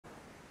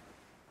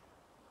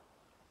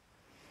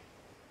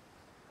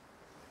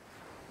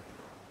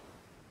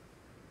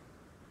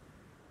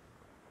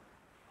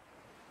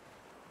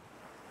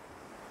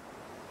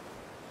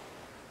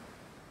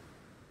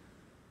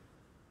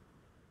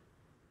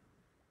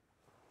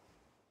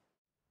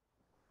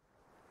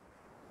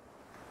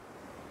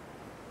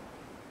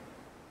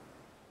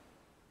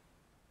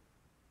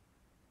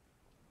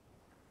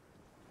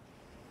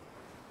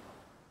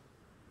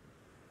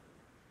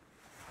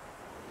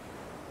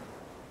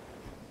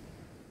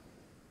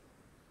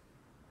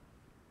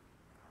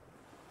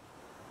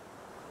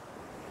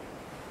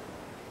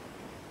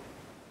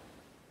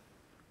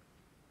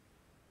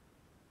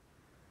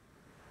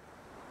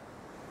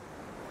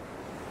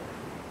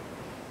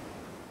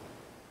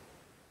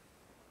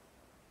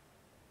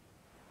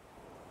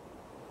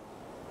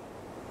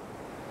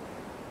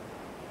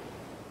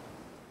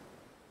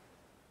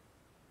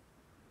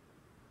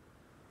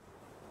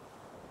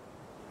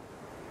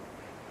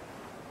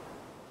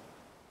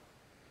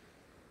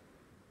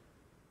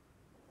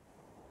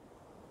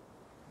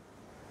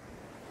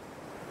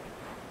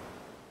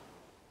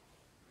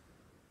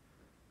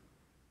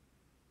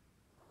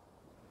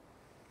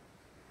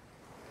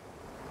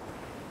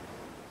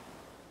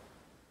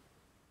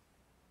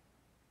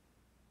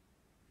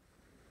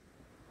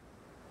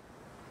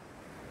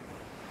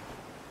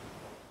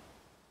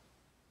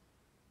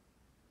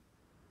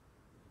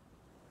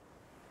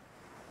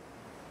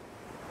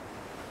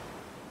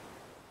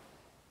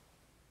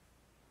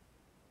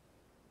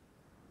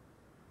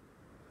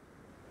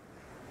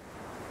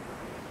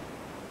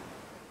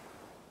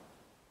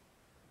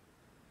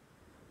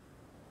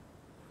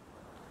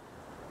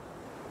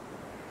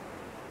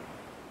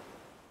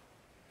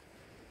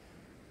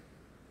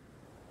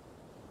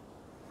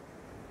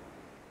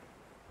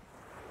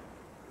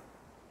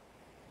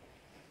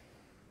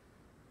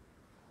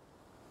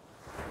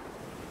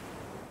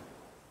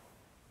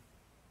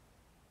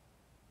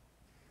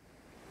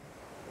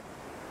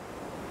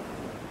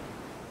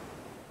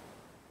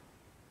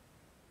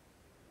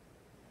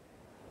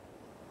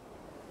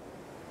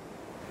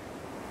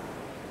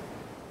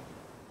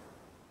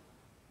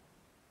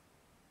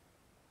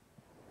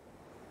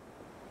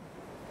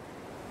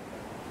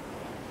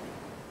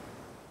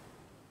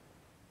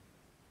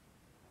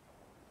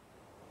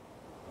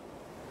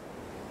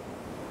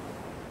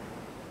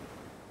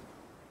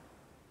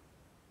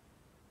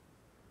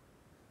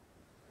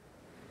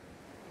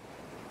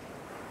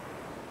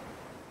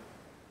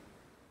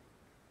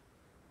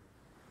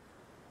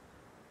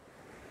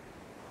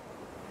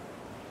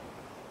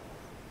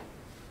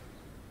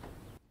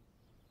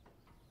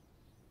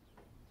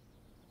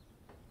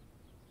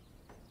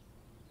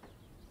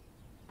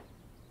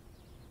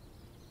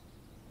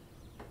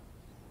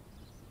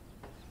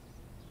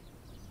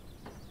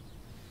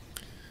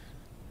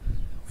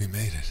We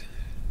made it.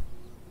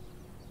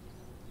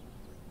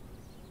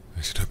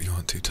 I should hope you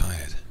aren't too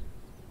tired.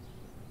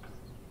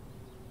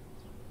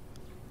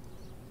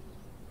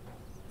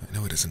 I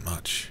know it isn't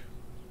much,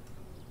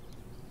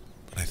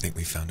 but I think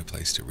we found a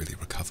place to really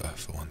recover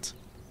for once.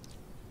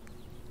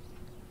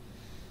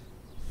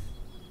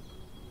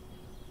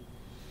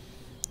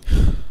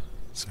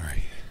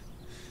 Sorry.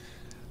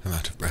 I'm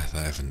out of breath. I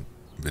haven't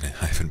been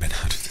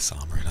out of this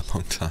armor in a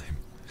long time.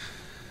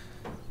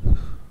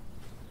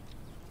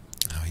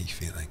 How are you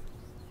feeling?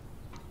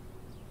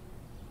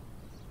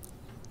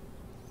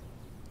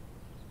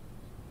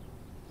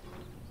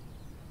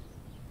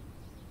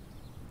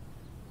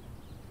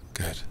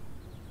 Good.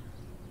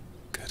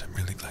 Good, I'm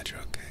really glad you're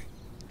okay.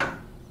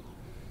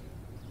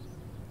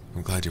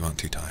 I'm glad you aren't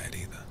too tired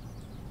either.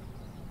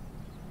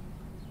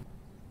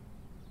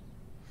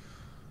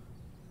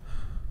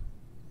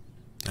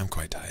 I'm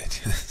quite tired,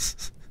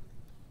 yes.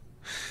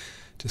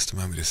 Just a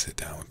moment to sit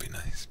down would be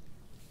nice.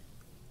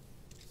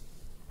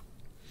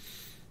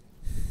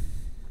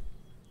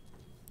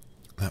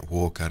 That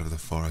walk out of the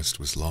forest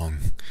was long,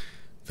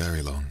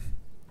 very long.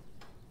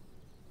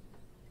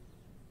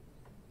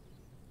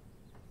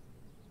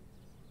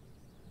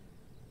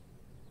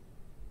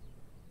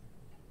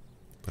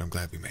 But I'm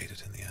glad we made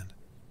it in the end.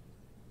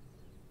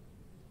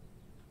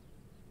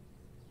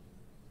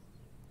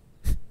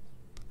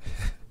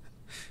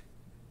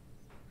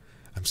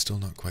 I'm still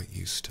not quite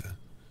used to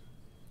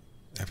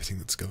everything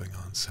that's going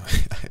on, so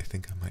I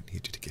think I might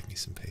need you to give me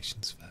some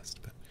patience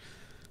first, but...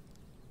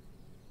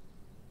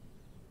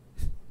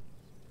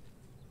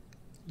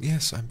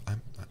 Yes, I'm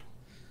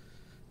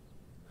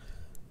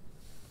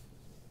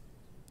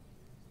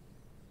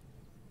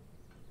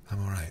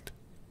alright.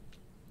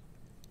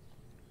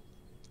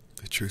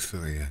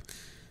 Truthfully,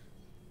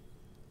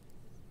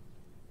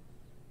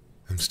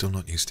 I'm still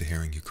not used to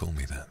hearing you call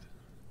me that.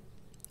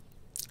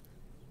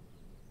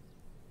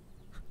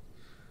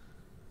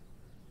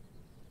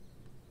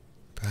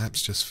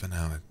 Perhaps just for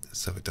now,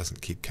 so it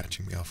doesn't keep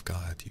catching me off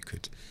guard, you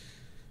could...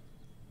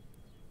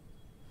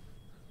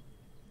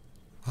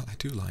 Well, I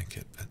do like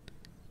it, but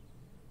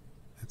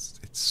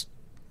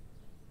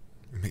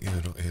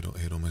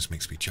it almost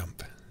makes me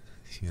jump,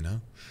 you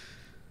know?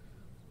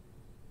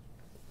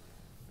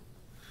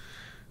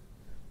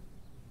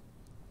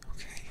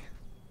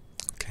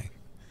 Okay,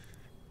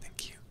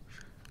 thank you.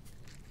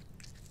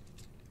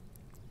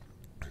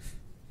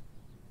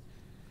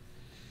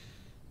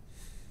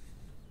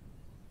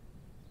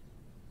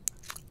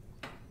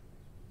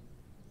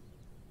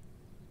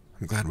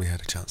 I'm glad we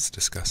had a chance to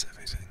discuss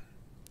everything.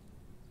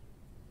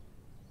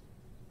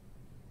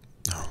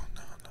 No.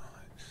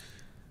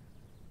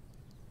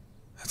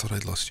 I thought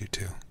I'd lost you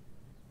too.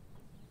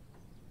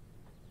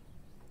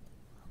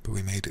 But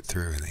we made it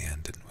through in the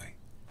end, didn't we?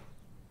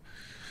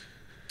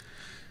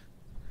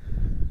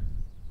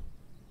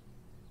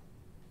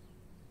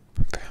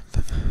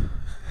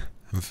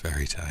 I'm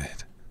very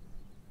tired.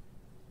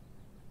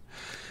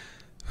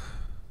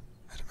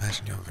 I'd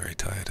imagine you're very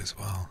tired as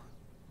well.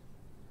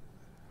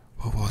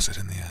 What was it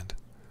in the end?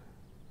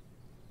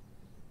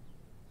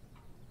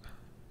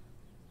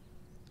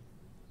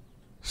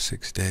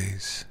 Six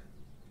days,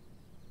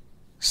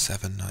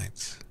 7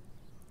 nights,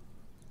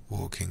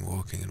 walking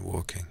and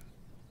walking.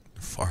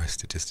 The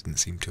forest, it just didn't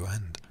seem to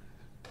end.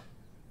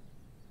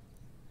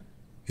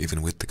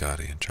 Even with the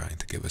Guardian trying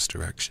to give us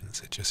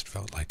directions, it just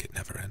felt like it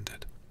never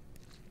ended.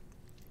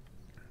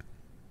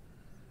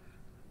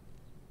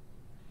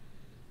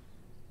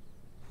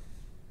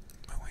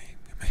 But we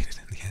made it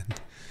in the end.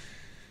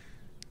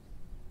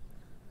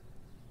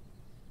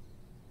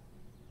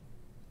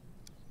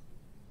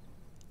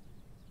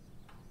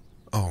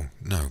 Oh,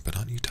 no, but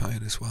aren't you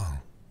tired as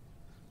well?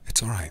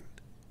 It's alright.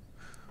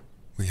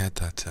 We had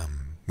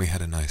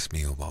a nice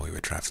meal while we were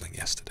traveling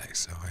yesterday,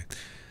 so I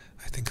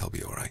think I'll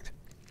be alright.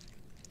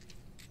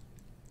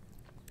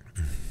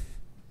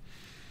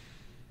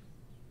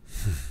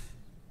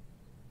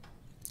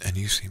 And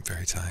you seem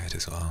very tired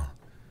as well.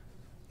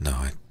 No,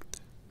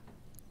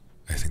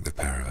 I think the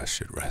pair of us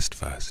should rest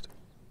first.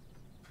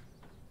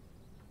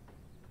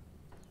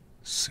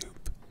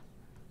 Soup.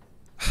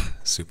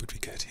 Soup would be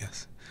good,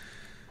 yes.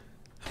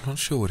 I'm not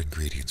sure what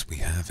ingredients we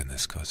have in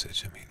this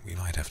cottage. I mean, we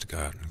might have to go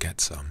out and get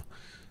some.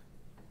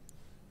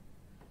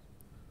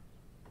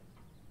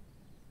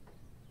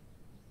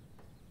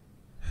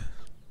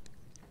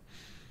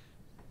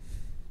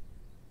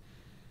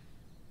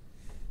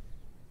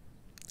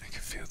 I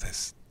can feel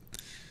this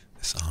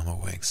armor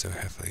weighing so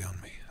heavily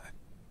on me.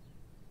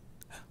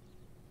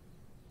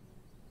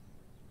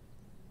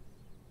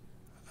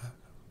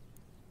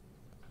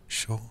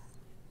 Sure?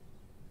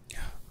 Yeah,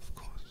 of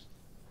course.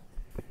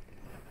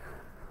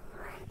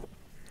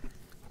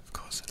 Of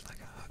course, I'd like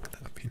a hug.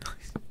 That would be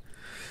nice.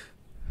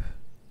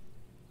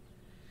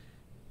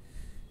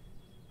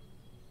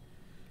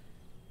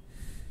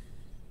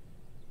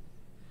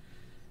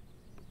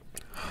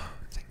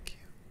 Thank you.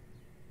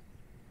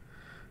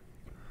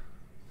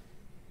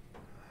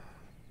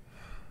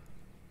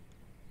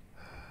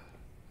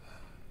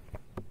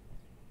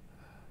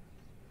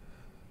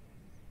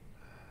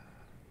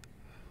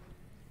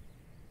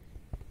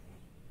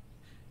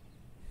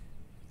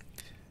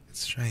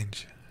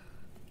 strange.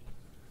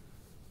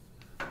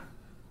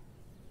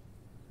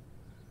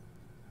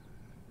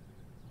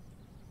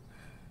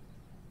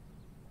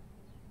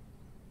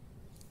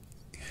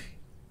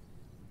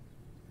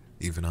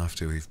 Even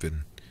after we've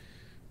been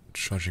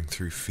trudging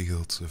through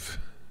fields of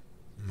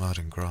mud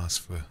and grass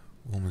for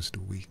almost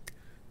a week,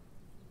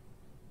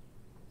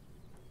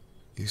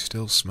 you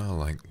still smell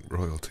like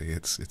royalty.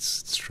 It's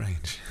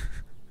strange.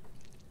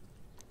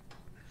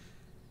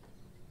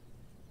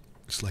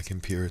 It's like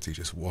impurity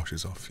just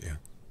washes off you.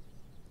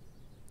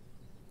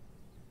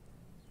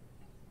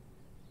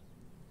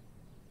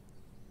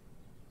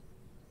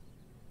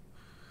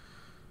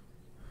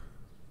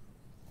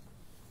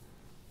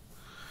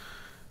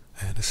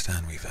 I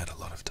understand we've had a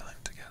lot of time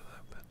together,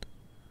 but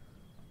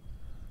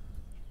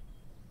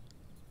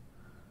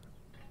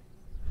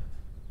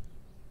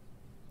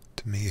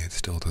to me it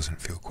still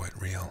doesn't feel quite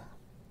real.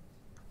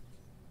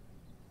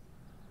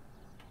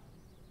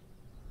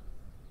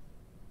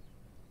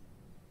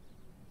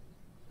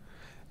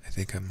 I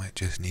think I might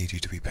just need you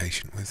to be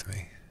patient with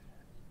me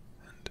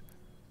and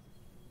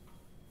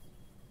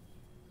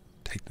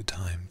take the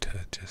time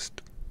to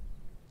just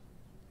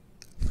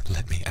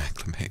let me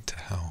acclimate to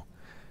how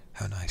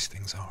nice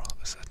things are all of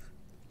a sudden.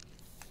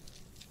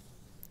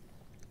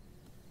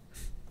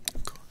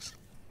 Of course.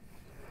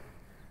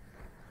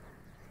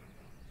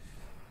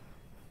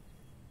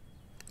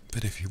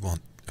 But if you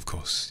want, of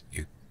course,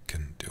 you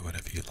can do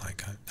whatever you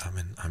like.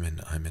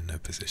 I'm in no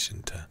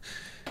position to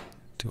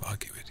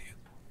argue with you.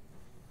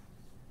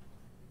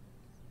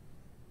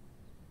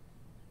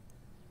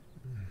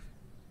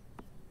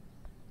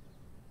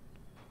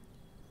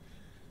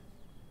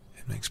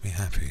 It makes me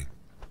happy.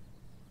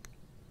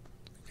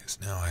 Because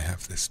now I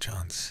have this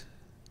chance.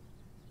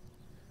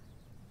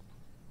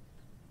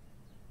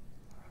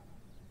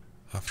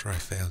 After I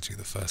failed you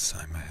the first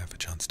time, I have a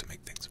chance to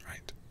make things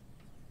right.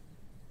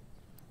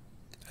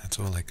 That's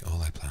all I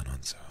plan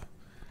on, so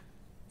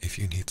if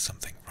you need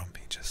something from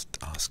me, just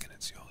ask and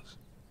it's yours.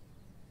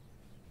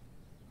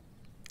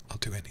 I'll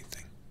do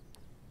anything.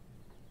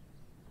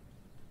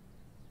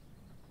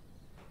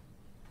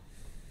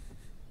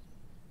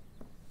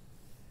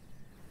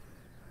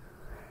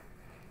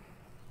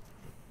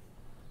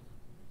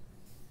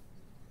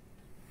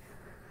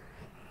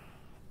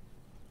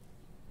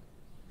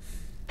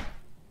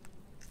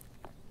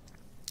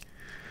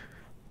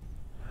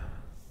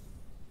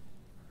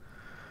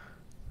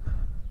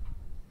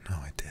 No,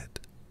 I did.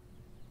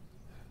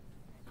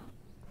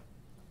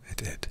 I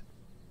did.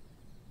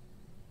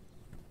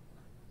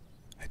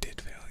 I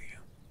did fail you.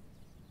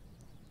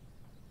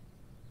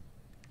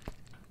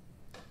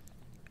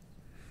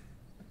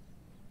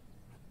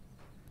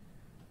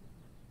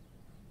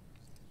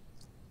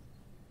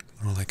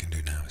 All I can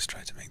do now is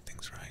try to make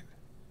things right.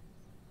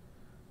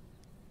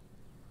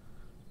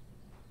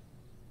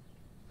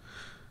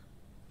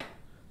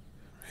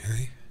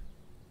 Really?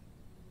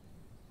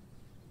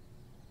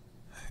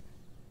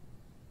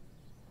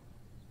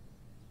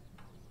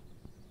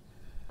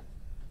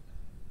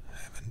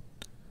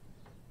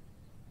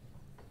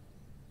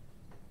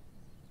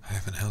 I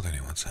haven't held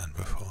anyone's hand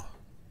before.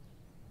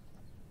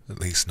 At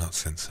least not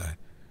since I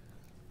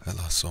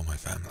last saw my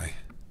family.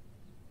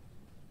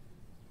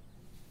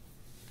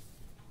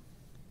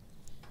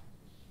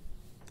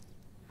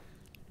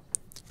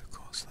 Of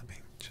course, let me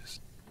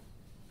just...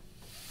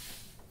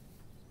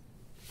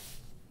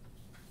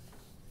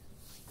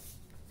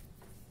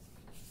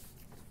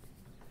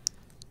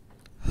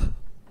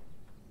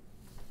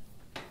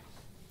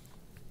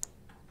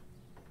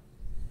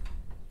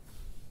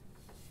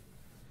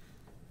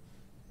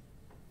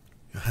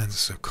 Your hands are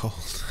so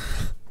cold.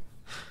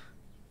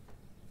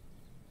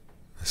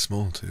 They're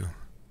small too.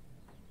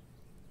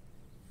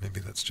 Maybe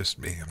that's just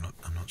me,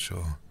 I'm not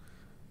sure.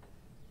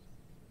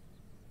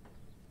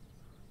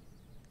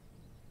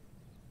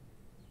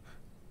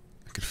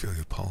 I could feel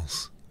your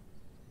pulse.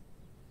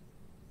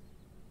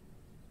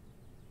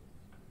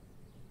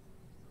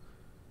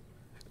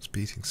 It's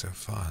beating so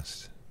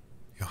fast.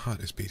 Your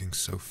heart is beating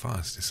so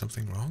fast. Is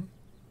something wrong?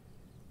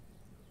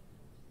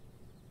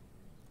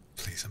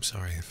 Please, I'm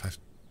sorry if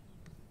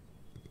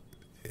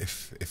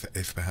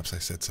perhaps I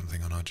said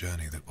something on our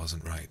journey that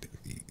wasn't right.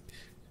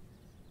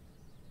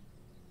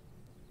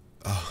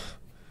 Oh,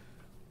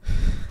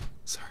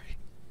 sorry.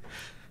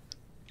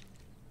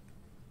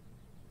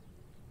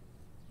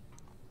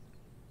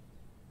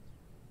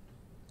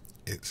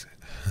 It's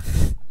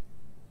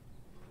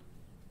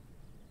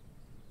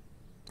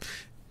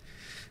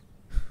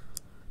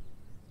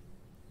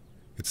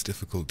it's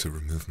difficult to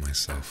remove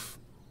myself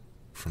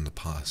from the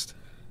past.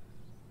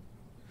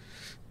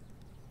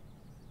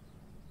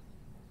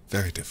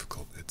 Very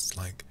difficult. It's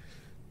like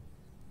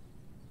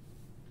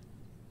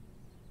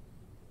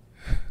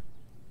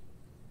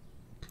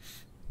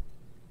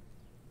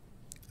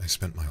I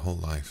spent my whole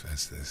life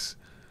as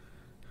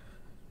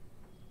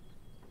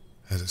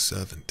a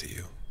servant to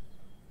you.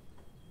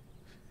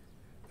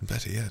 And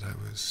better yet, I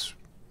was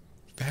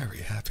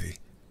very happy.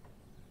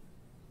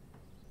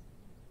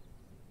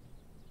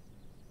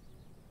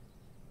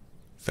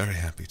 Very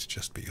happy to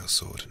just be your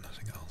sword and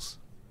nothing else.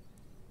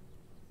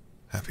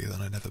 happier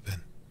than I'd ever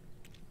been.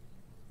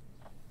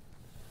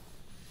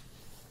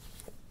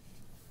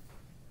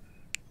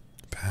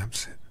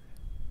 Perhaps it...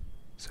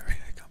 Sorry,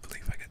 I can't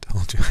believe I get to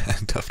hold your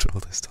hand after all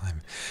this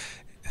time.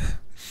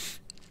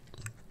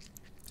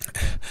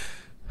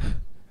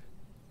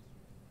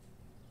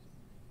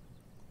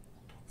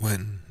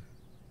 When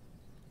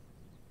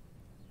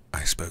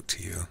I spoke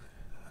to you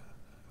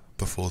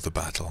before the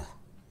battle,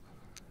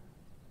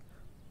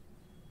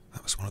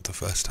 that was one of the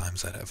first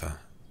times I'd ever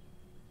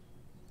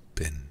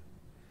been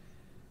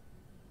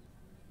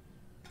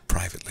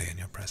privately in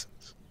your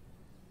presence.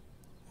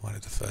 One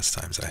of the first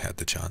times I had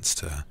the chance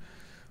to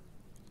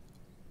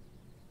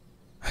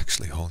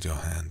actually hold your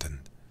hand, and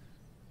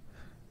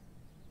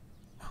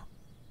well,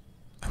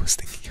 I was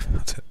thinking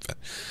about it, but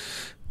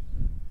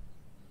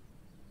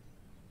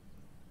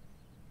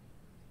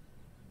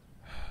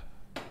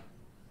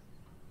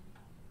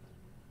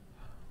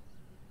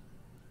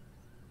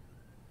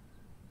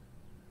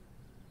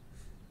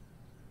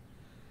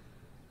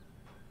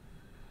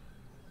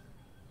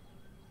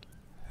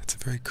it's a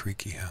very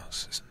creaky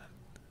house, isn't it?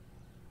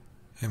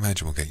 I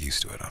imagine we'll get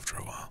used to it after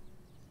a while.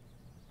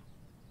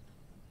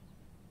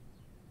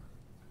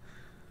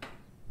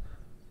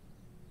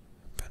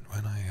 But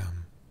when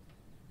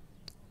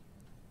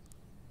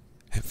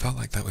it felt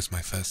like that was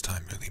my first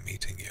time really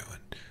meeting you,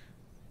 and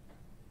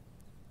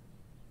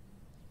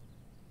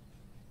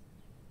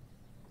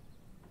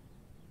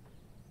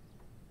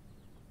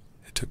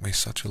it took me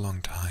such a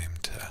long time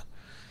to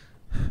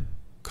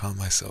calm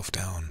myself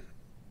down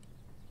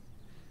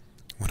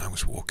when I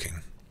was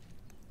walking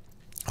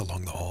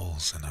along the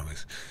halls and I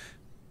was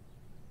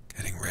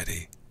getting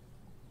ready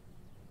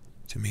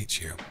to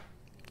meet you.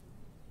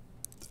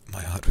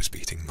 My heart was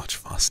beating much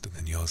faster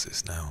than yours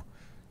is now.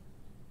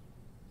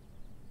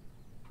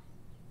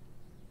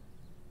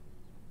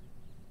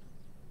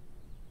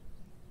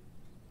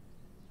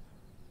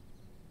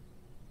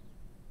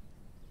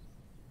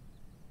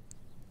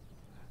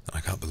 And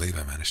I can't believe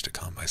I managed to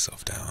calm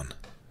myself down.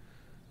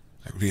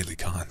 I really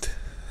can't.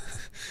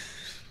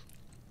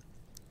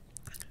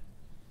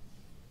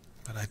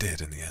 But I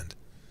did in the end.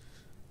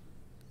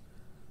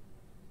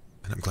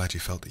 And I'm glad you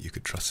felt that you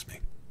could trust me.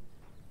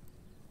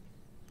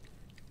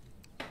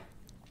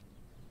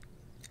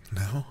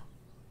 Now?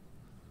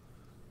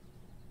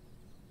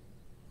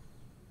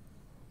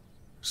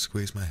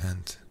 Squeeze my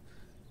hand.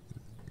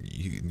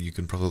 You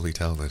can probably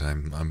tell that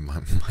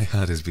my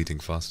heart is beating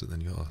faster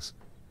than yours.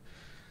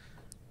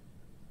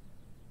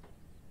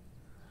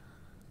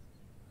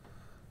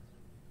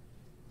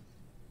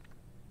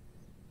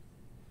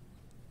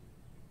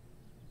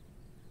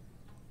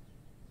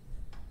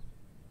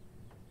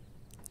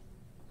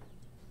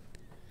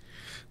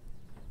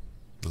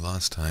 The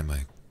last time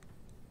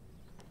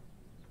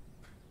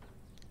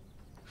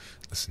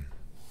Listen.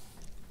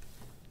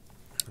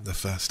 The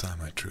first time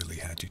I truly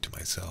had you to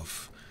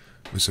myself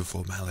was a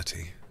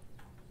formality.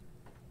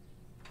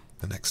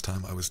 The next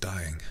time I was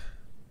dying.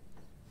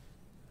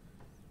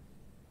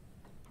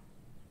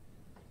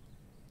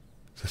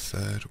 The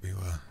third we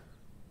were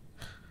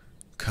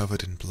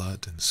covered in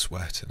blood and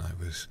sweat, and I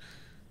was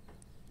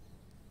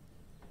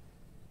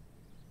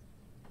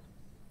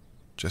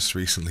just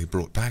recently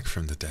brought back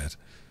from the dead.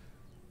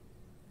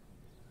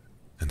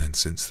 And then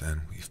since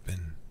then, we've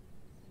been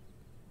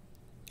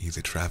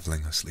either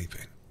traveling or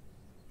sleeping.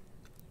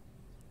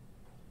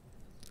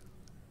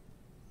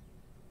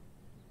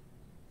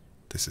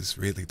 This is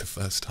really the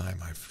first time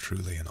I've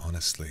truly and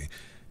honestly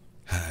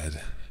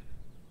had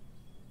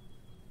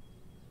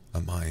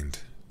a mind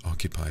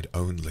occupied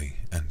only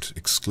and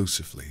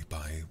exclusively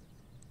by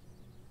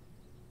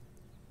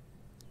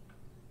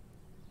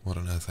what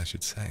on earth I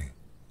should say.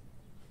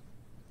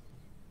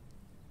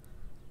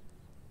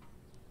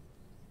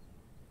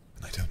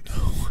 And I don't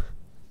know.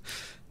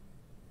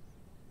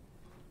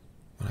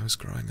 When I was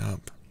growing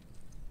up,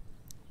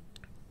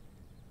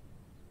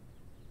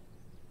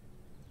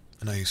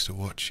 and I used to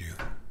watch you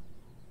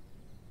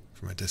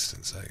from a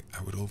distance,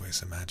 I would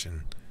always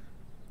imagine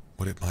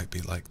what it might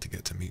be like to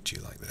get to meet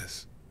you like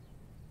this.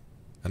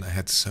 And I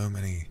had so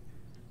many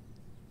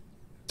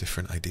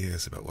different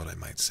ideas about what I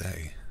might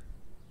say,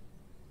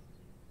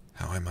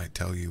 how I might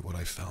tell you what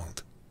I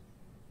felt.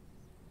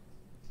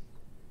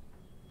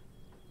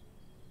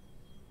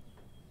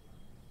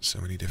 So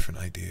many different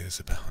ideas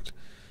about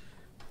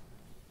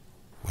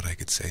what I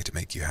could say to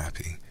make you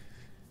happy.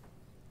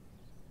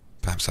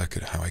 Perhaps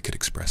how I could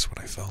express what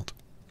I felt.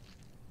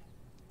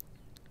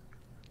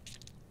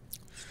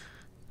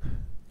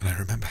 And I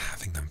remember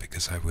having them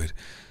because I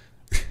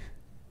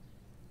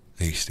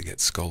used to get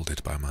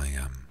scolded by my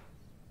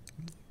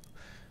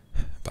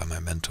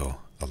mentor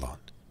a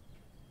lot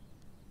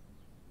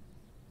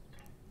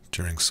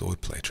during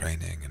swordplay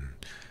training and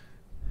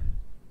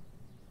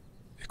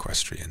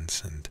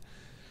equestrians and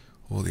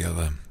all the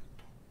other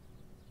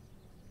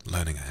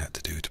learning I had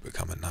to do to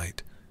become a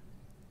knight.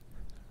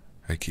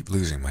 I'd keep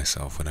losing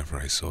myself whenever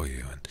I saw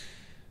you, and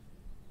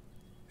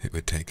it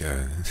would take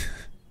him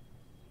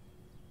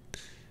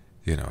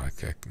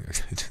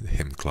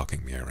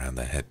clocking me around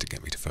the head to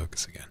get me to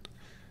focus again.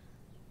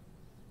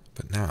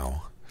 But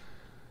now,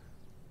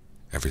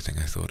 everything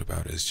I thought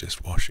about is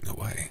just washing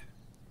away.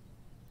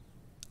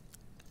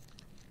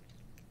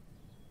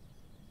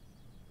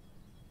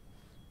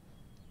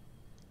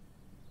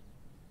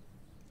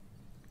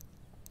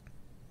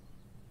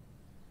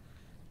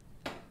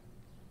 I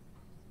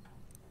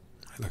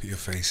look at your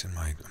face and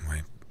my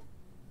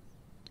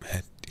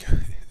head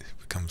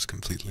becomes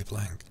completely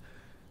blank.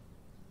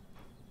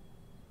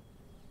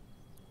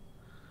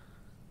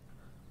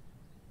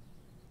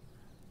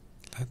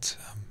 Let's,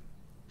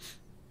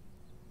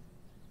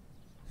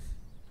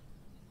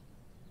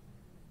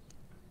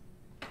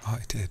 oh,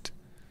 I did,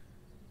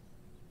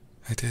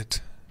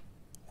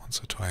 once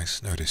or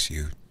twice notice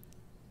you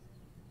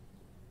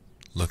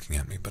looking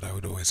at me, but I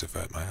would always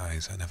avert my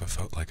eyes. I never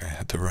felt like I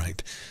had the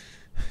right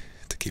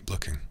to keep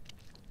looking.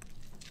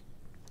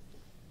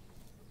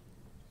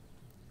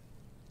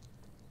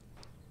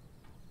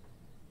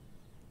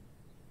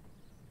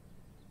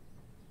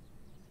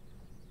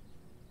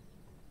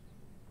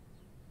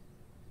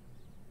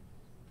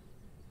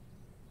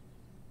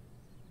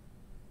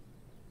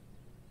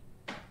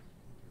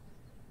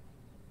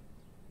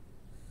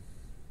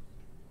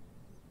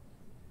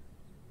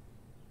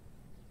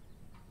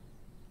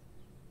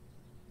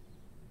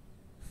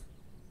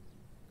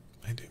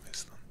 I do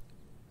miss them.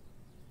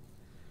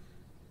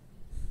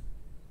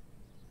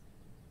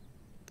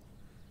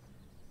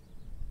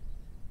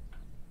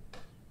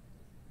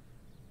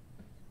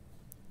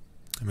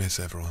 I miss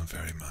everyone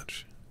very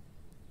much.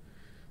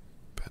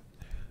 But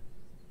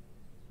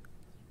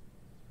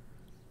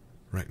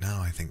right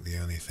now I think the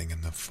only thing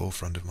in the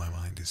forefront of my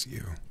mind is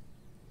you.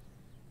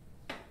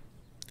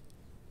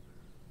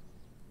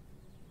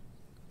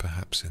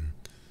 Perhaps in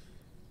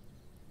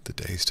the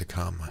days to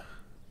come,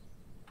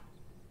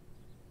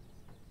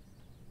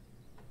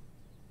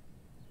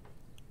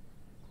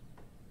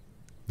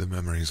 the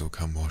memories will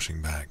come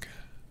washing back,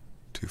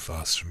 too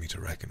fast for me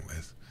to reckon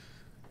with.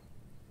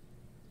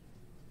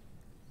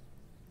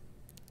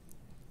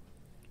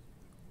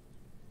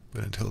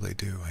 But until they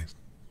do, I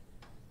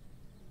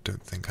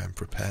don't think I'm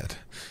prepared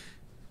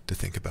to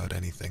think about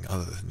anything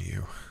other than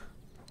you.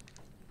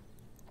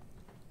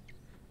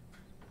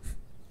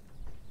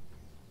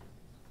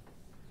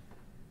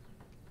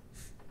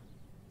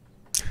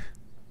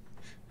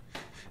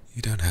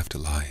 You don't have to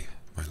lie,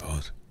 my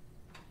lord.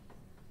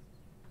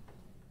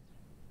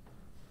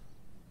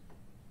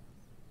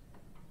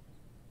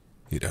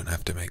 You don't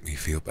have to make me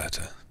feel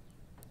better.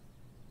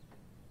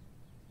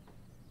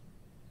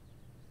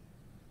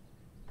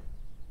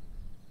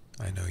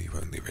 I know you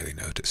only really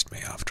noticed me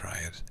after I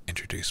had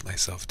introduced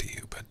myself to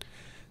you, but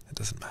it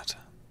doesn't matter.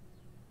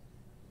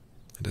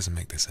 It doesn't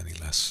make this any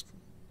less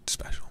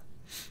special.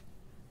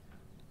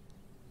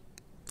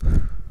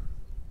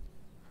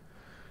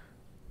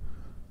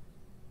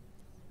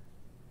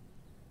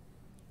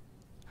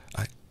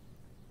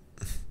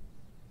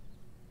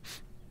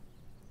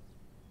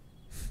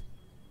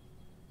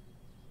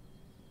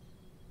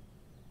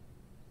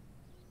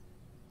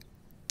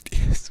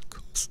 Yes, of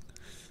course.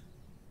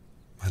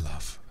 My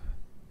love.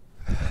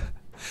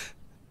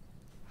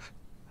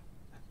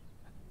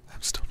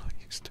 I'm still not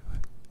used to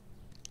it.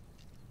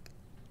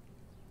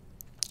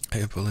 I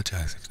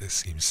apologize if this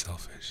seems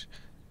selfish.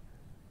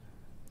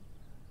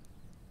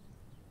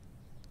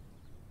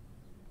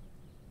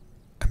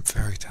 I'm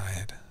very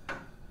tired.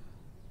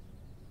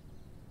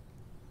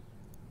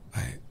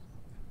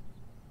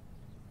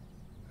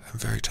 I'm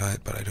very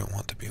tired, but I don't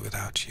want to be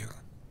without you.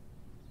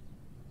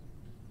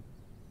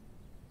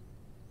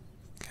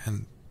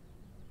 And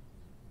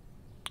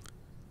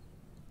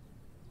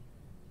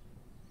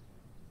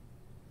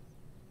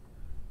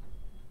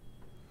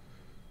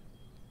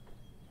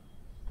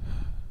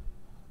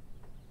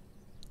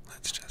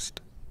let's just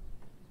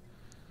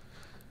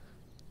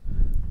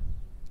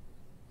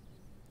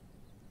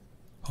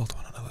hold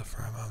one another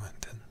for a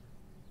moment, and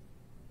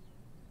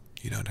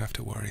you don't have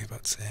to worry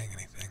about saying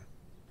anything.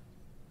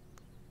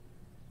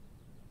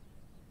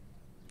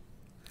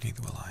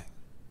 Neither will I.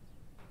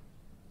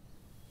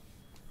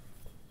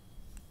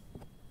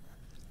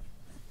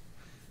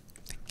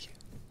 Thank you.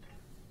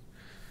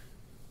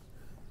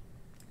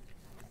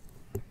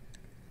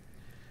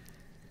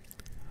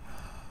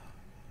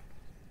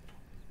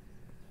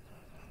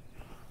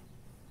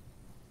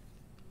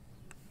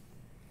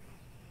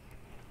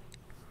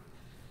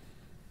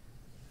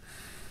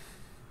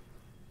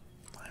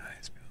 My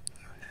eyes feel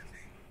so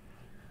heavy.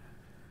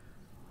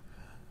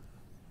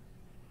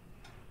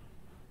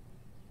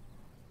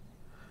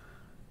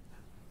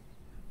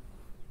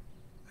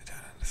 I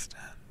don't understand.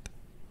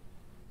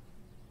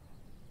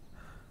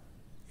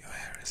 Your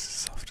hair is as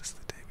soft as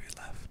the day we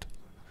left.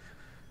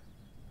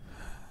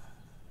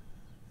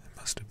 It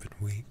must have been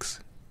weeks.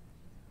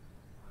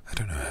 I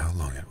don't know how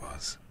long it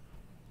was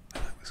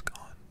that I was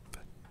gone,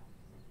 but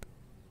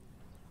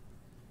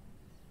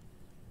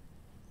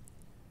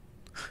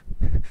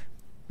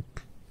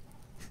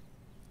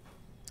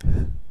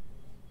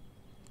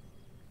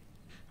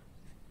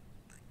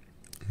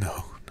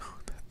no,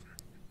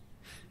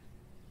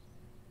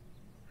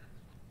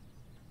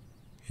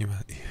 you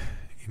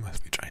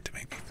must be trying to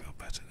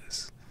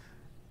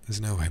There's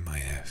no way my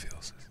hair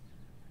feels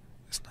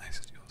as nice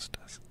as yours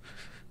does.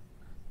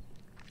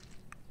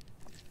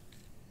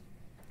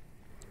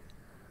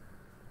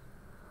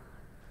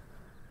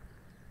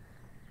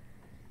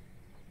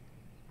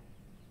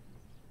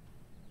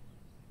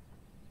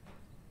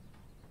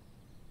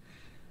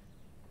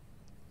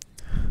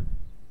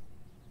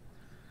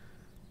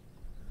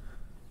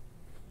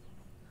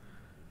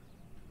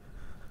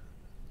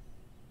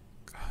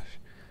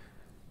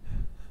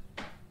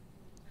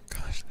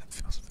 Gosh, that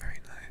feels very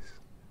nice.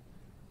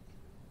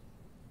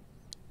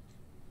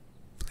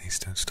 Please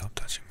don't stop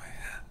touching my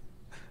hair.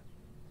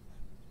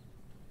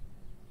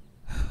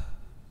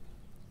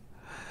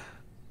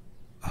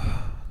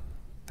 Oh,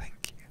 thank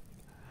you.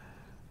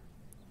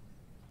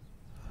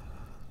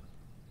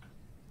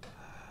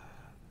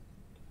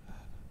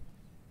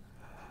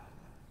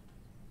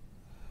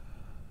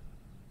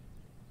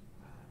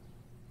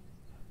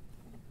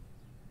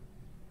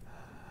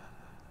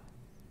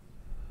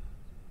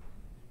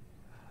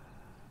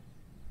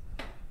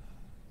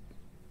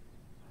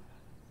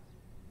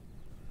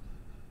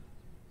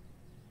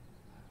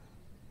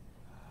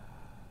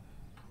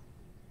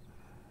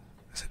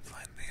 Is it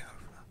finally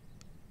over?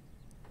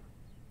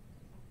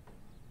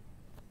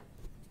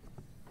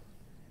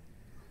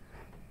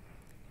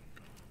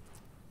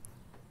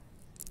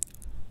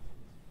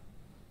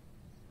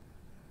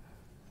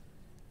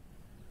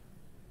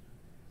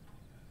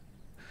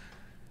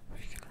 We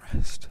can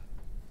rest.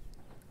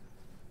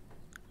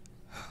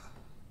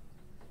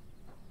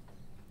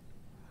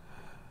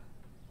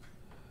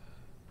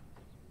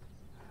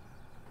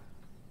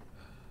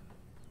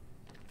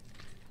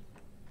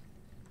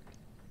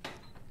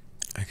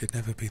 I could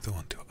never be the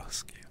one to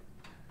ask you.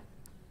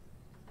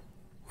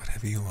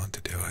 Whatever you want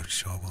to do, I'm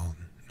sure will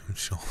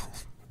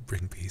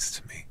bring peace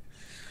to me.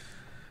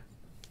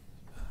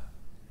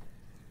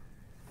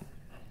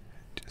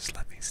 Just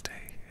let me stay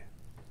here.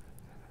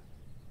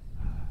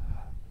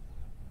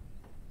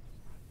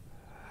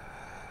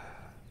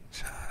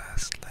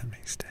 Just let me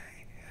stay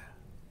here.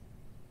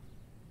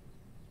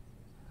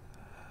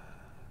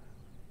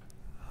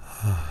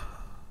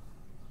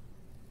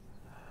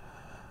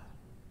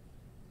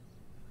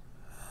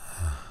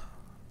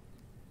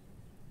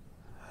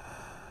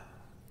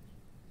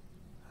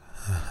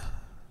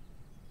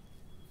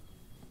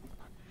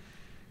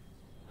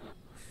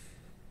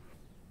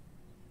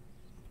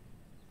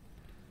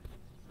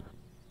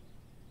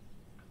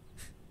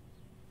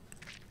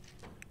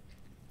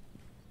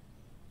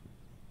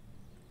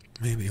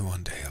 Maybe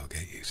one day I'll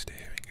get used to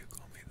hearing you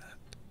call me that.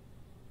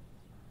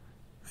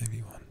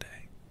 Maybe one day.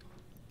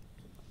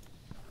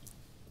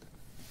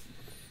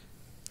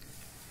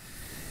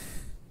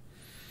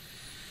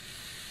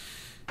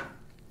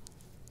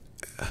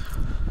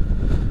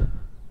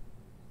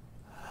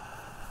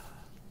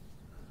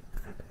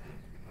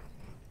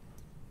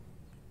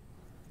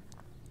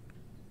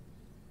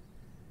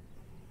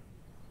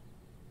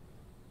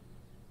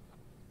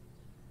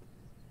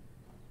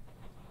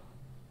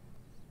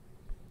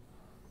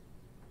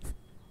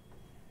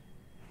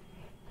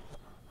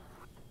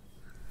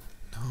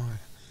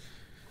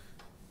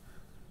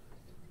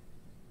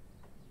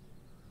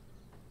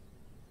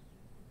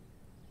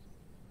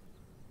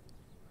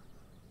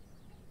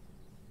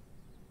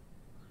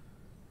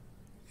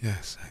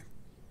 Yes,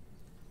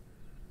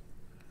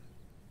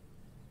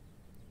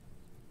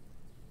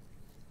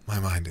 my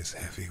mind is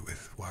heavy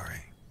with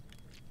worry.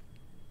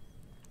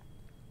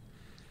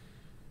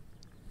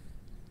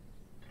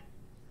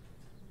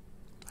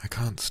 I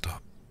can't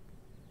stop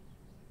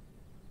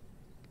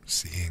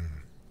seeing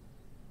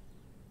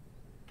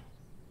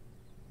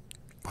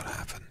what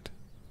happened.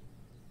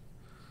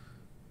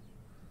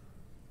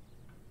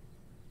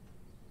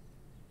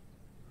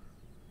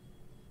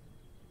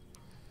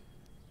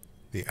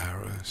 The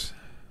arrows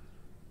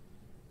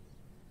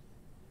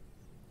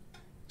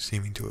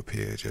seeming to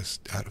appear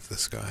just out of the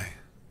sky.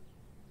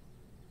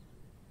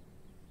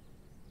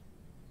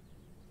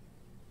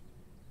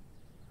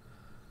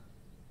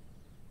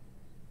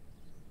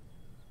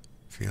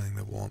 Feeling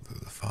the warmth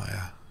of the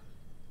fire,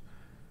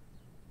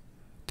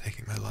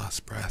 taking my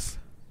last breath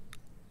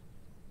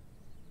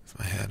with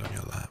my head on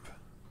your lap.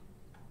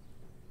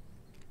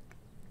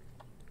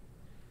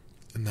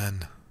 And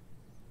then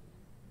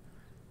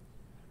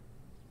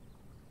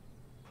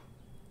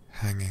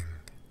hanging,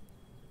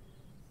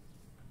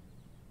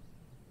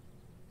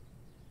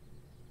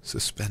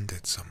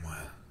 suspended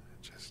somewhere,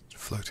 just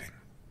floating.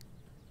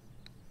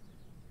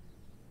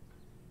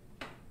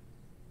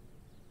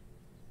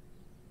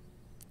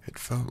 It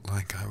felt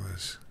like I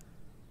was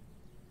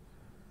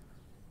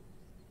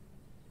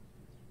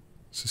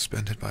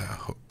suspended by a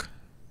hook.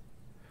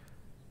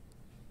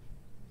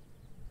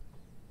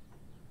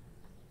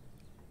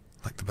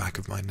 Like the back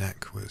of my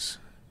neck was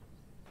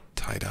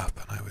tied up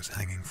and I was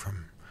hanging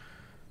from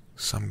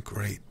some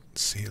great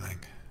ceiling.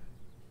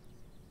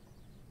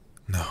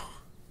 No,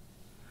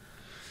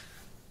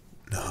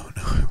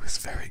 it was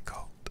very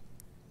cold.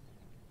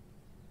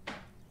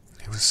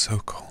 It was so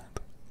cold.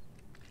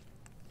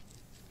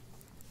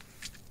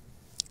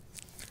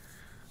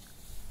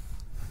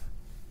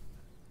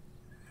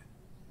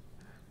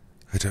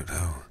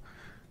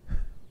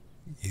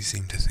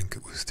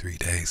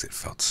 days it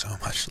felt so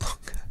much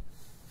longer.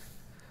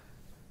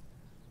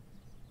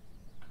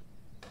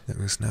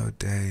 There was no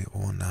day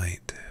or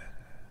night.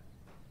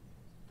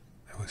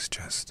 It was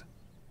just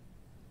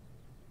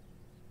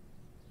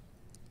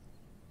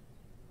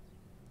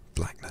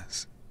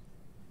blackness.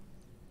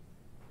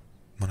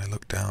 When I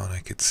looked down, I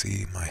could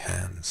see my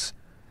hands,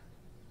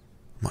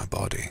 my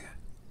body.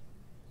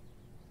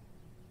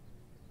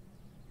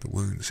 The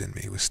wounds in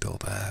me were still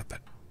there, but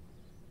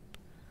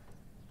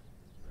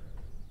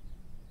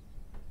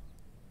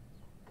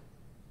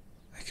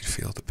I could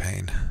feel the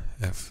pain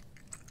of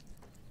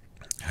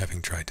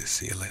having tried to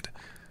seal it.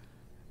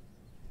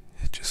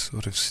 It just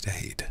sort of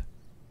stayed.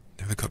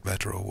 Never got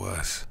better or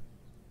worse.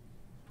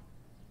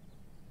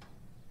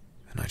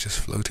 And I just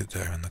floated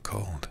there in the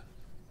cold.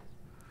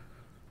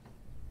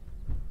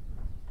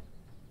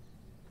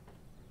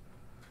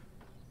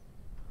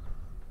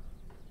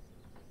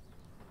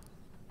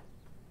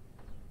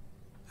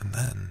 And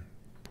then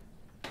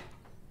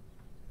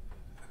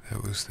there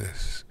was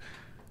this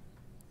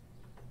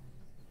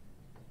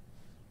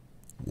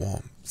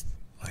warmth,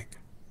 like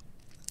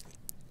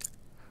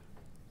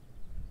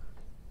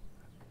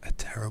a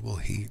terrible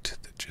heat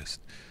that just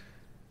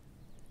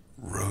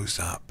rose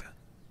up.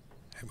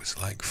 It was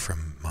like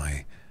from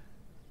my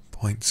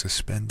point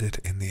suspended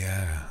in the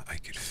air, I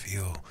could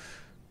feel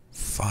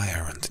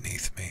fire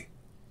underneath me.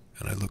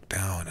 And I looked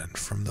down, and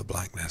from the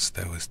blackness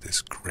there was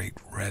this great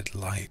red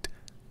light.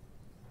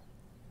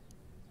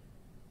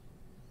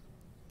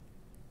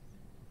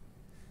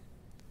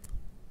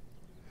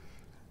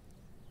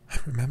 I'm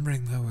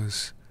remembering there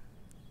was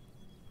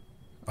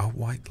a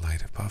white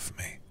light above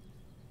me.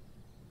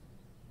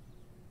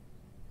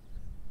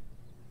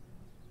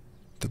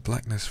 The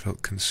blackness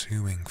felt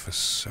consuming for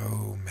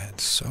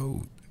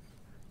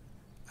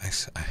I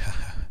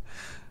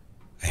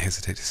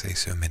hesitate to say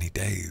so many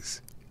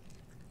days.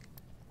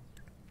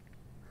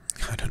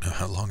 I don't know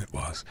how long it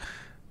was.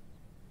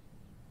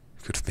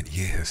 It could have been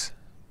years.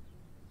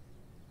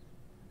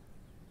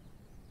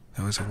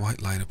 There was a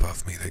white light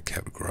above me that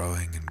kept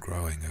growing and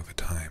growing over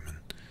time, and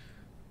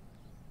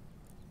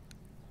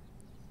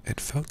it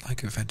felt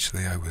like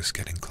eventually I was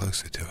getting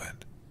closer to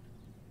it.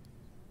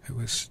 It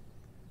was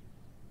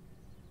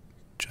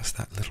just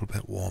that little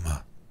bit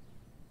warmer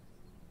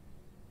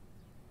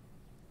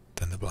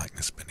than the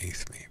blackness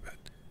beneath me, but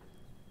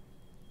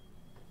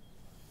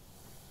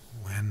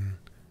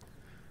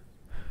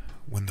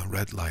when the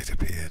red light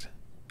appeared,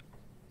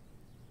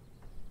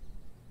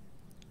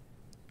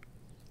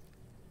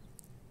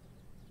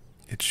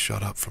 it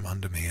shot up from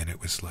under me, and it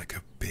was like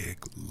a big,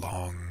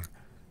 long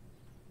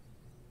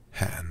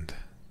hand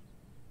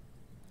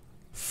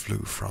flew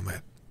from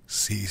it,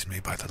 seized me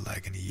by the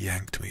leg, and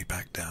yanked me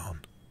back down.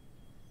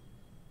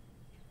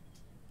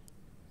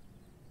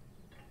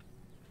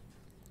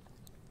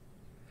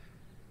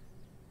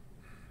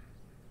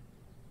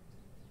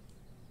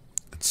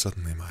 And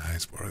suddenly my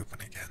eyes were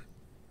open again.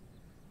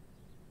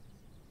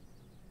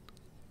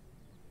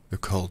 The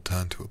cold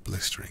turned to a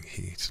blistering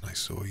heat, and I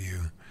saw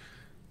you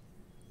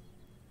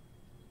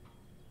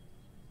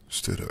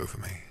stood over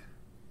me.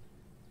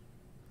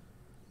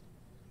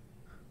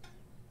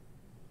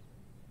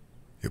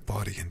 Your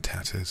body in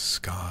tatters,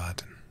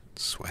 scarred and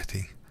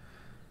sweaty.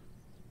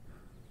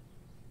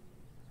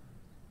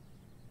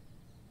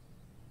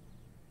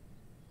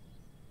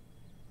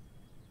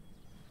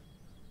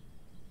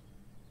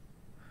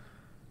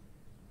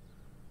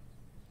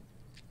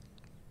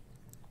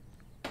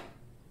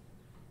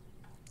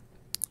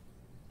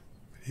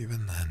 But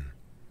even then,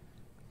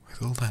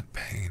 with all that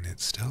pain, it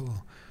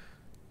still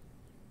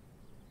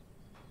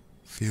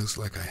feels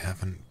like I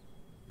haven't.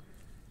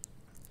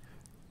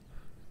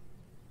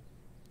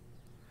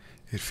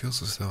 It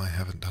feels as though I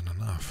haven't done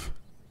enough.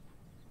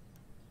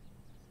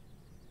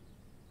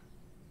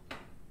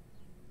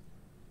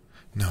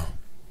 No,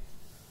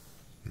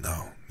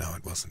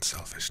 it wasn't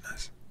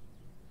selfishness.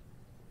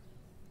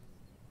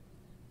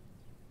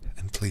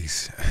 And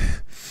please,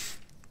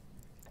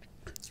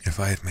 if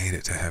I had made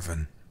it to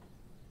heaven,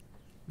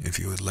 if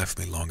you had left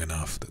me long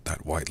enough that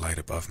that white light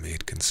above me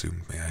had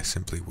consumed me, I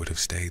simply would have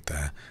stayed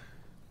there,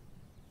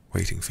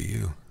 waiting for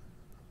you.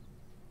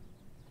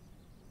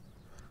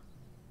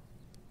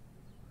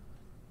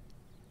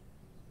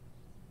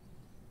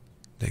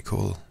 They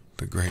call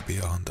the great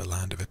beyond the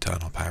land of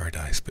eternal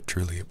paradise, but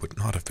truly it would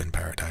not have been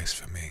paradise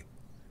for me.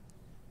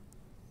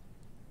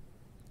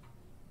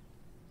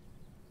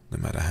 No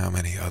matter how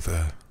many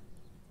other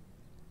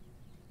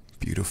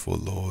beautiful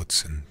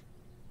lords and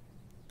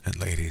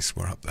ladies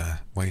were up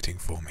there waiting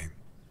for me,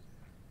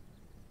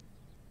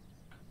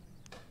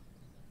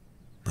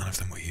 none of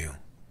them were you.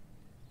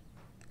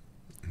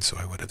 And so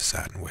I would have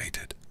sat and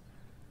waited.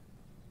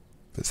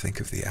 But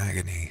think of the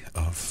agony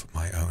of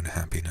my own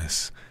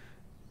happiness.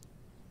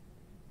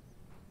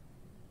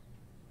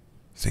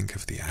 Think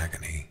of the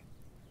agony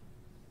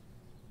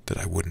that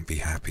I wouldn't be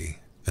happy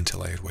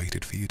until I had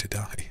waited for you to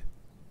die.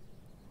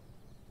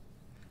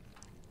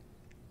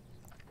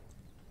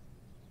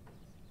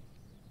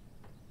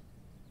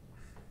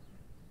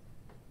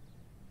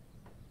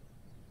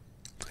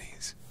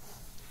 Please,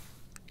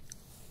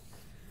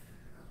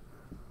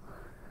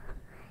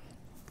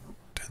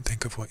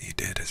 think of what you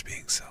did as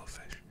being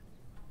selfish.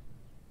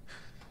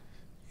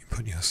 You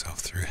put yourself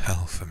through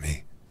hell for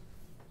me.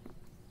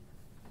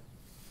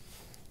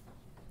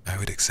 I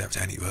would accept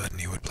any burden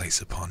you would place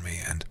upon me,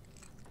 and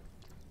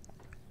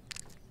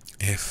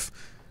if,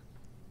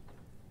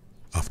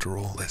 after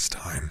all this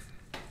time,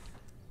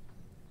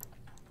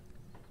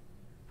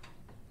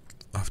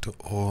 after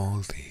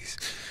all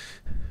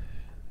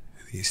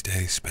these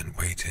days spent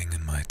waiting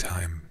and my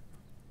time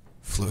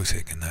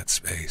floating in that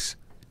space,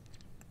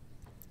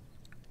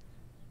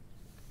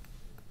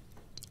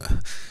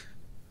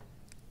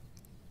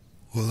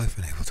 all I've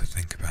been able to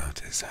think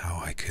about is how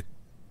I could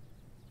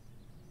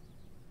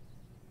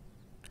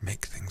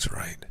make things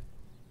right.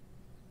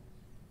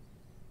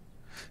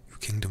 Your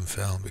kingdom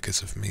fell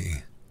because of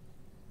me.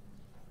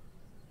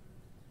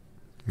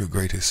 Your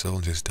greatest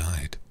soldiers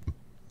died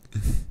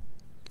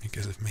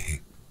because of me.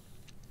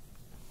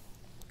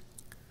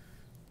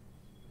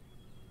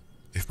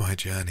 If my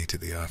journey to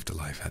the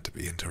afterlife had to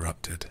be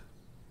interrupted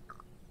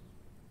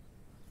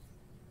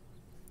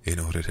in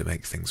order to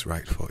make things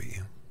right for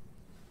you,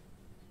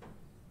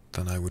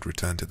 then I would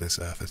return to this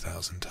earth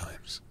 1,000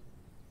 times.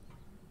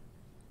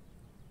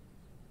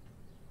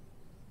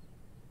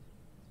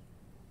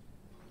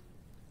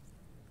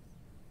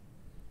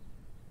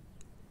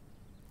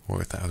 Or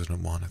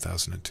 1,001,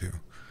 1,002,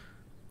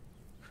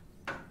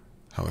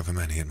 however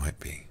many it might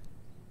be.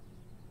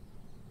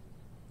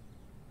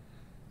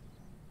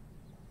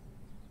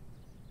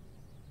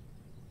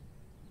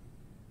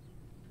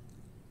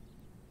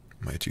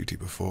 My duty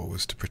before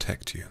was to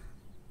protect you,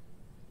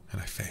 and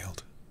I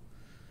failed.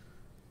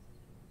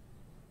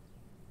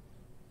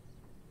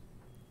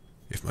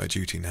 If my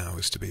duty now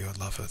is to be your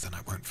lover, then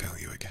I won't fail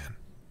you again.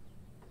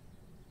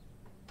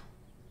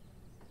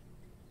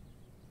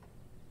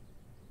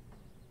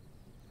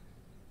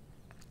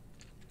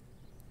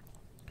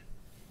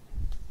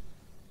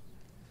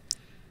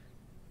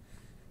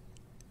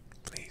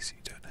 Please,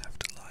 you don't have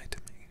to lie to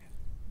me.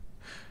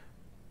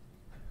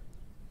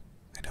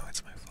 I know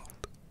it's my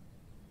fault.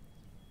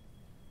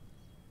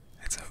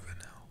 It's over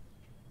now.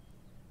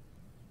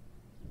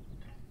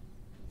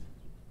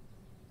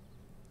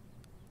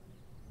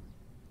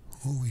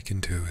 All we can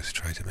do is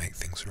try to make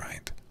things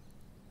right.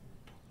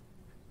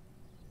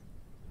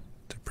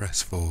 To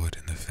press forward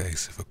in the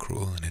face of a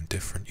cruel and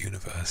indifferent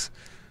universe.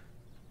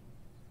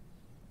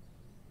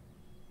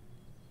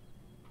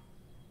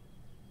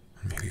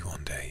 And maybe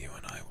one day you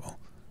and I will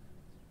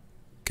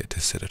get to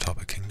sit atop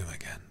a kingdom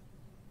again.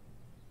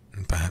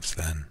 And perhaps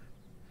then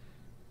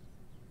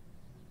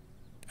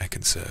I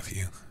can serve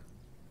you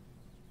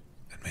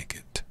and make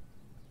it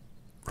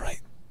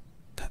right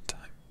that time.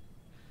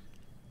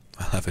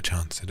 I'll have a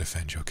chance to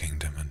defend your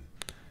kingdom and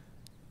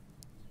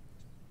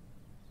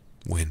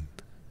win.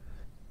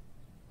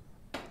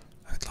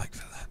 I'd like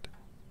for that.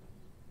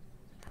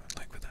 I'd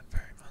like for that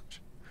very much.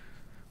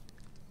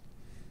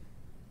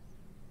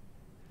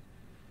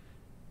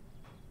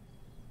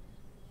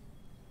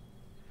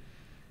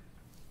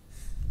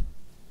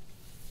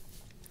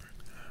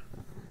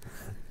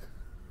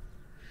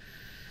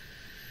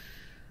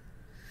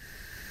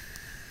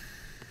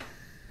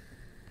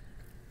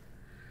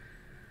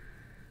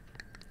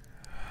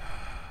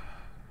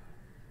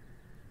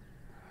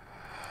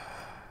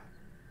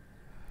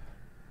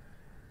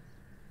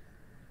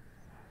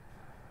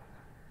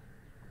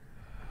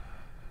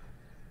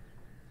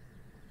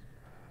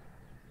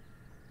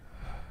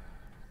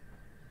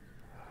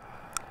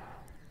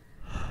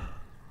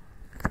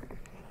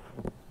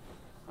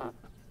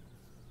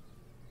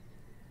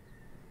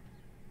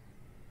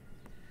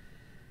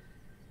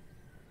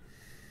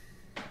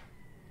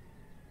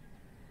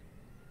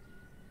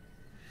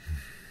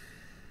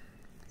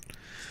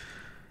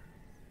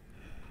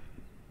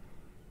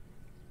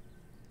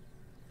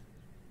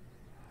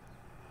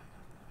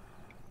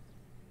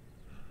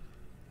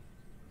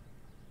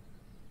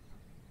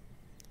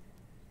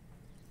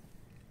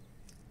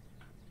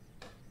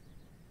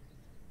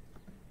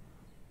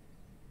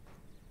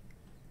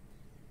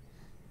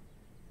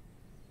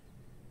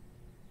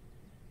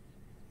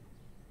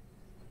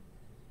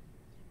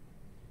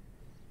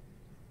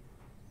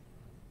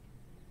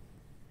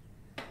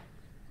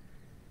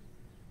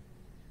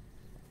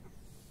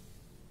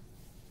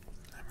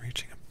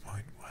 Reaching a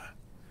point where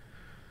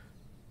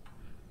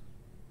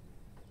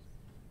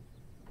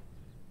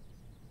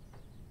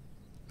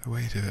the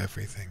weight of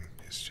everything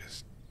is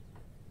just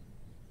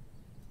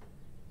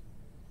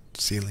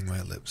sealing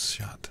my lips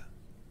shut.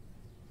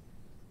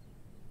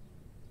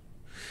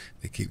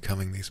 They keep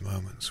coming, these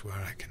moments where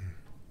I can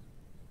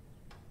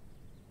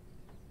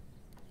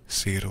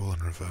see it all in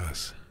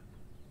reverse.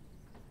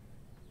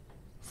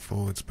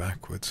 Forwards,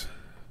 backwards,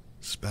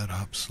 sped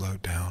up,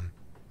 slowed down.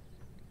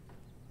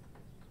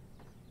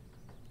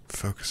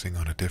 Focusing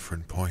on a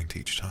different point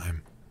each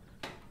time.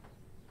 And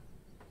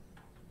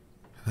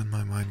then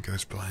my mind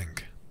goes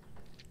blank.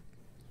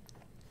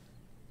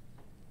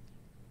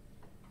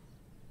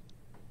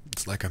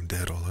 It's like I'm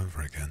dead all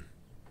over again.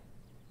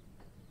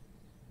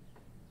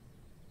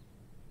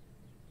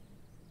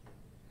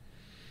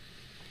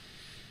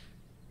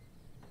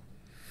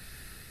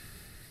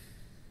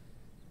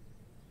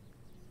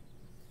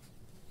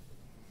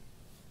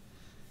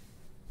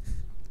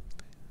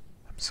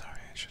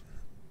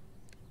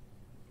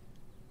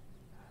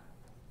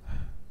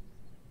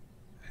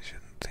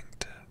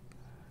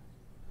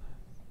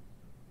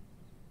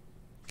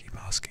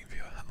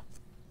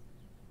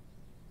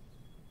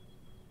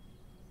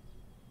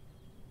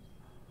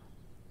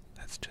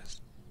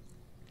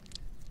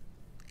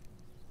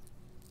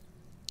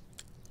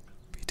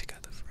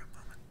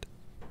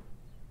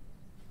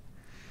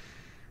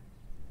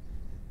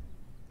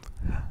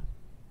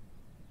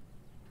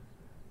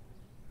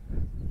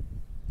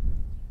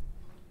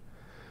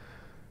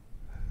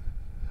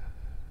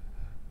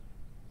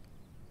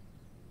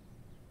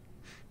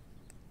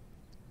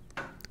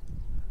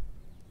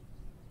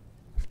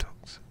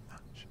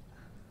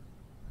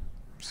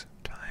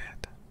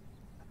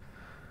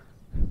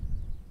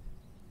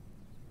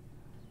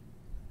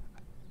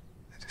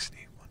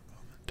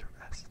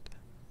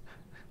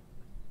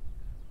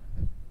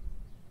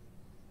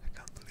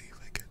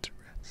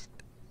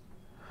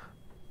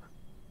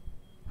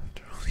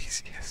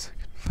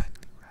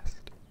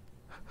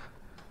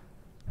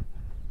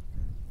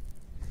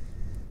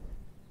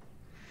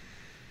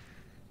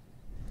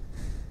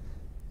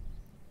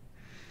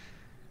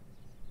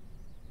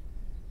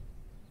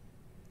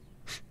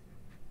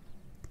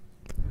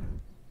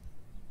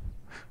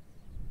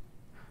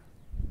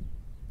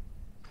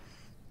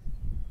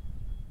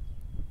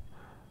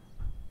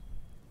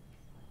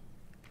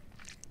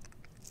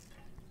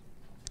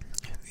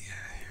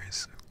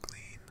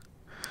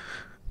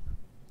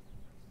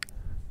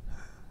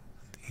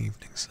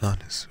 evening sun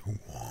is so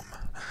warm.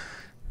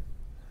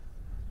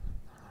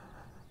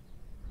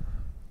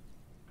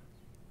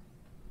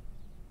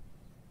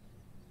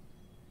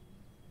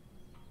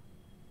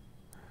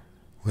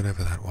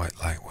 Whatever that white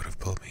light would have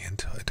pulled me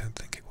into, I don't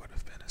think it would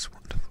have been as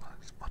wonderful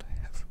as what I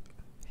have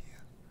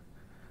here.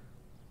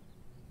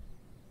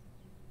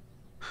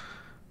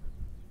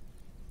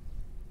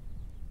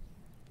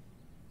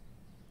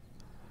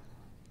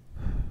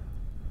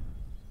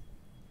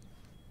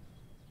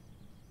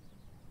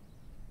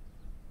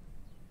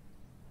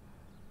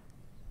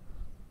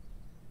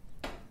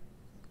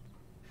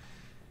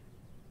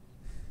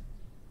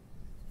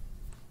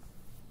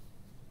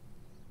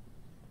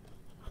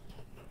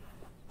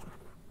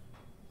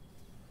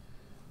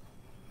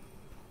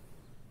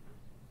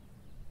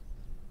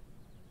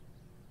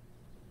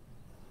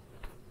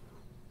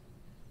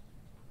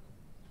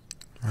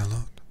 My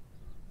lord.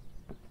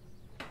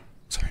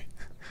 Sorry.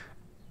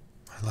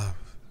 My love.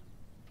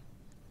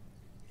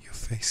 Your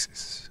face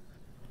is...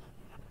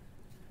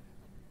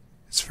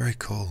 It's very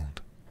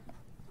cold.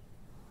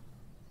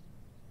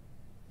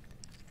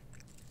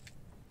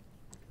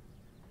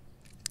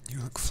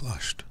 You look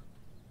flushed.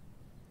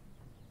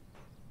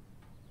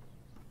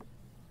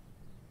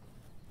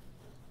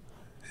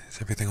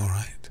 Is everything all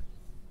right?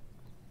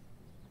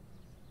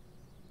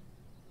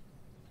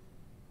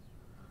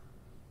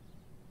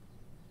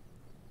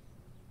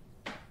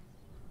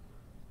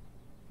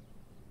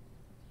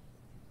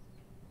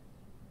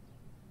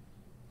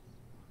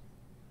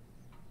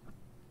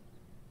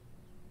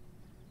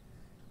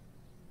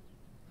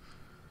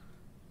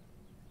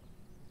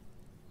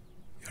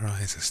 Your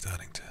eyes are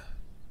starting to...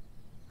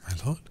 My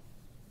lord?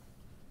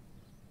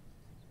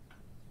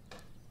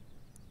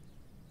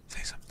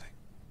 Say something.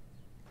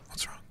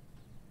 What's wrong?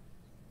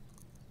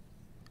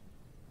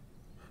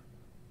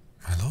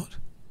 My lord?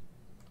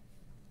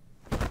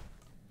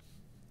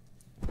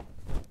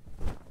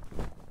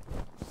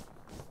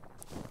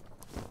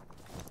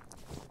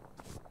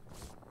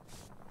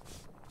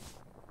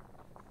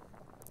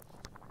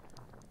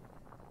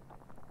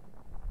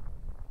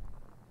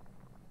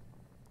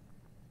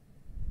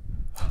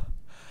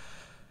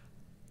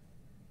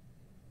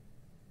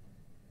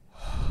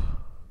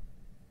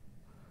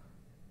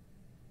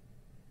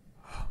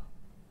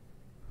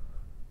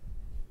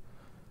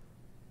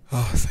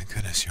 Oh, thank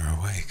goodness you're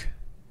awake.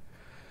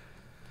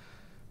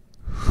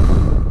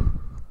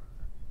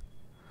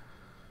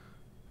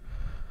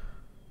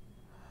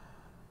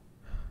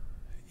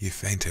 You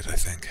fainted, I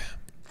think.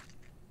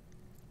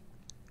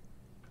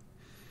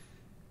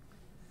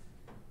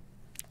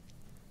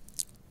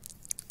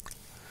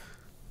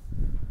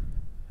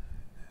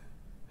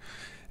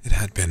 It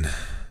had been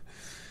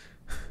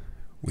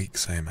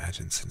weeks, I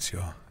imagine, since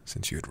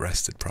you had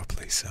rested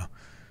properly, so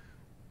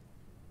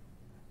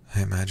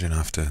I imagine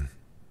after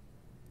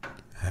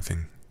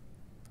having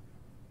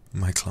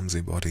my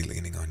clumsy body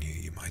leaning on you,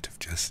 you might have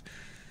just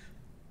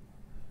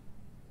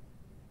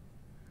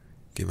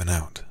given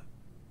out.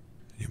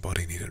 Your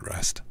body needed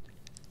rest.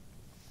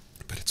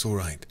 But it's all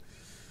right.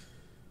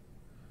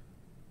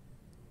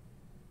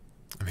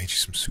 I made you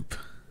some soup.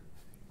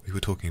 We were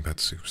talking about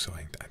soup, so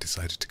I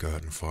decided to go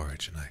out and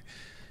forage, and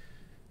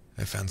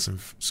I found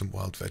some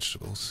wild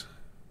vegetables.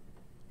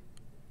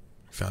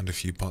 Found a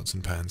few pots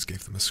and pans,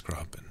 gave them a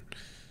scrub,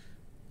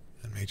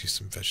 and made you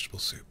some vegetable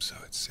soup. So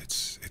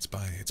it's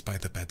by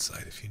the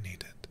bedside if you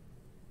need it.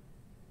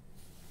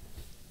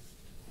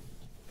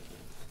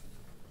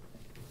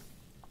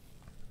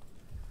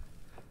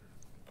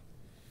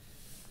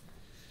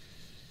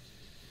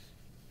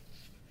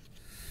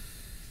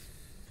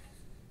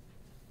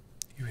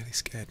 You really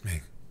scared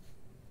me.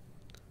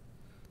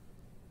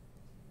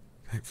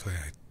 Thankfully,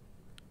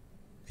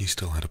 you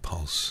still had a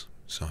pulse,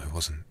 so I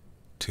wasn't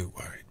too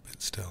worried,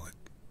 but still,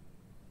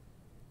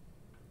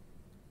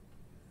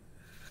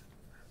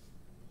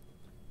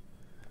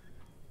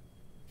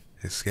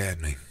 it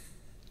scared me.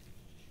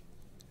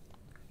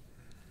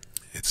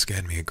 It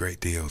scared me a great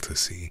deal to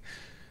see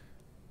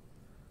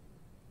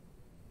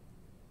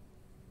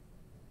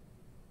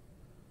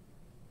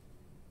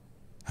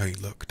how you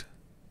looked.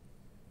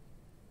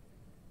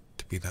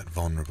 To be that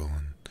vulnerable,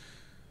 and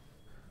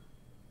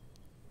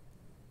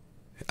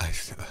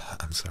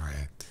I'm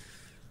sorry.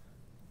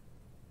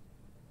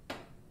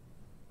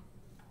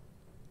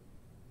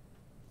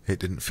 It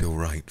didn't feel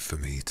right for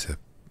me to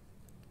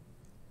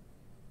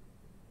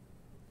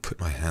put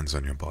my hands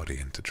on your body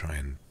and to try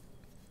and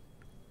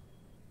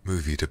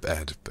move you to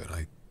bed, but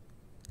I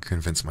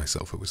convinced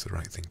myself it was the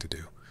right thing to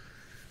do.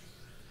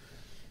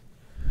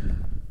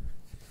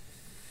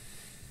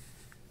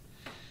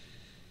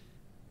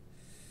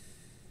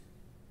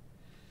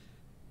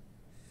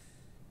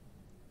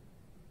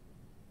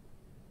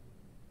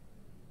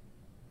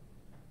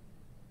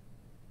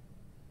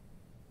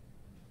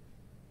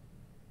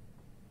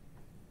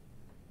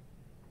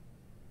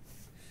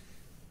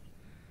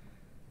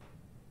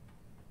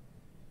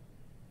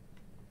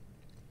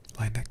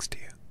 Lie next to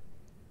you.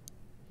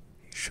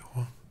 You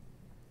sure?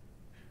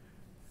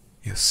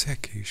 You're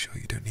sick. Are you sure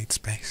you don't need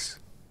space?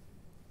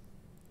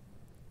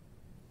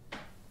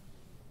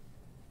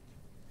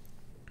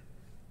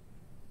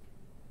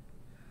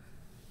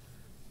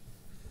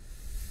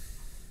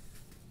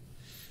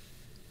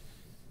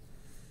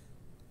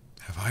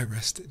 I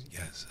rested,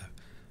 yes.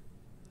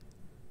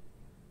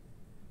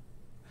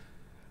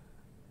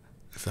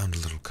 I found a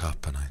little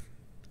cup and I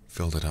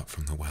filled it up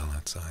from the well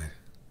outside.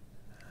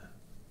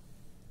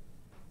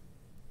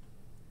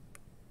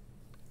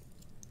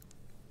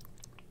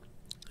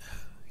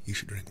 You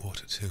should drink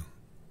water too.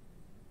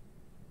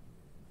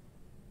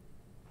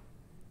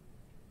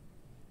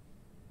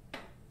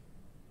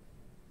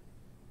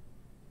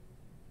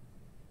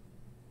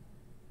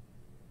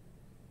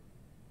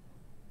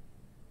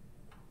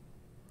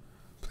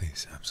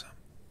 Please have some.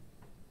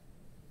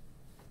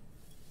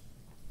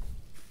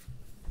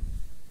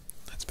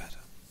 That's better.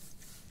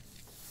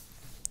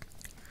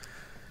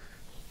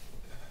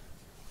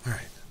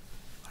 Alright.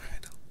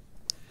 Alright.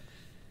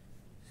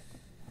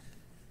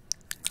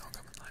 I'll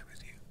come and lie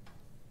with you.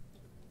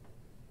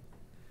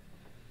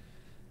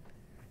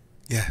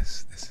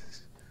 Yes, this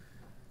is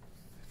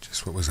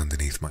just what was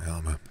underneath my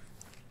armor.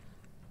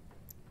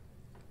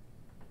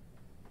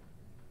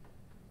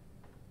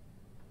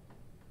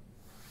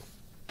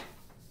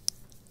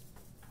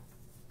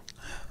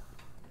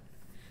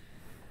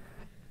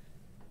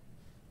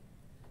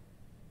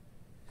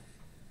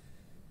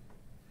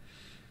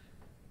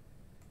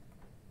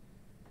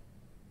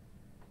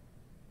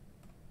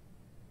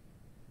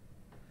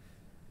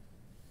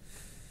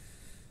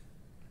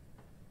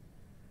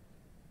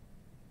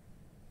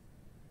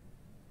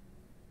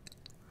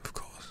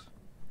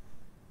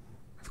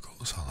 Of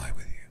course I'll lie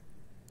with you.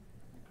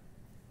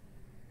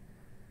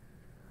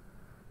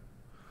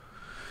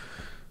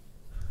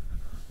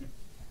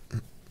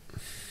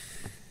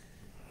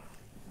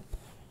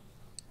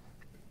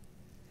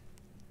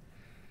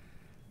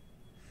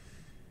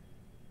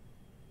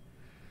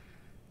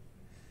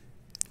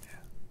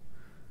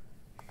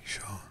 You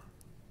sure?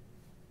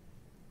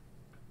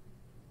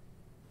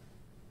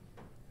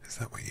 Is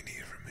that what you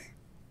need from me?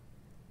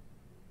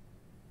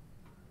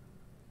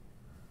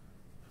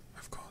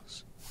 Of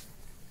course.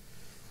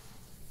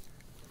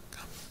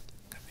 Come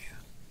here.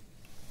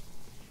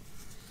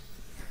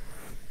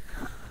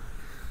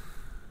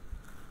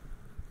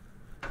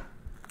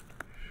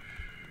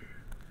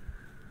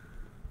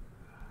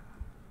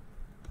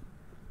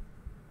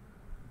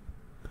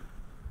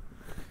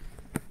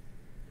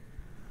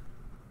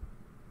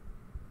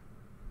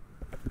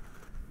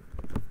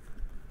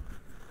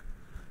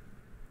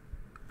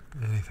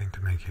 Anything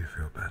to make you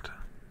feel better.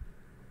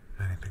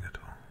 Anything at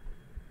all.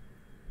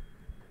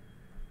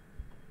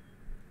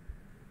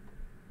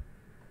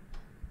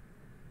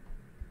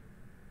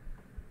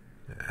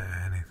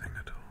 Anything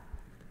at all.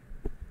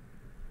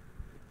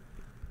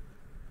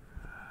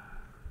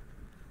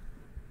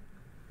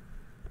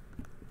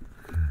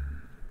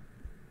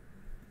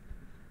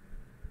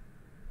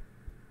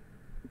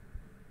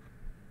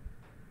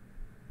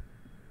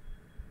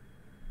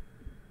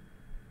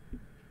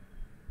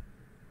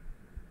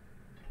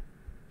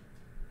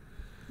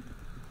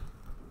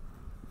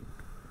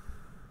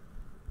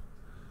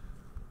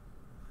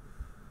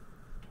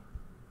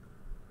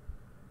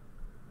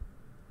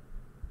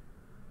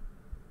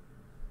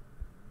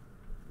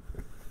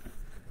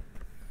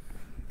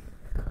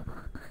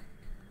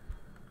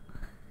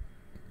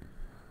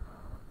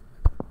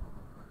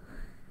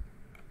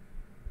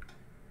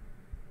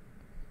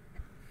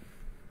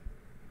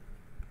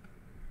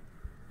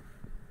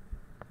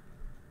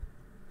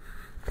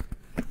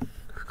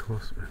 Of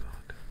course, my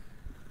lord.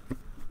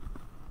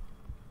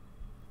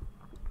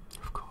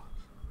 Of course.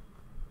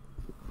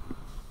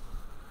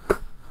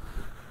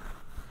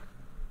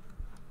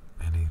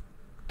 Any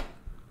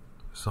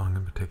song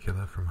in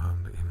particular from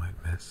home that you might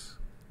miss?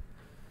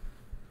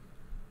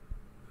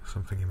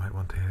 Something you might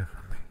want to hear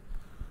from me?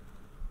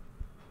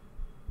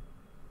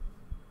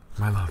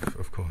 My love,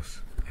 of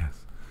course,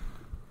 yes.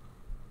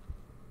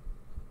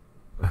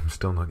 I'm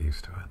still not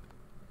used to it.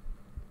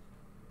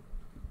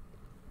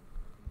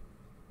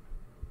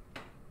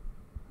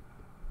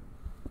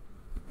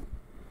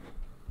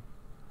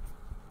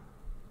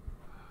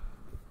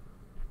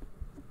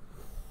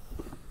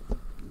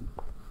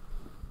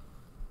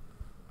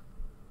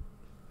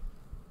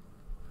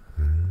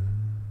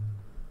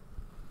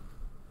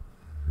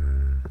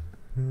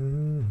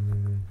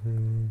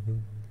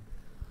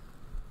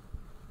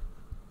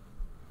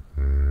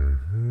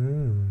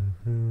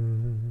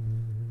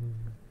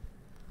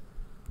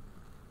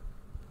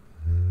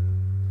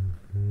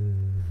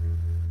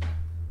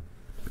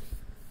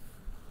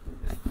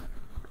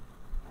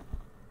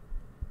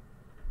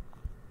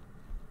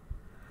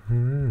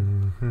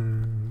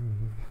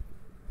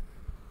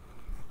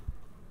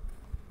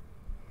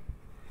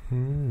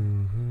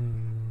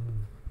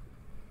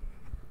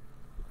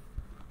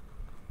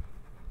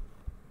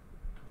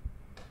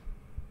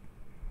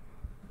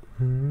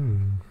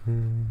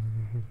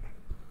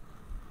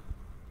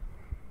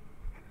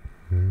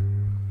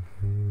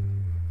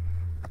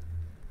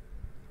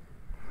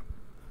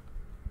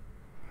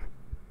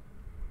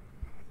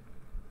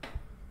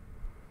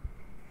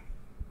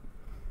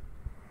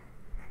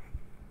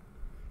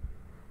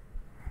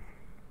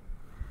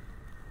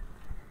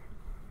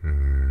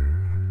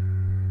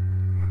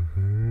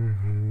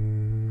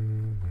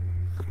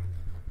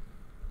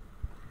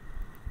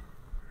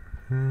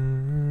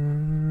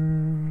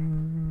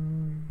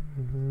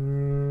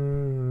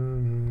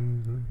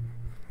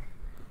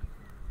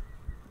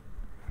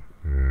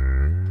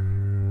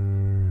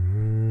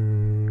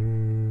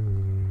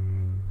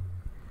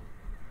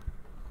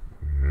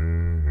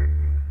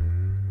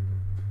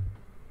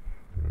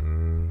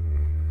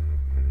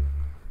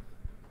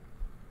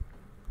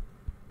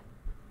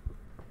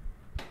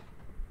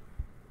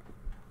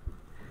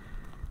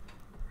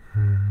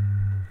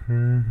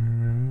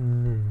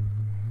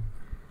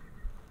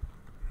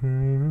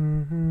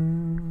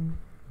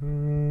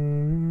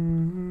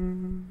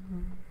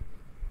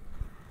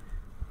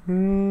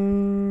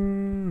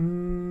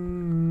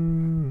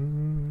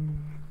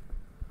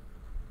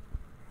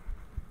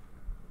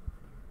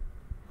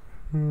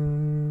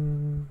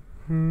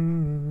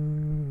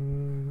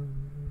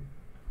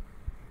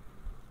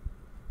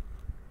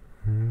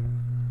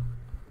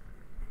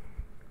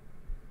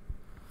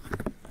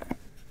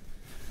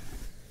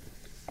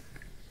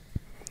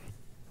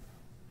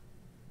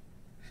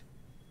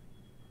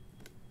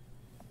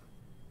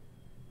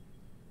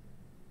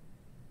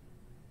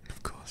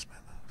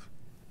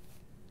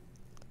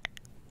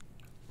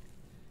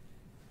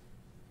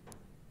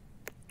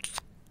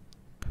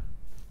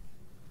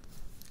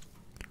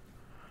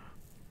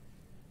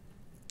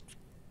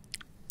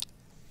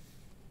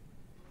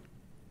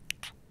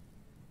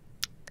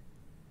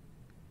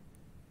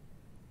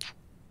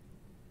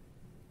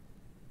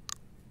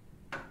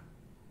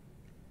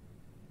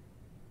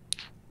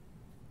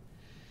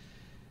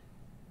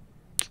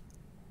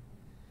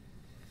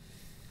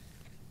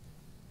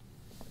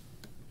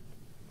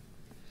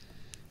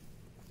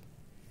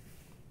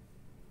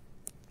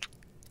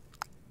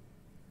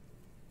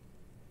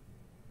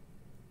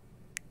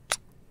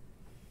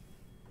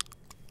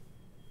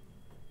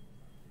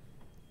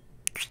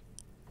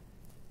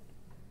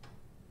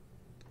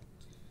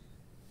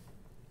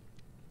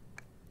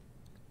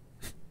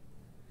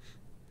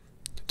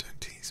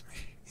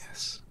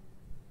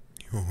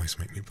 You always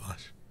make me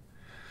blush.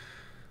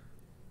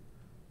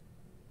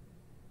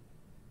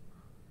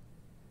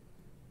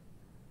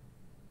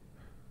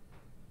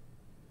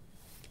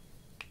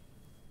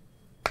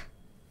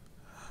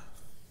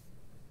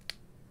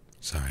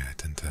 Sorry, I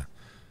tend to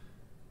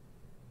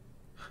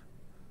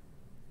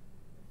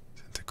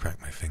crack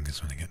my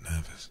fingers when I get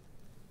nervous.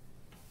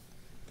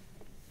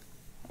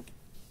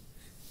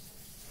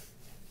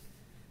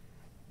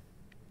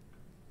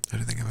 I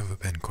don't think I've ever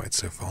been quite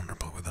so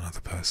vulnerable with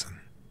another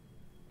person.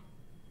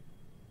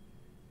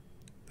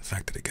 The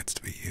fact that it gets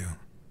to be you,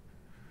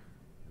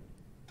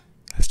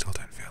 I still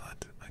don't feel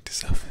it. I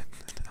deserve it.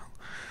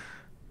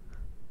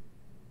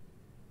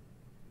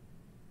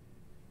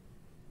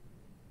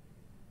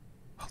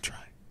 I'll try.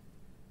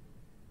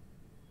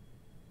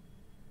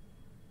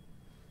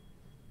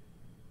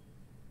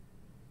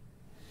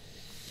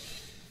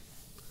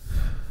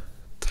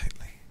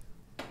 Tightly.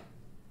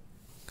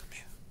 Come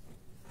here.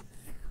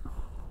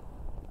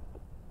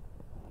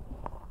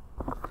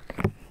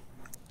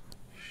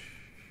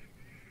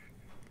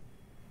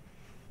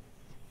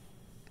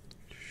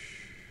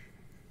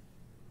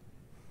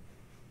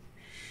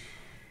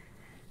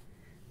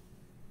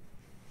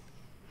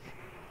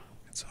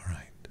 It's all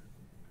right.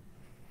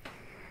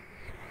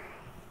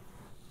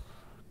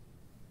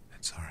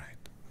 It's all right.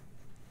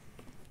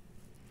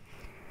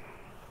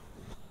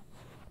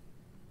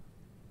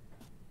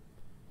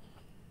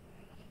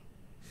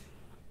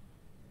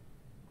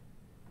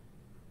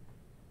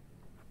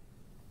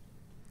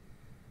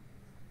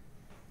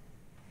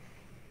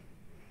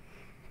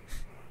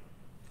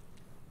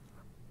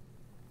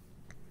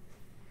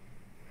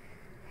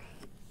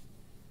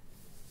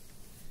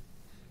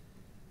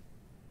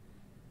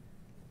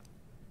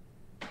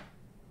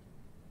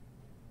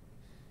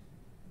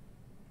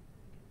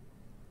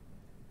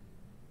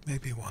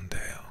 Maybe one day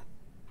I'll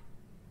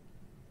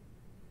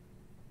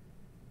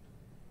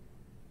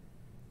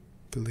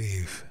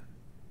believe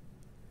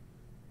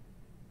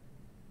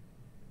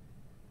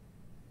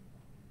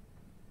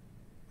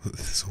that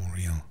this is all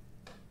real.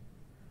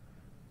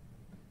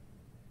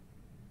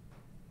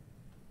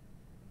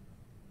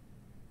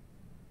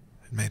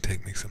 It may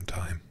take me some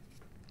time.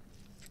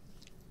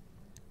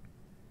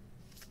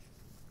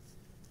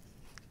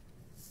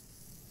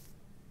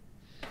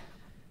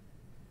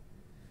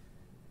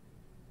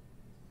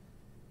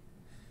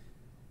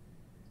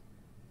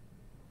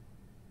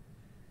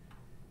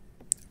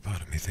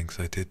 Part of me thinks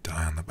I did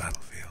die on the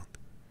battlefield,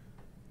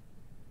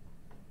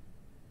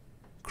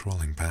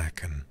 crawling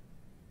back and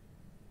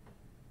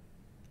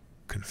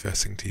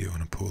confessing to you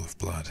in a pool of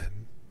blood.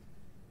 And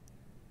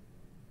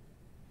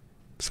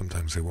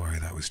sometimes I worry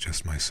that was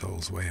just my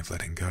soul's way of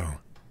letting go.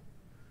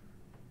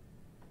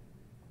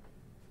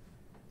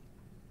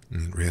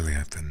 And really,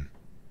 I've been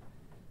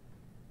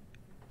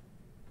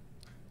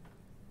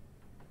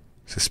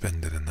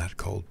suspended in that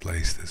cold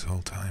place this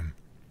whole time.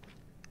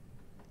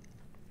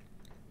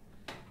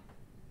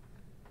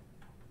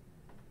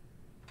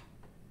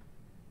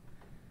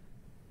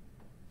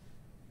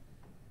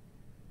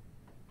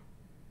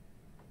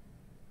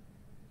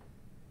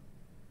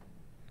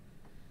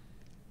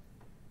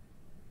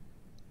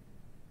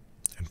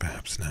 And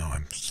perhaps now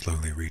I'm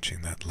slowly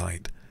reaching that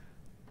light,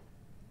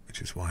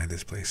 which is why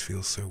this place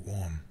feels so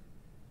warm.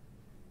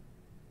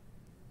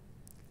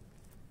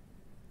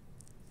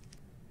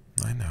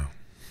 I know.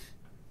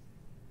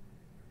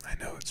 I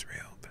know it's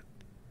real, but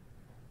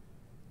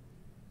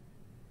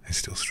I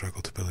still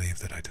struggle to believe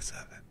that I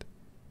deserve it.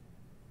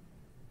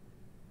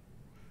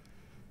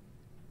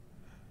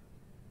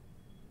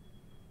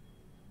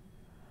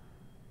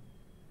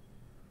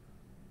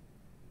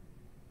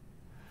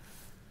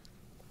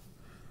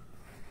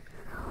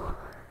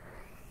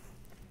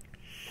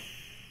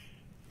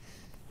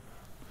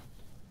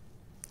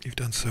 You've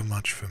done so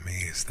much for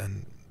me. Is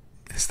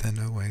there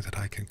no way that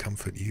I can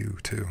comfort you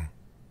too?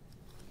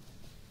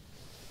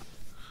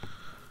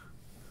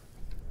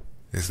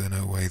 Is there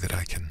no way that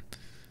I can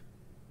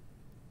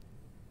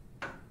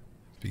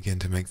begin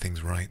to make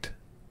things right?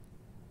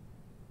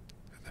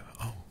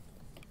 Oh,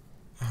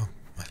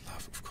 my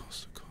love, of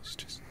course,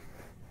 just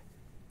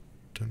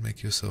don't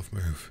make yourself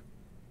move.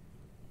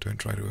 Don't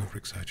try to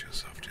overexcite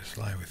yourself. Just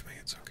lie with me.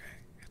 It's okay.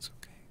 It's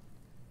okay.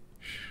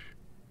 Shh.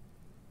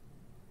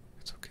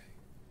 It's okay.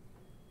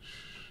 Shh.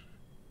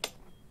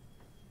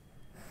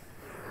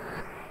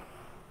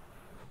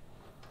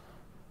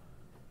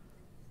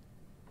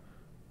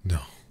 No.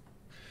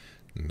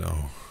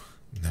 No.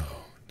 No.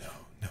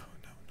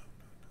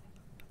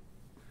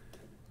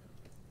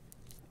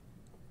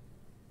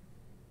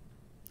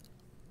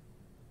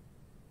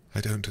 I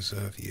don't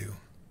deserve you.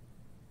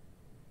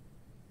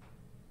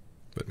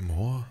 But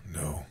more?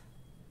 No.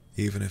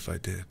 Even if I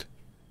did.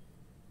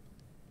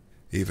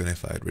 Even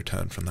if I had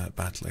returned from that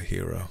battle a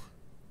hero.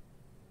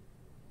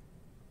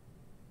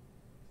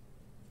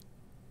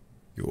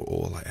 You were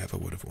all I ever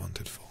would have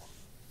wanted for.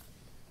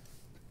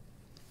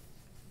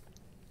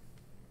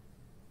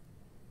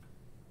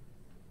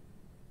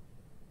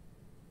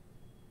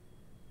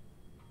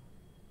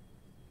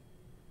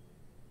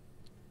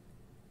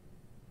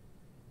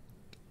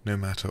 no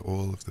matter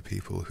all of the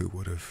people who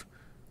would have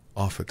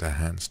offered their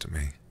hands to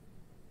me,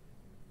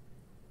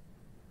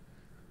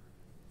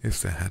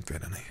 if there had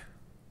been any,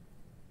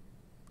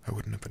 I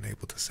wouldn't have been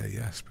able to say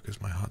yes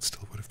because my heart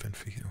still would have been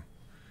for you.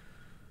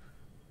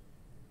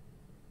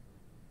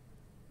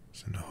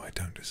 So no, I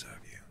don't deserve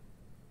you.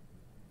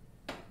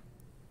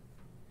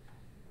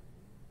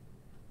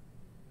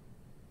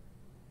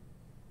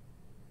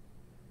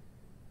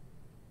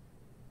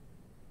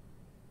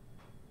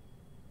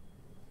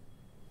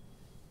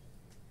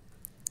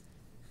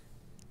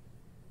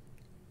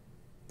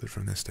 But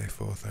from this day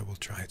forth, I will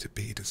try to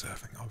be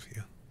deserving of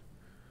you.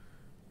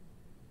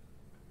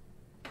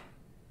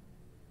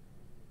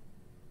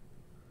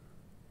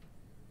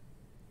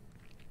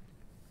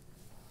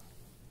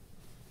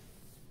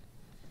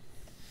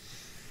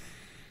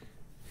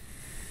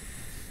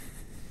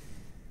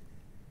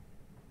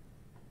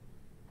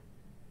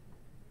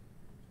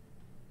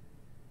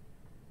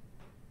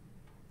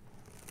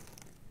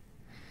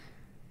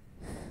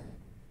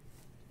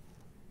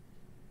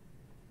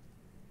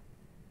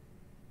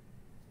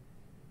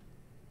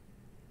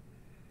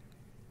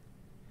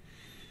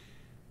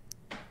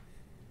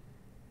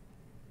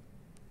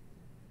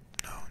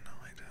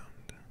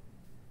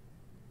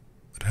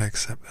 I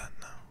accept that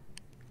now.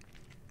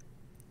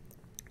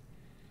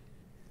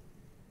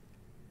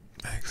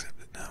 I accept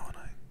it now, and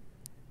I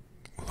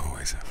will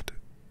always have to.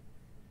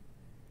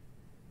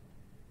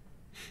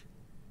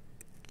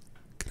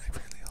 Can I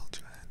really hold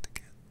your hand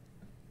again?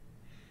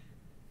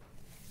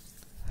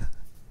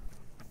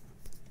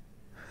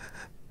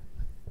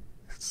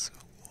 It's so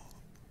warm.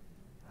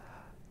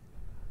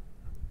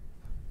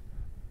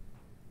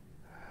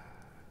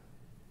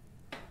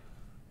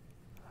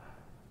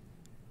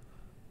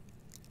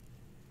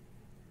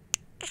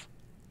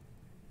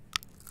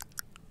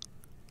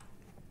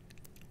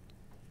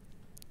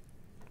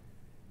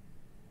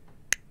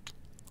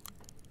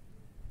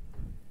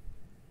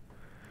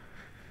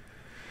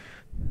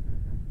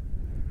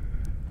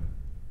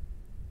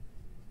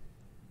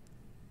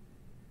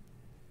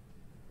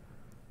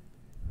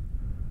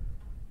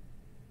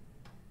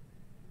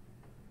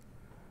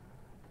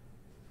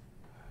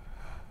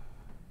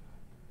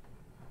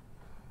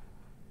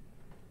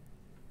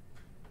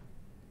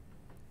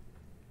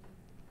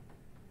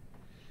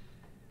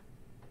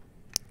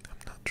 I'm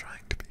not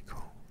trying to be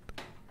cold.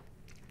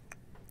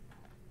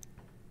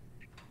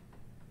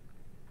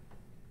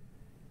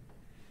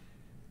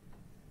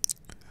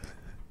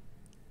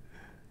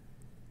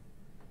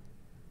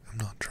 I'm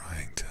not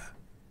trying to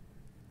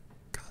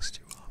cast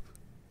you off.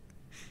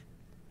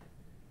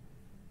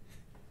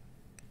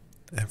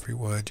 Every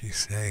word you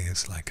say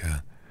is like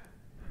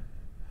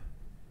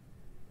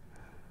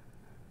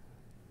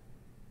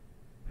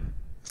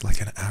it's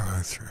like an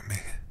arrow through me.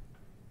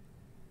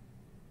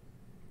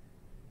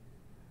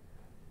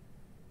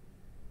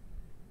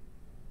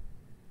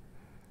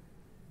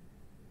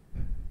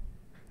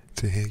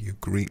 To hear you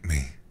greet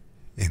me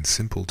in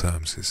simple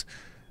terms is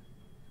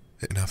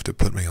enough to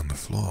put me on the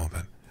floor,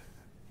 but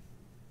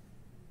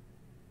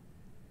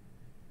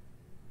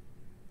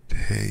to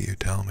hear you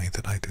tell me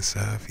that I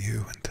deserve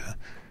you and to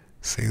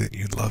say that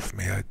you love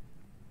me, I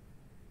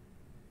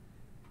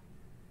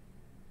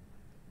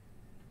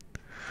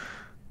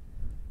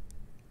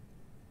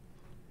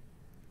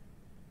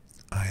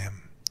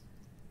am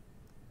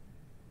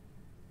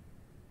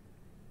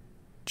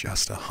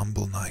just a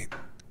humble knight.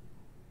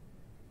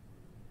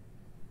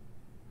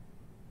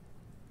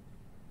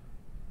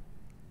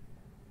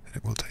 And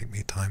it will take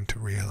me time to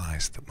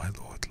realize that my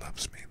Lord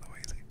loves me the way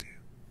they do.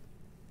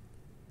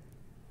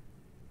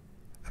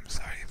 I'm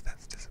sorry if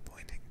that's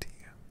disappointing to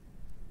you.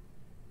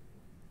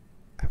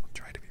 I will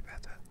try to be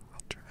better. I'll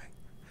try.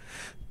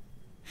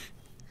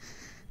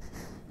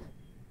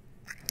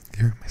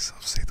 Hearing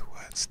myself say the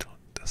words still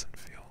doesn't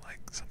feel like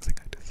something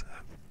I deserve.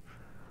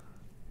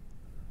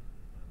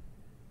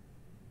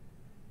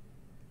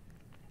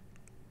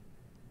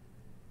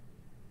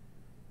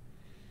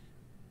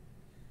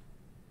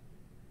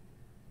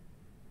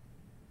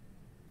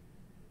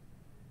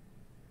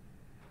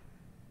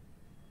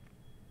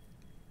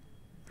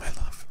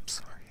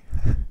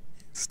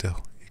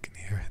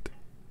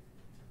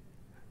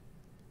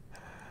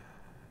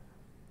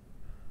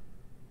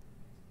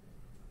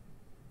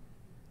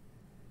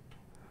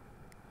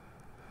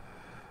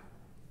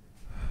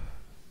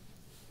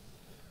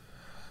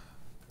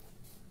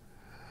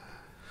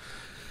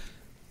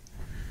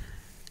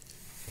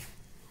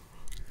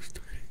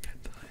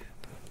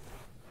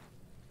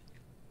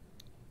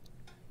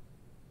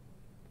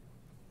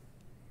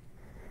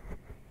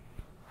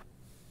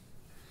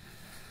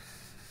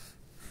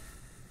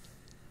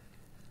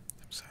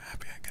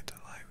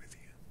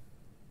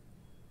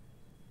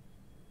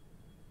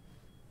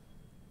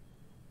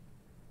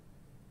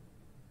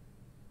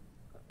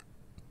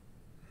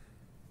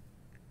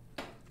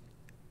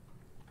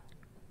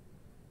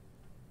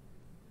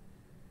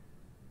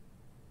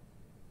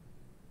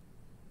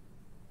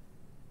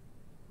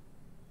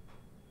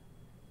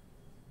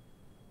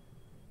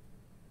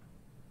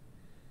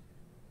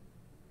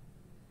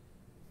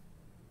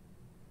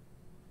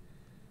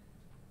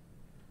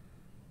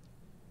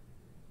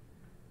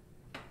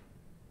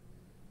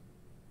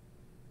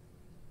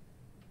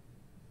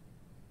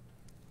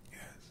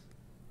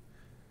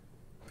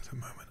 the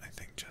moment, I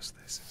think just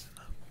this is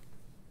enough.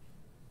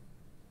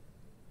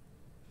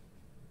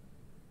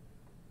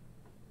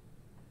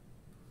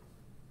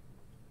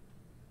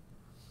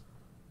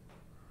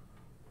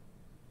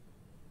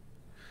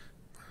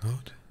 My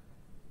lord?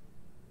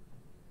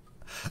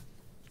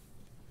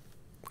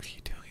 What are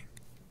you doing?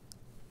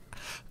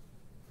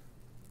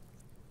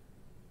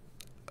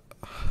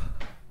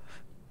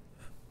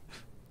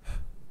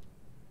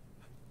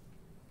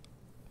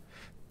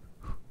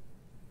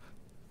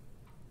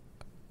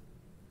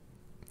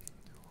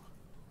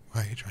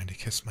 Why are you trying to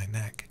kiss my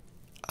neck?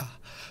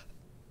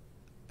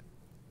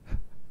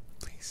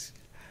 Please.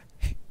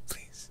 Hey,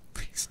 please,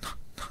 please, not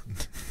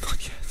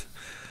yet.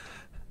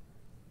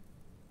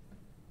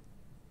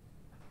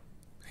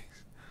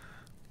 Please.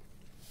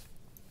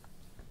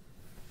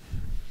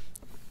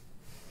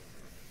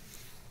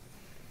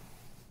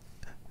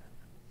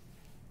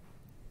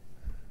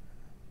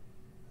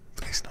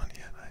 Please, not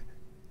yet.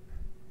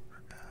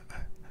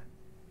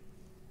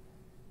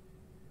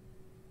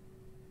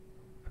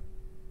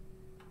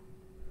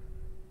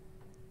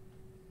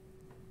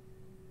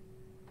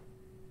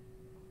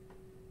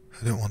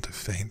 I don't want to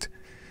faint.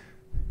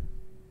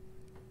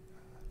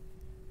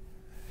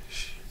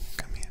 Shh,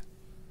 come here.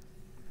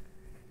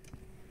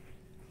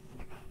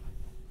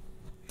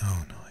 No,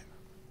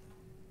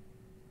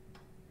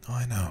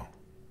 I know.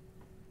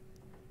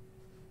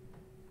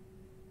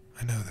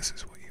 I know this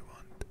is what you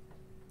want.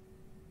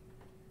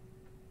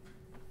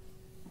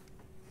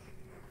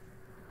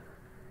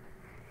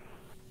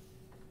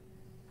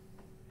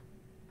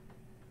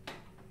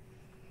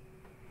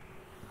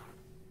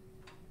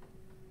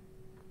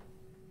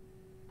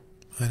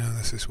 I know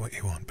this is what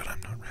you want, but I'm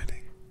not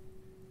ready.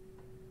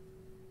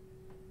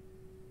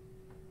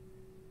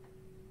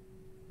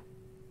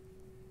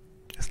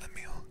 Just let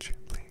me hold you,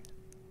 please.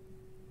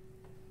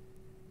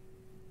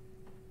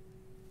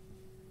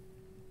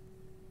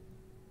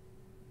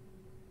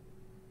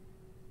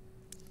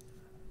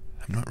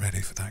 I'm not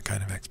ready for that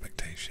kind of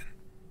expectation.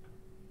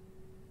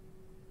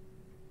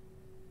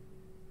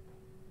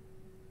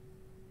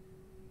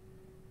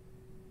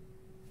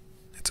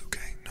 It's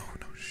okay. No,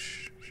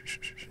 shh.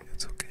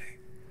 It's okay.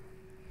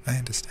 I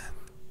understand.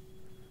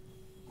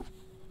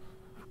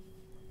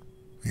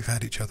 We've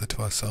had each other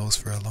to ourselves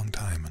for a long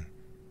time, and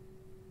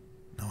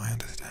no, I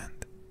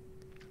understand.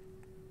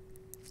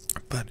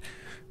 But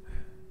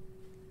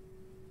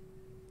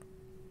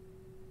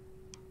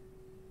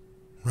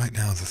right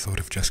now, the thought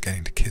of just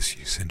getting to kiss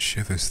you sends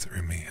shivers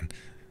through me, and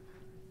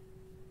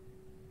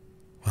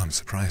well, I'm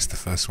surprised the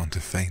first one to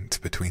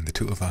faint between the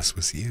two of us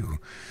was you.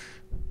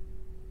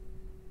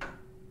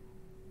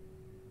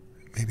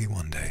 Maybe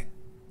one day.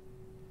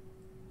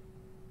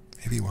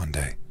 Maybe one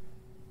day.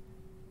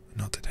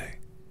 Not today.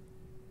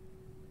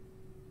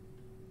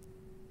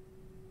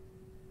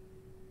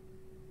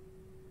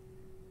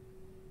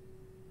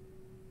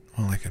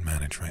 All I can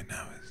manage right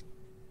now is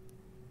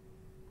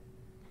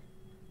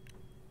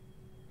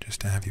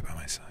just to have you by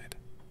my side.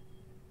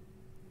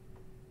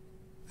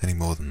 Any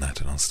more than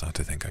that and I'll start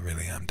to think I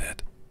really am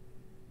dead.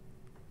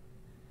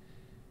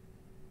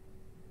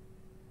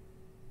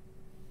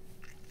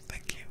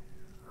 Thank you.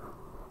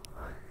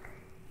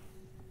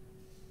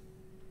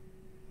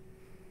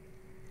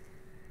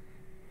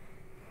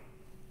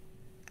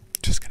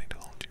 Just getting to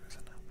hold you is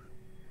enough.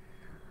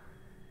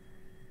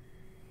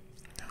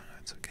 No,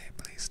 it's okay.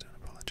 Please don't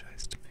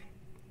apologize to me.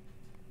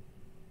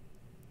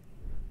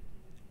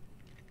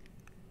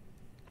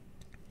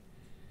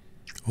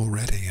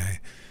 Already,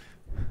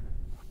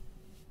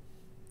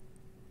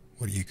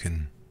 what you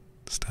can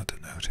start to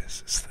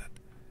notice is that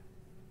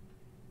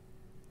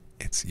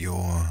it's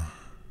your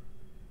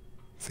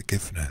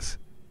forgiveness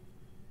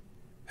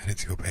and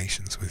it's your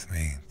patience with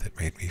me that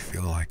made me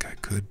feel like I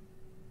could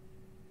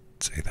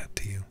say that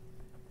to you.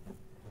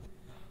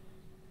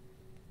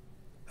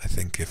 I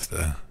think if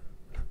the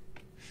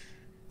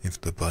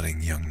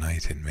budding young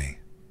knight in me,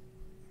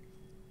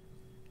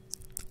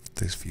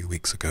 those few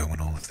weeks ago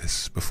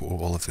before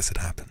all of this had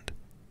happened,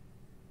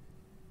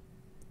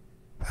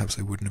 perhaps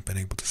I wouldn't have been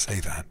able to say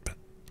that, but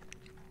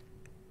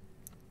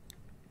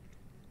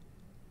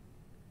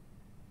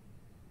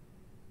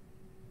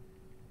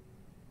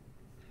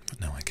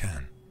now I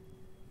can.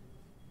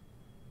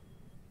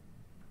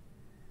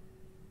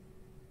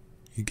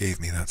 You gave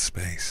me that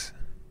space,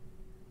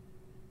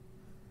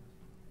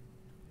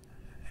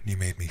 and you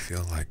made me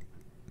feel like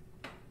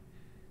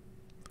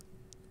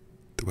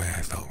the way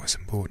I felt was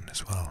important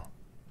as well.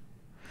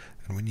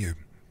 And when you're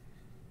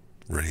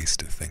raised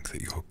to think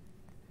that your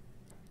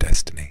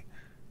destiny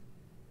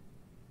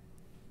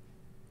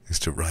is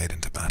to ride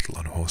into battle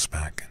on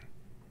horseback and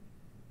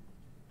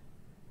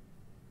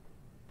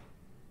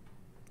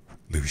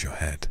lose your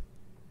head,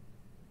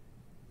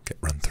 get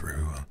run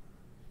through, or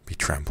be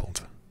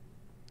trampled,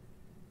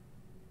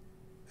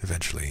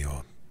 eventually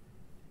your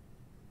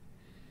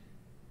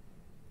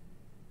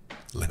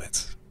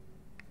limits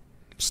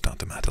start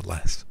to matter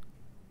less.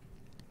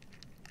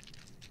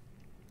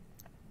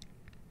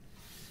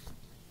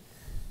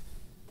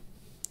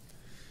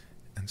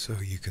 And so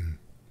you can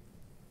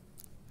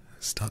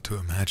start to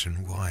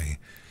imagine why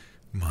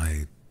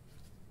my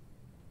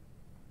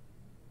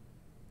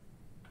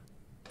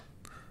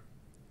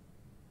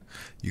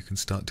you can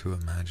start to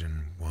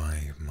imagine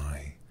why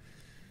my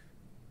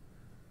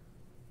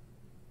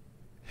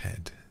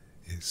head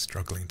is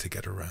struggling to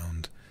get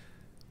around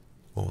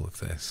all of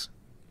this.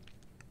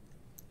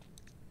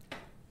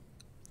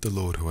 The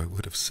Lord who I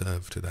would have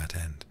served to that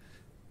end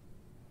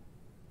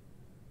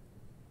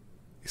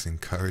is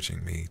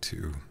encouraging me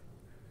to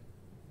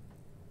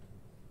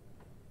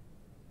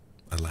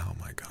allow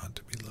my guard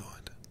to be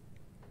lowered.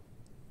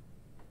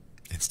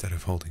 Instead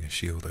of holding a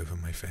shield over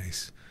my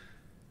face,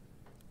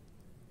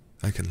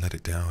 I can let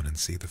it down and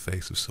see the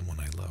face of someone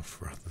I love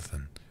rather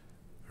than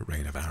a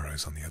rain of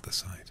arrows on the other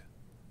side.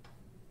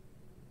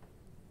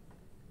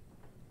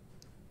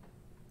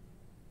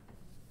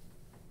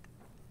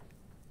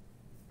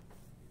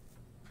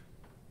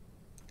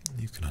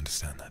 You can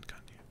understand that,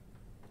 can't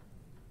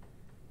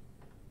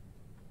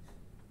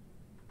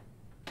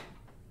you?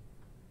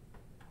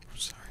 I'm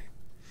sorry.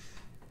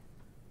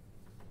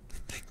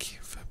 Thank you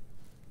for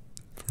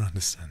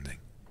understanding.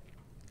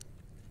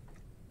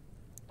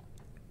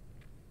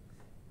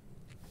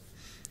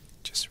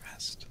 Just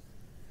rest.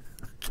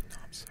 No,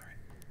 I'm sorry.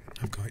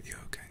 I've got you,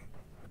 okay?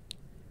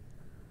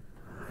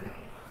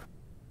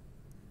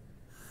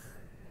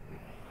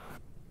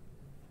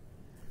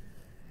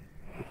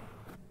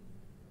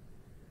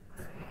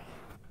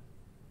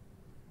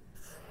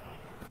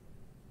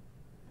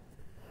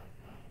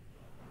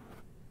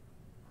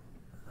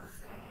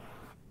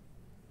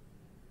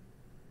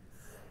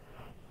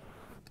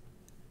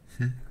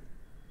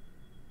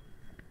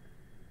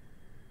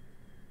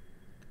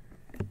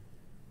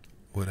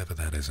 Whatever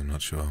that is, I'm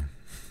not sure.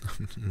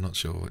 I'm not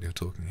sure what you're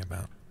talking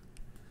about.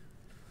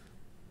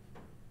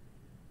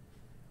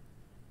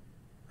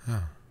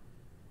 Oh.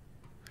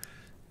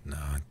 No.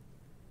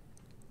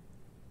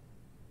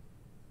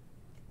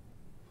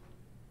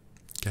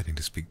 Getting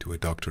to speak to a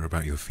doctor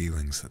about your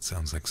feelings, that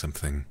sounds like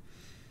something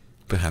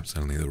perhaps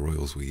only the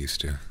royals were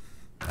used to.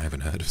 I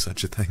haven't heard of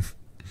such a thing.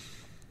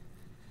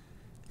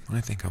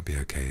 I think I'll be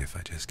okay if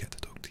I just get to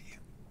talk to you.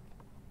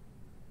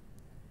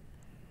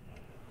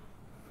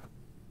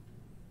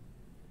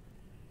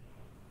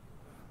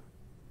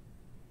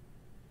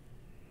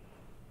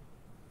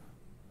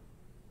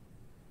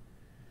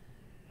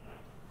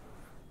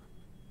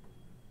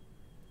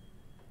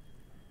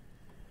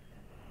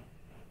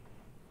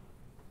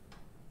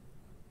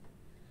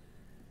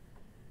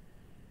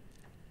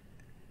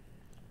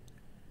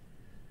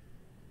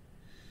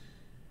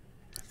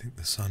 I think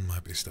the sun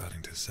might be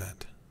starting to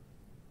set.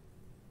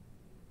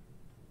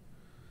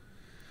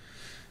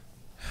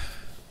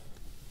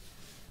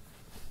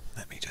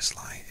 Let me just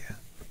lie here.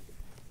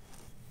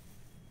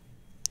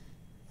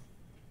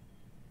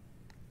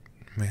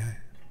 May I?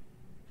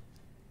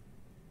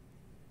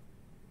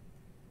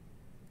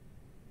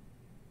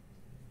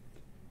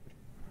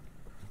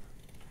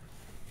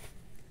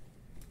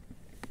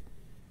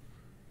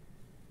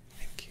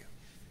 Thank you.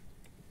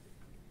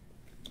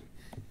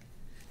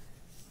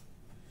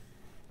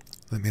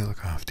 Let me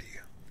look after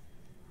you.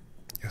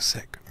 You're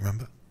sick,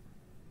 remember?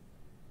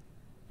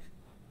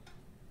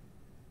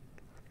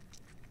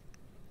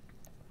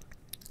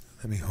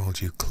 Let me hold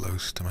you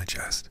close to my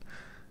chest,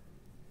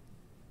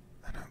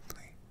 and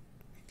hopefully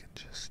we can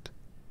just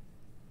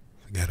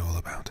forget all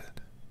about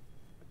it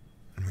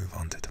and move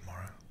on to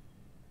tomorrow.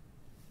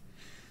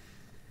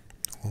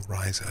 We'll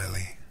rise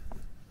early,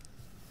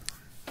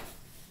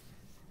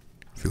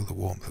 feel the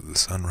warmth of the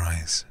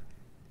sunrise.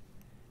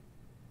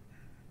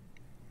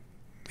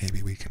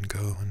 Maybe we can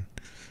go and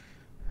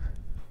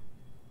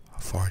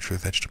forage for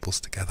vegetables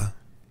together.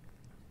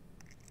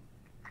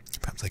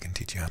 Perhaps I can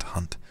teach you how to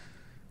hunt.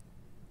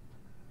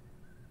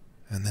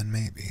 And then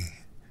maybe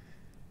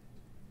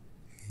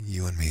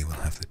you and me will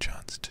have the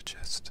chance to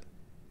just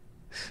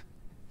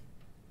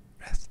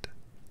rest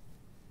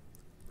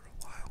for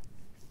a while.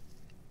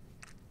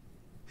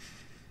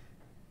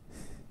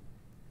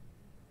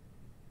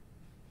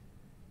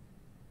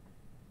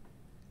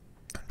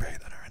 And pray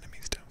that our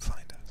enemies don't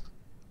find us.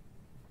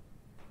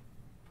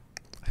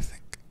 I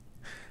think,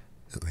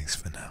 at least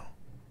for now,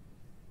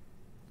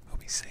 we'll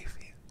be safe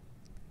here.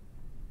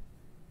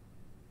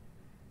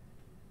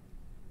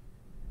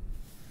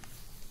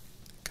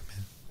 Come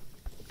in.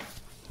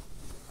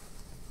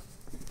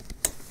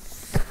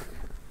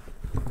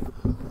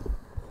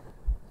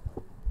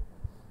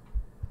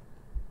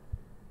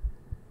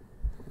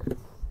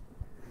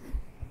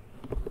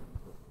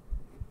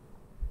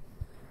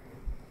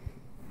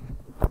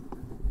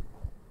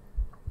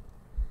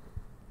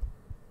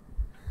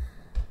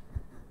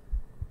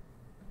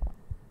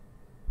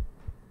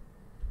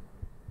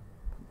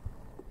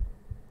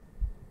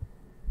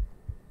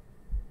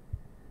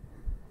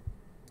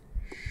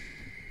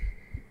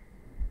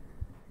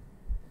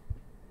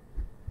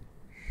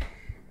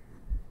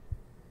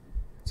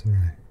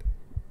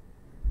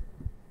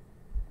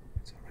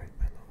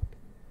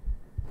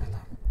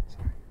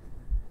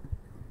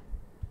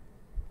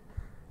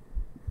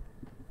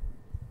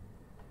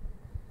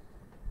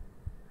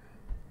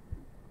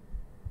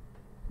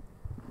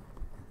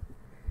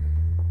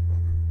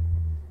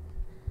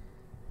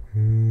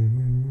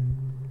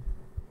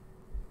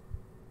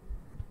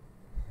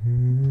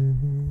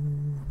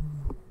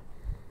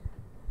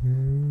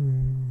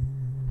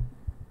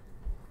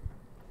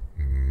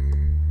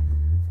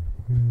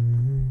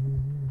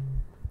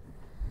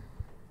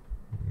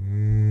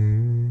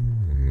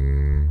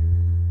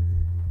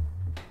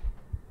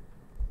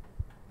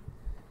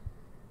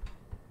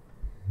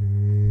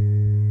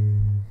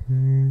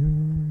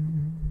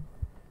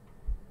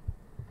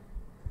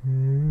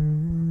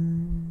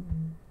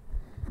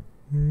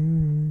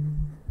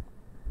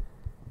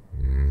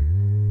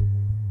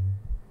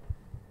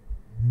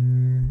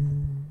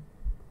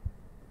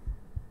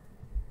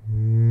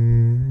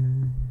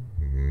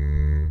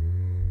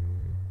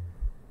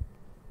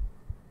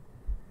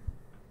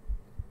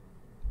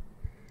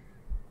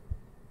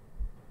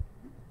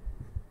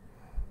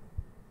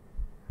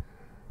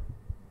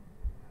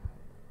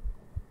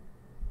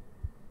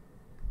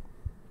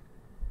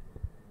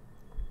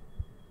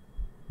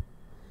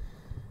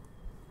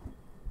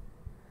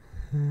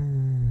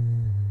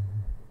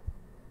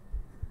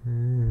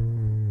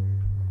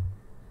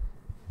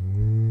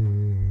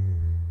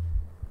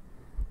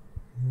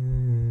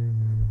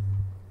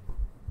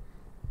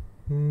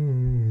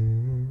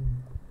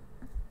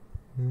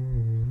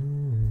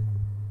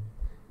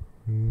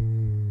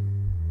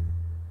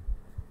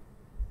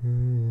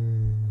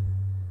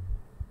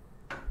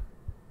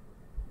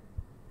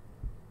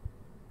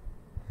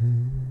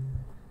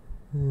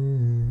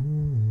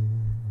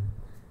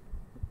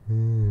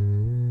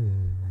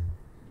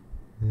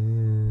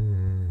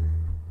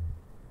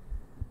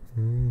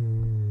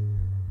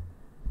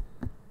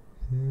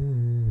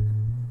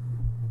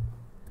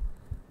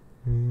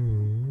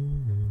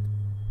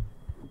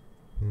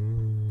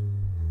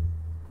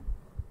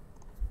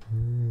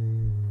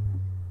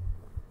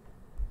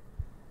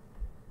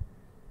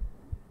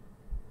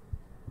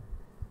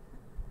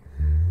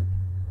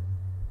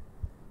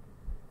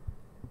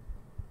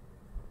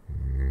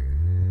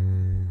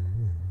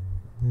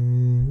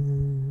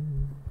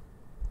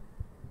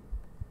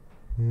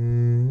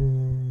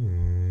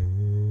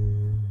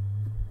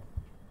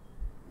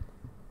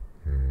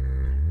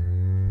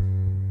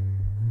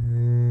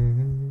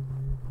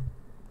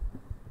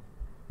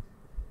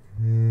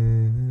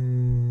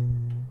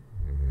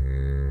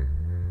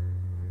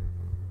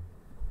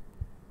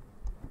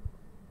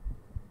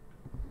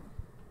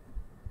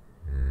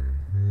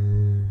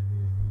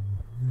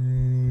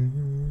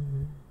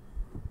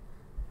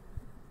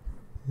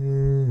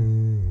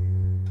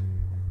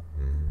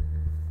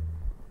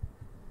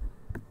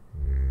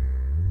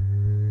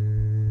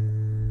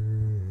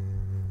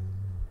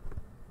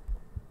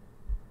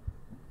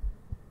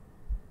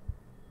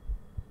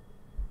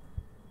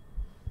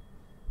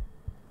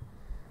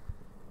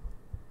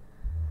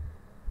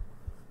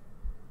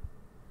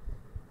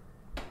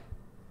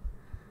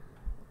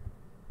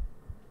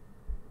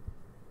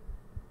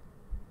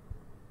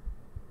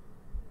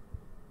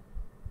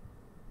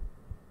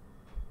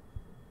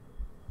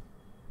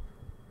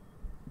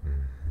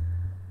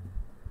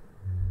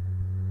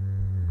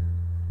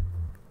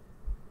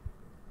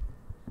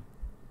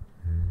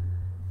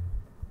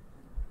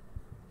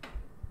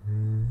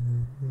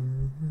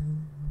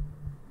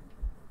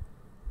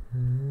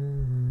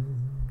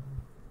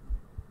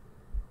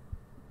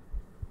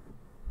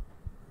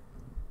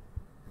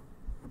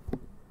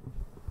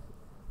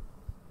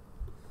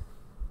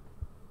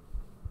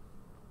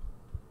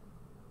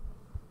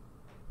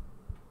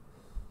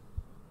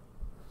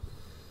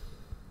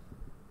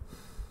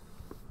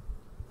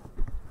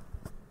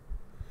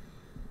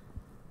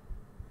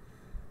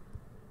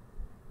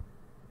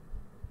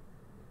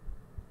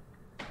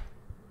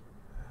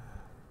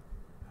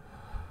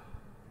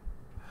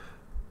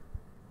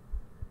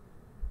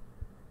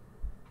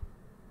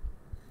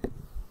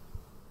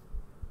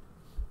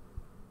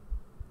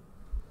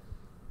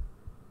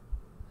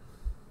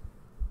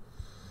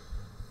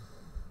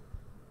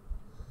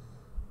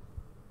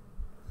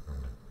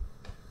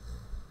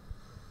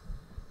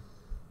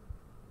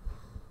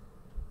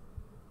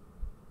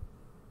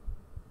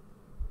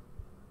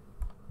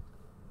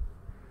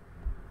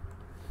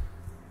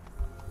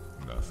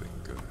 nothing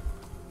good.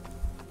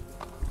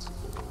 It's all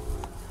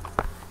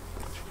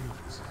what you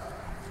deserve.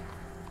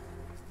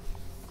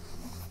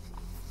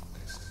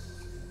 This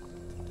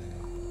today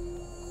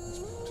has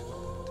been too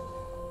good to me.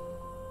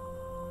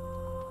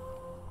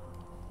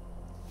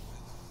 My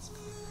last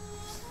kindness.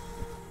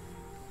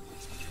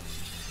 It's beyond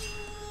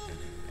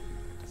anything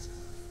I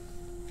deserve.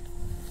 I feel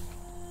my heart.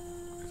 I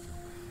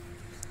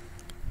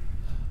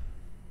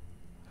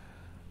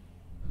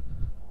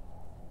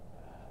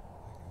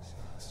can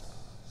see the stars.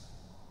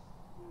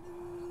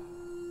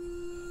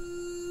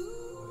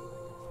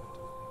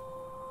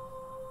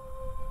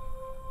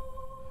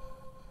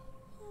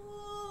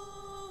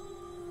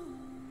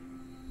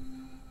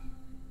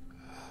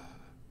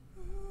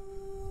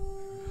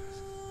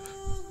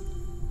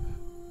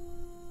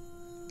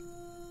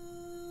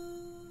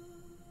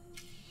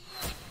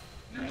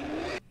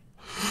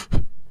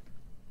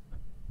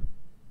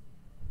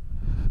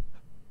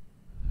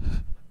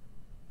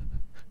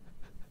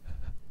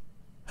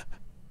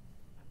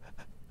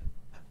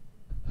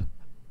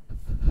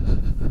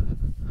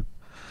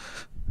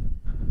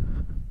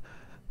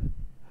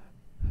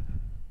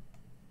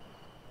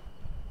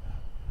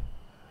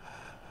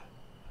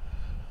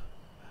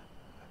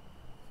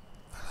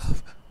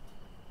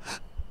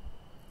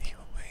 You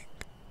awake?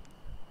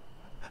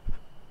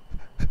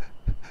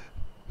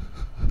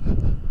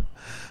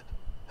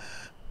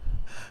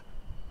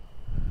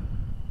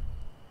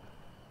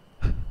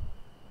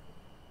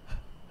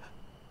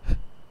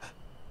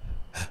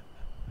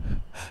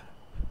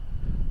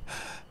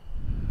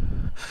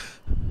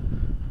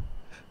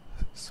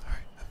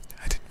 Sorry,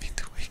 I didn't mean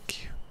to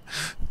wake you.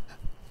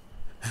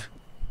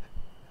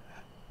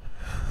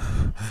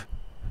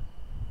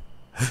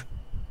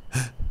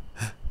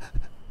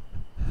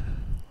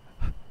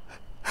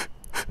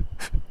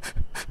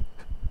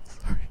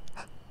 Sorry.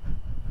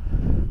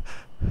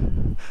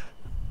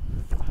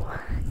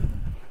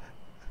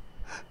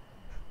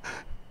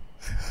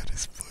 I heard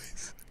his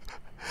voice.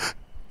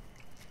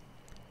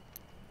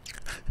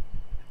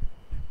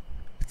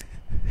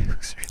 It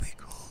was really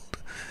cold.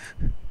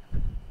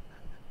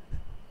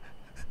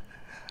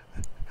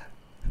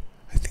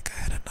 I think I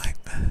had a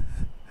nightmare.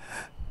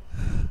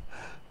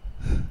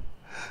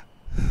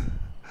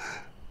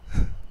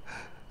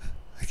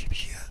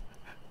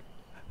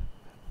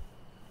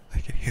 I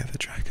could hear the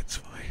dragon's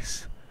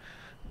voice.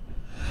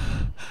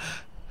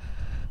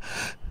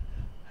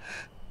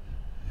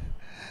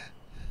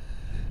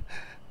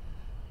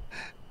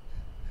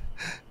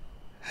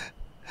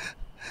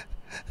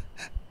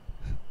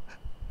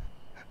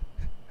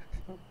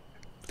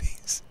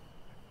 Please.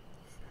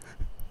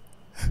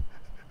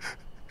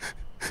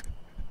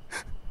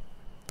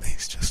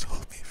 Please just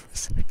hold me for a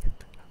second.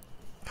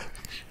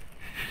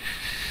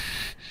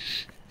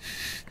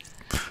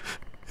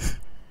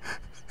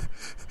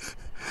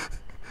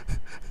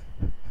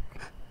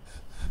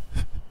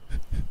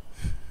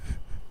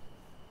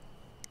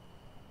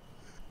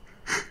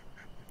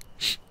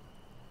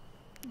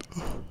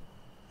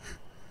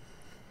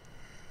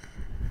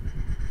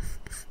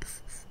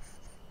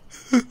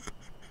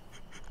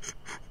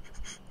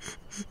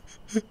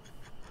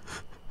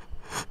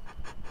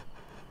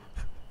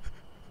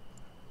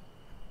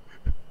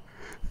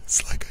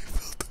 It's like I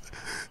felt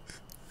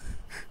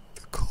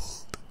the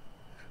cold.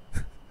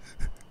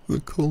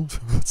 The cold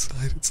from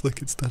outside. It's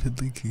like it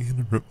started leaking in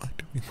and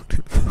reminded me what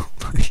it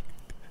felt like.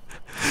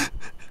 I'm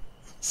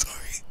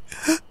sorry.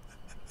 I'm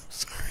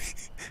sorry.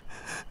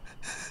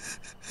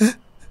 I'm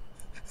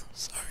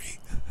sorry.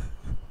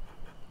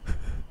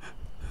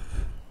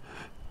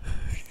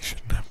 You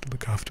shouldn't have to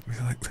look after me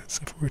like this.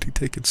 I've already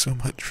taken so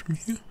much from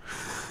you.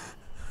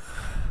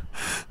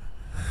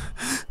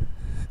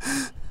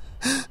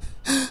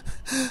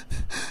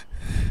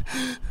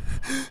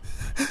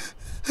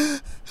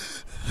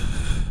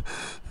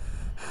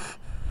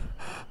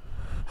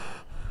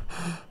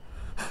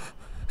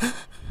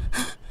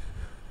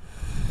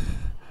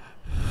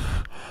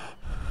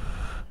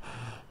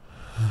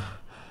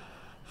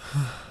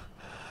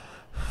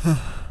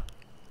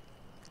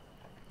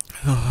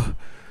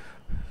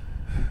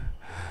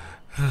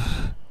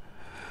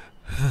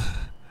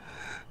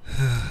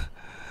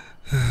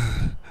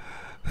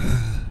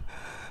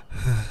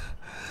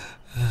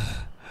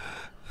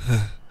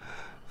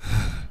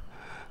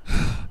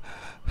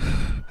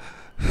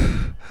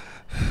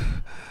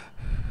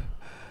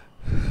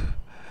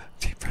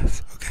 Deep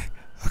breath.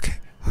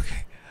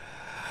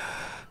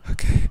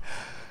 Okay.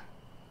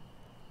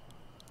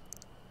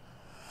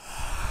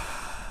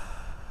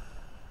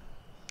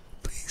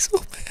 Please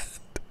hold my hand.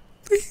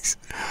 Please.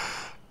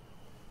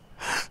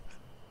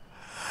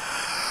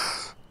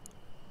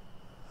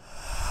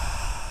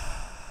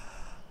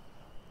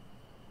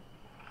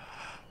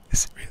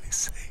 Is it really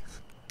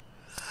safe?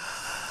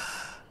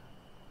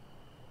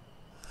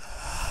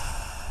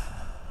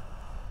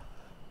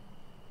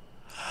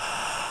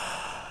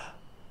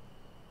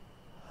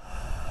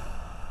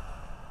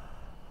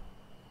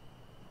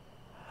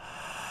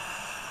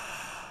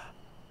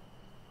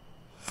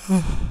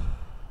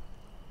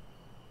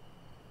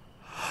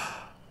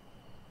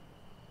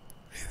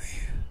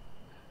 Really?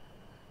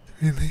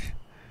 Really?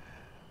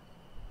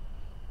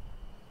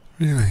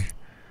 Really?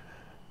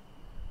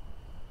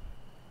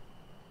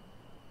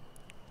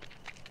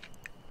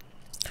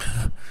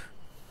 You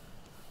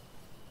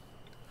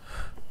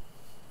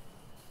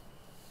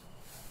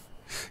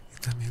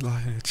let me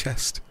lie on your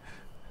chest.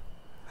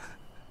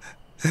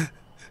 Thank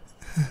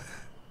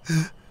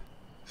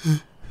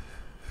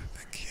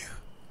you.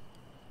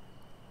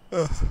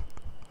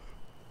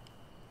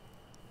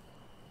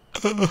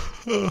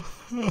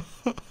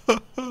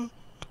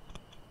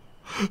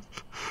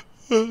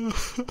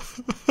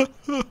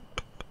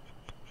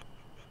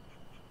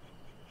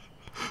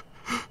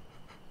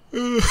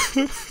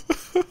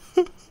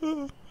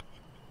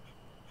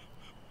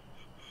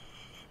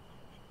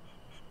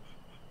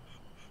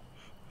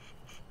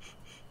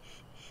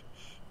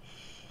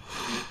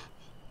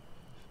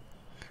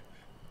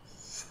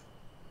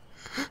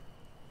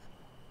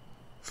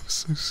 I'm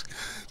so scared.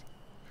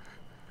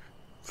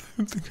 I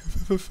don't think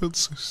I've ever felt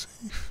so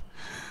safe.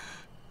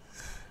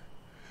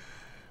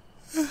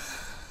 I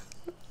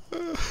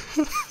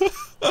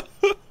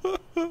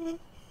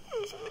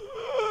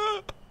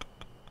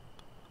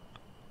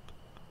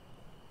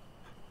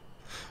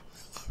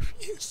love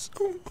you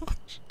so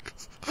much.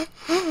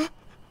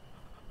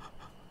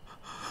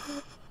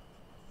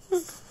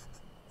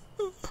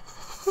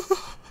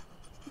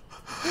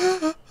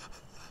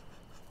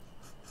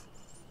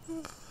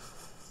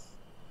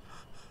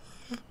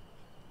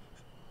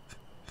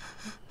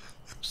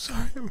 I'm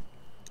sorry, I'm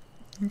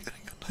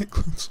getting your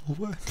nightclothes all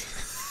wet.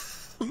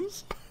 I'm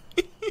sorry.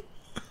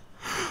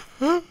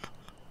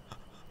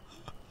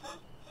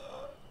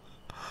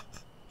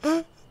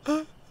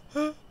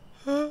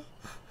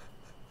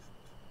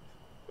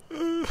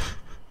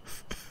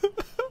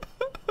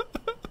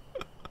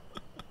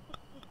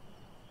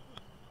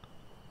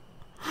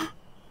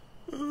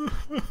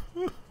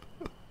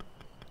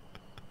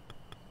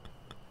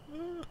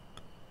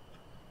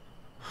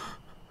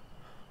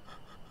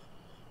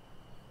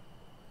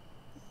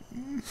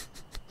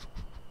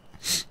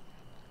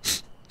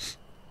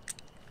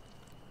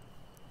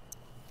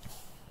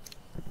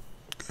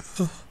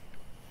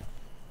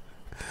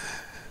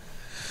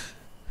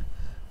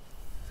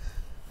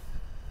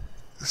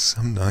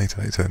 Some night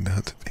I turned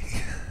out to be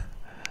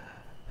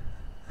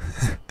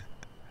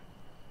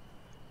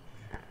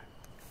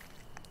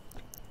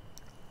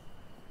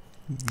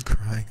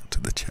crying onto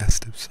the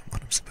chest of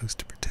someone I'm supposed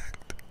to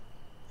protect.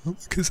 All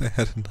because I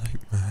had a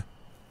nightmare.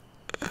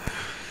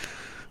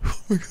 All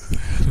because I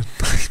had a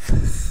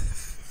nightmare.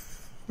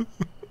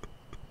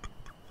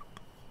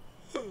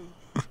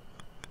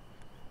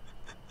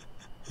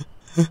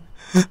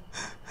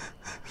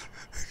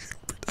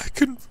 I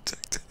couldn't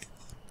protect anyone.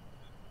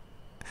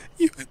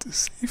 You had to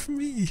save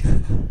me.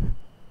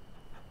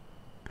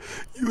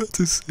 You had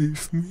to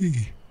save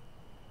me.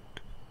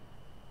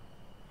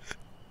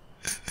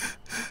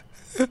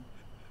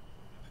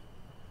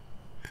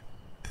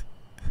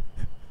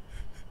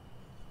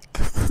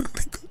 I've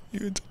only got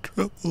you into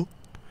trouble.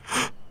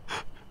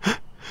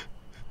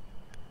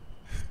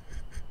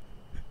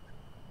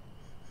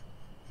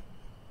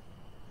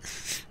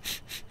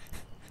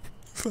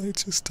 If I had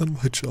just done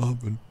my job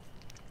and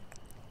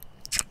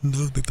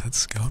known that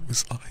scout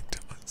was lying to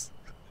us,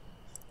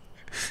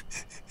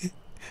 it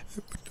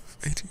wouldn't have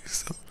made you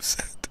so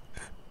upset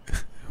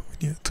when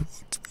you had to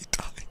watch me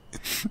die.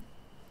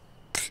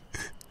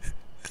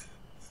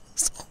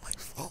 It's all my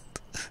fault.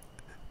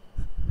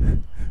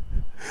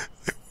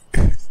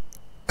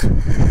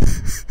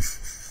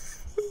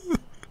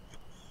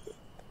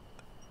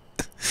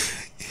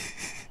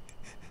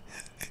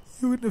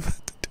 You wouldn't have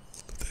had to do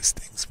all of those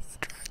things for the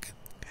dragon.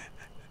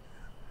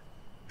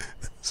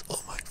 That was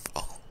all my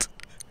fault.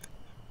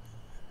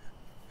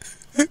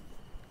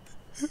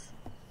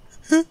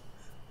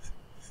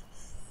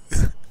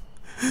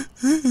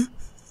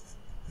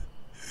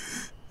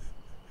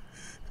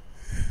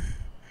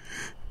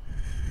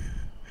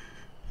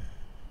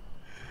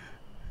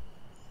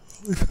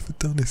 All I've ever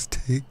done is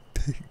take.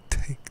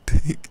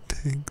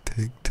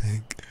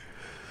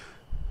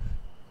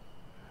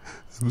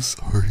 I'm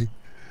sorry.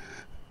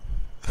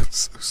 I'm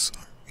so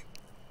sorry.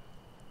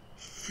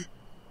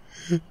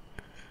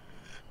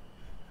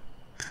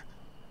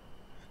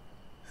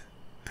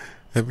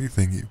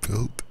 Everything you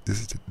built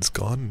it's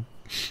gone.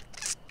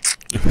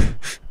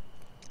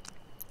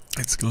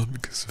 It's gone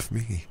because of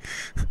me.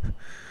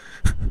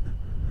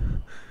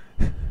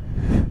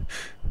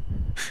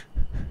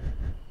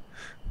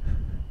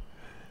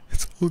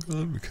 It's all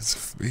gone because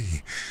of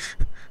me.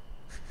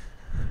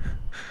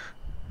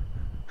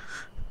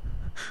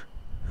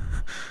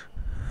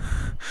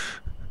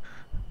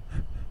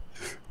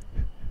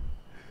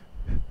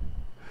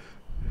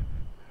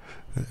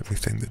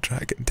 Everything the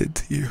dragon did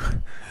to you,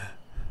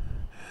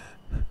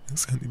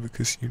 it's only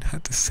because you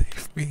had to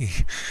save me.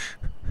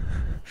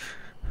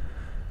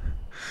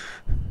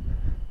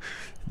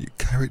 You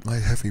carried my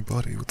heavy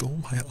body with all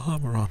my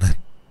armor on it,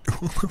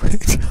 all the way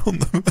down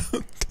the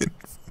mountain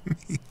for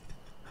me.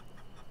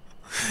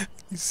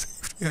 You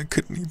saved me, I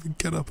couldn't even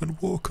get up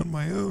and walk on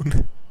my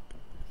own.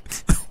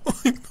 Now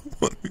I'm the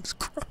one who's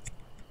crying.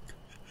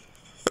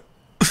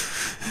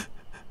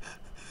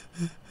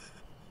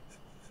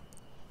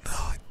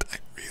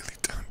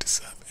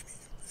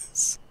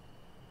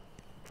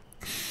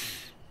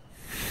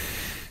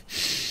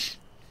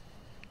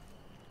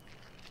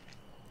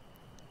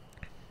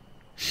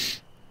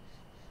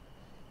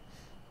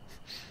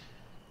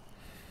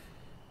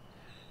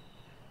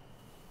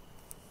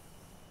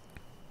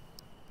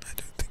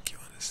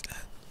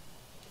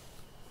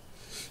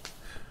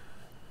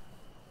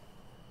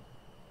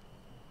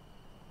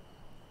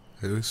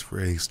 I was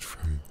raised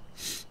from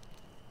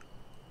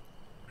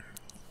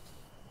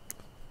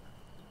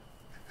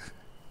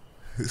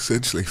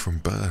essentially from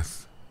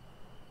birth.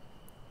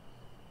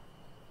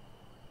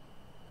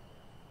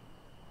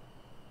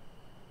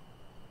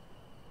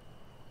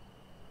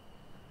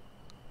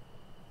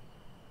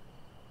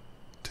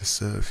 To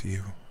serve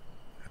you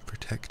and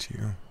protect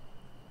you,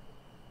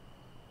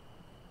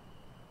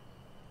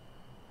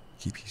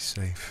 keep you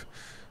safe.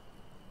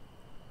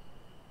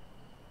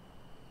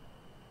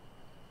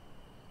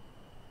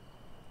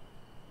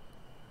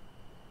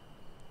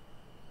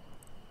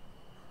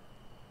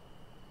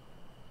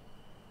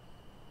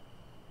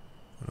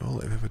 But all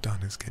I've ever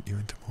done is get you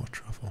into more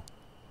trouble.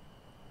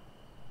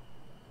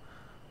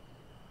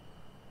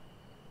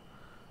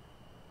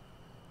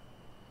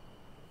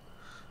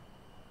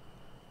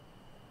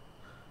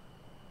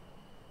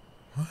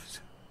 What?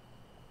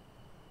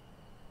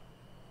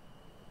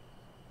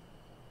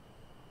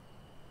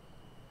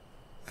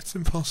 That's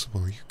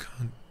impossible. You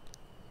can't.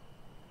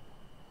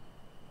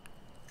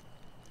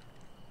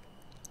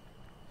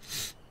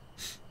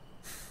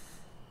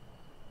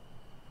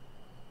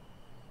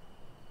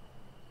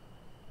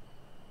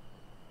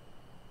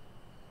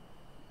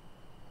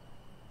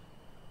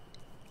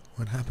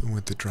 What happened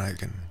with the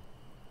dragon?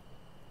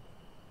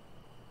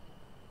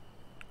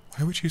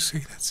 Why would you say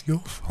that's your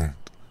fault?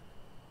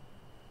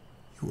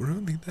 You were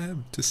only there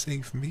to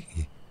save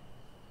me.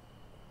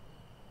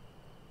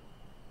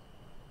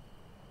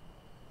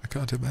 I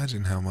can't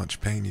imagine how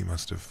much pain you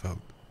must have felt,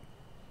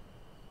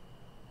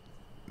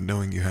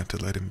 knowing you had to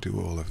let him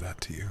do all of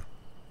that to you.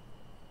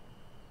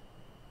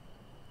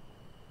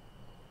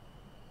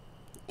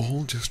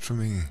 All just for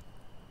me.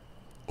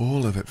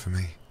 All of it for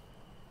me.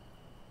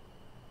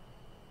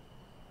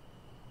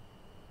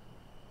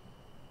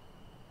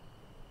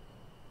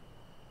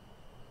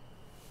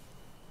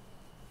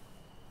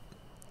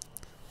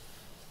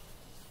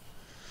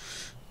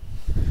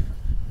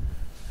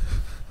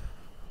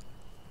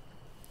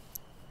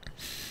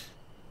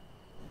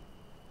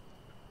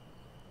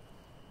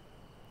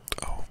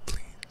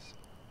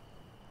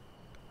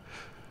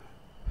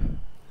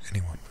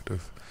 Anyone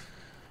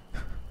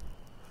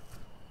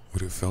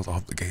would have felt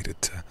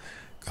obligated to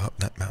go up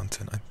that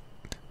mountain.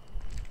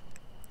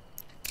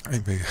 I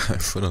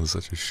put on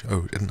such a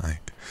show, didn't I?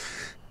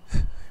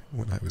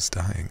 When I was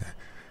dying,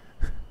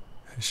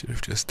 I should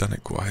have just done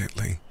it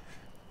quietly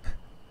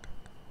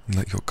and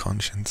let your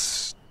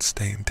conscience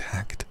stay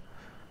intact.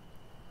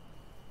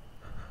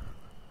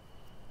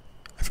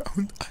 I've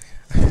only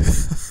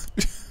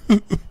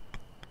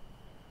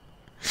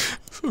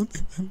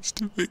managed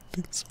to make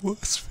things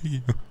worse for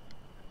you.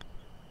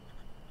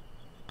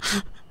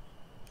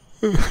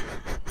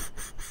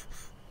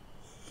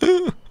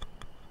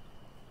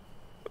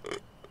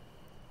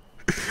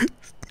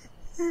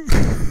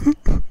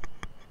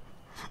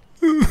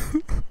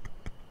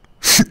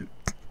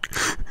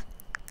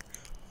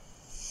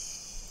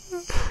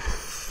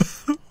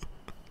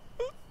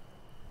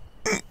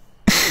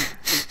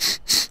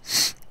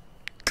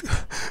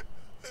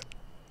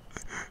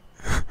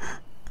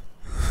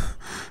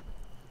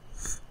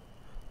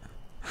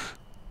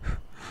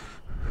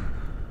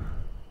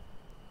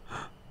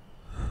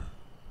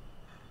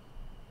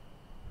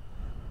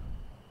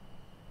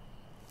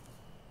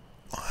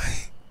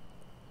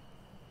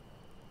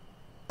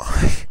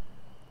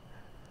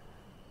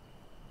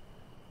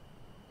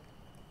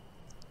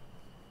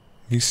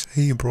 You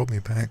say you brought me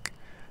back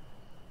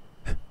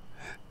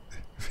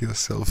for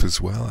yourself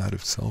as well, out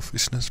of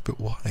selfishness,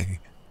 but why?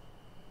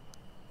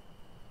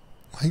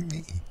 Why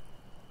me?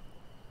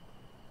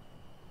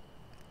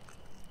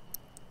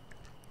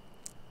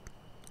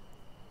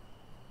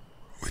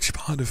 Which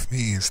part of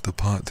me is the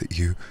part that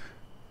you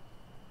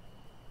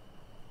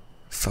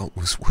felt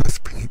was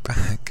worth bringing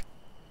back?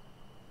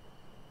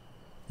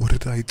 What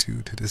did I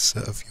do to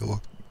deserve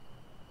your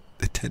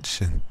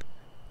attention?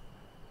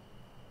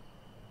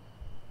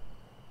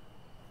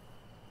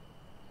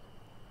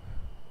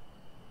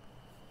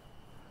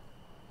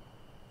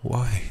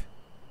 Why?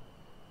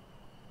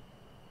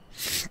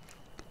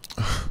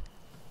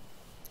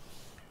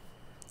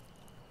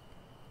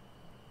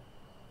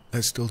 I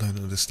still don't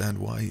understand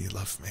why you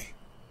love me.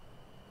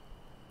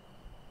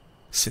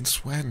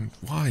 Since when?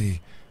 Why?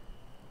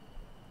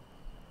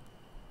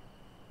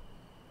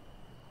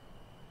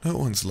 No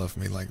one's loved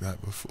me like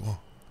that before.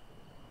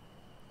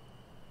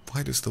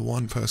 Why does the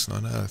one person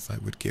on earth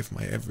I would give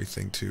my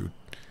everything to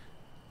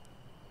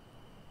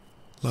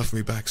love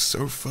me back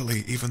so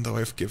fully, even though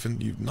I've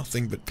given you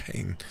nothing but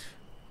pain?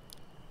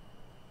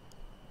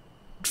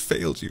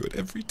 Failed you at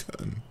every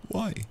turn.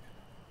 Why?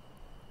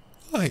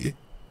 Why?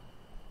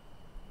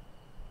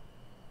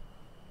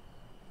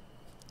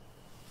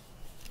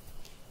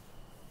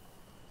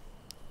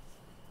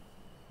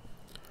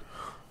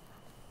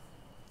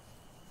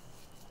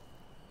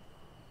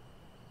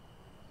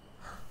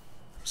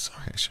 I'm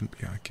sorry, I shouldn't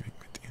be arguing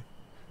with you.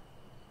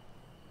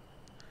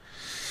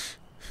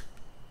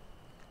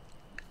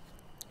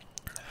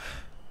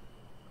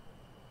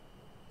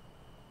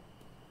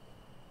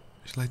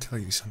 Shall I tell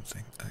you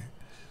something?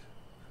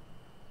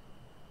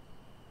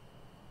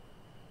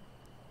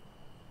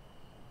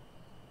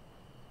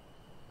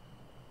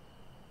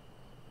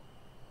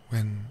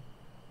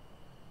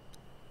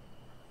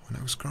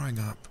 I was growing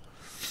up...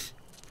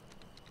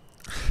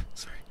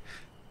 Sorry.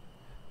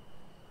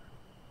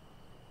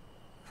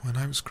 When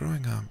I was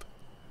growing up,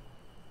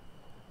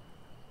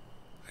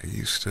 I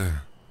used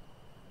to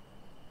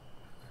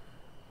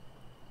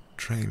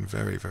train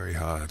very, very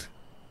hard.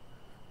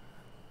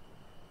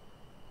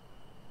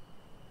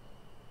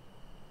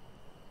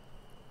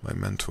 My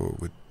mentor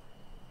would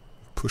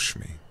push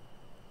me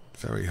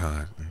very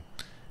hard and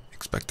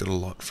expected a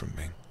lot from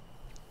me.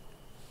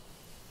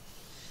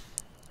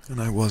 And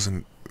I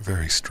wasn't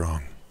very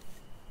strong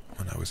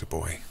when I was a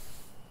boy.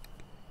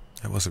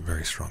 I wasn't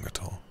very strong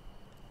at all.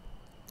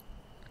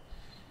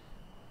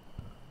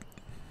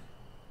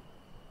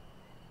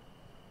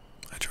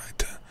 I tried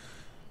to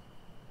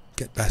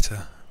get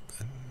better,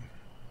 but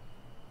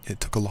it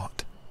took a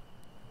lot,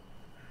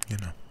 you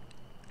know.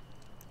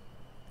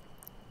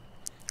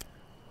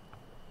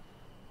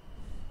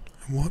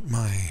 And what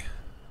my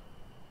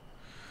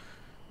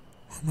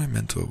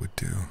mentor would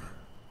do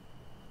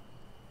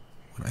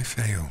when I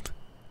failed,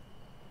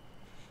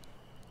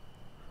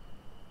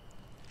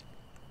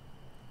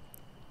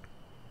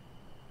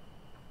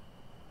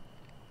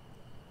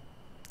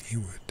 he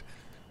would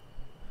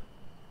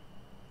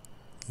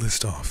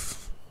list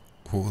off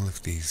all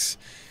of these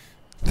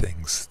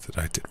things that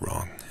I did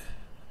wrong.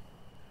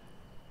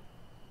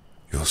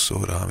 Your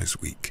sword arm is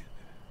weak.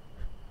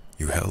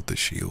 You held the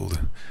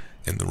shield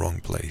in the wrong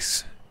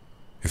place.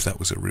 If that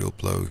was a real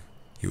blow,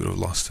 you would have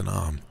lost an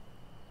arm.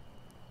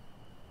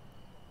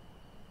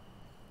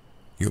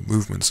 Your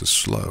movements are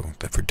slow,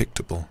 they're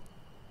predictable.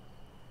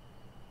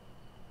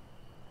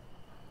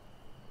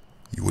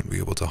 You wouldn't be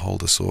able to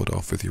hold a sword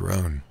off with your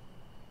own.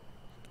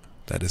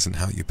 That isn't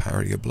how you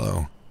parry a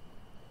blow.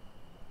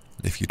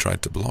 If you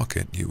tried to block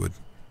it, you would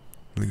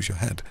lose your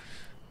head.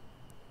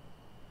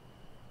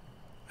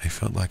 I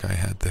felt like I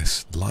had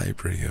this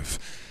library of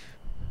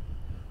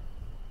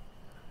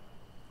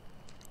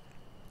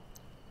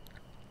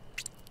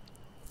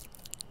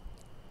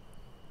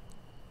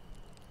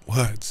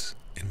words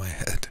in my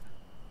head,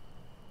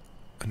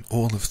 and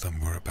all of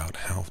them were about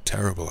how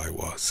terrible I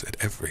was at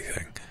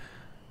everything.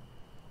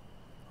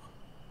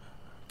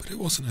 But it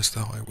wasn't as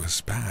though I was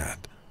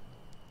bad.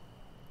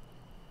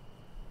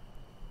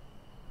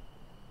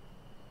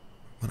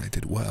 When I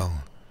did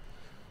well,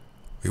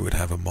 we would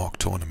have a mock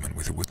tournament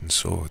with wooden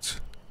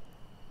swords,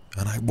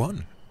 and I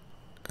won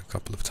a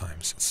couple of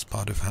times. It's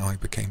part of how I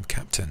became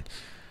captain.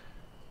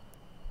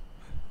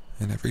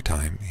 And every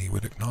time he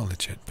would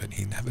acknowledge it, but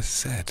he never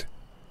said,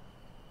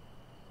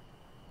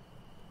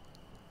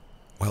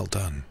 "Well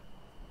done."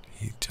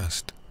 He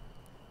just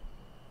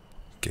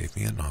gave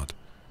me a nod,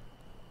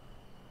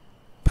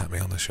 pat me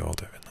on the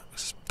shoulder, and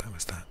that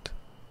was that.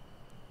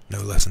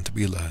 No lesson to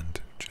be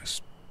learned,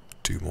 just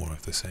do more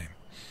of the same.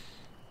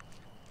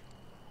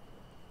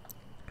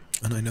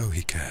 And I know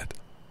he cared.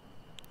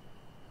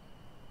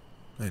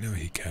 I know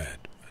he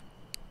cared, but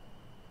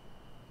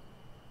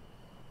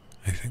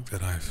I think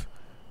that I've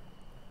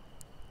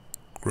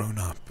grown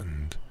up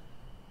and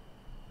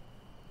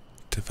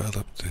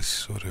developed this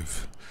sort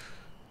of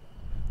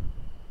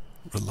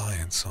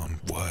reliance on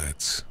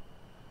words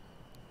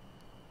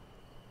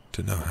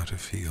to know how to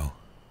feel.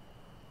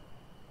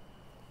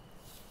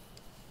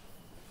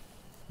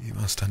 You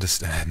must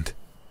understand,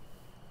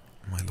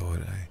 my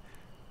lord,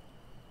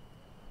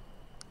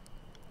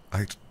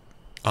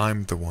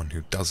 I'm the one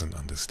who doesn't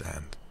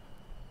understand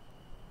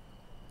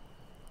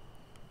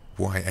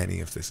why any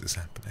of this is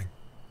happening.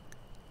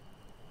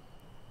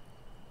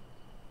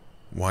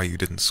 Why you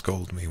didn't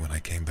scold me when I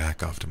came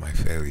back after my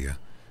failure.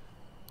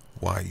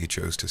 Why you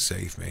chose to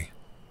save me.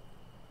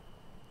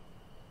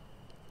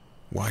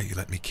 Why you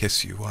let me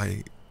kiss you.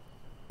 Why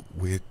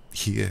we're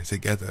here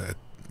together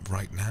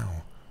right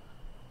now.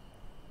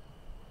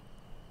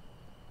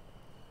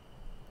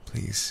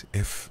 Please,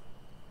 if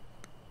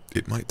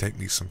it might take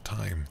me some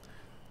time,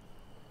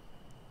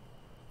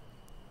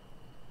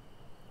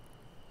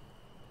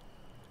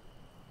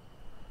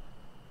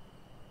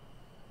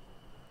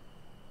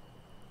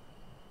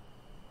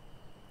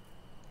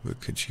 but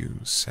could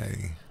you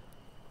say,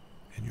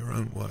 in your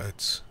own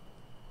words,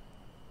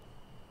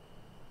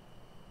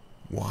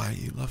 why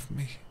you love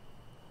me?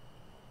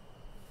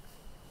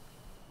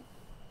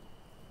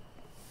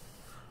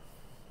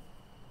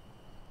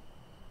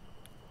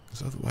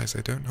 Because otherwise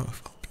I don't know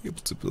if I'll be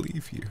able to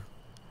believe you.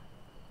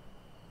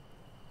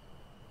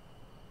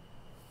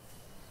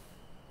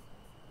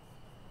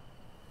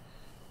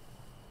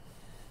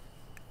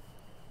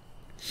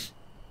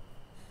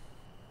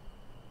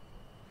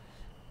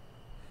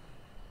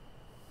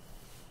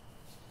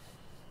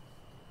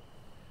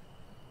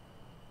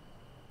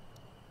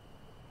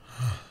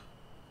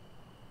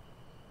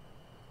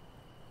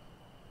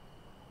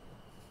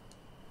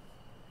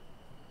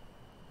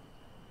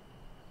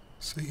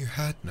 So you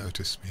had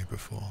noticed me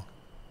before.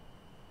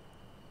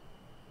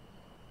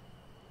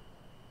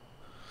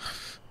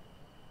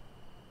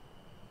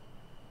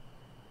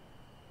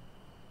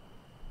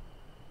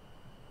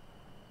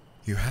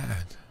 You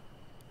had.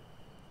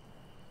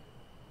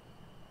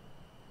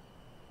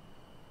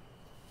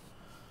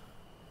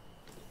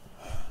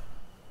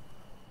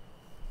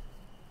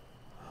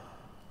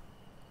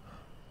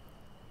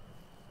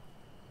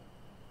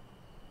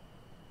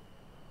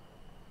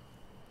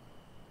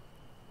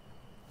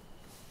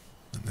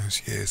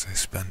 those years I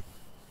spent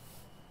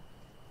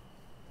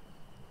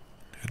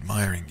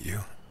admiring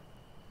you,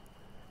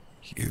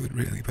 you had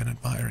really been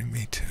admiring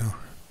me too.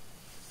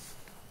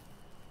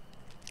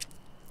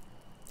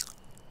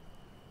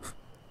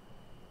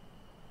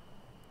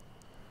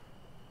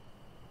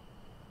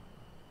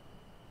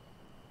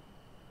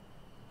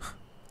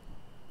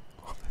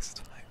 All this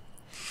time.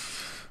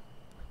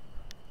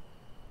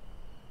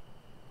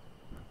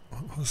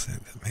 What was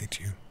it that made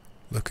you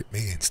look at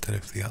me instead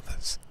of the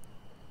others?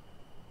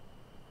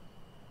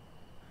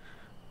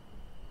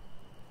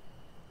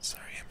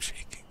 Sorry, I'm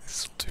shaking. This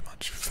is all too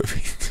much for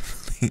me to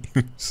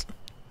believe.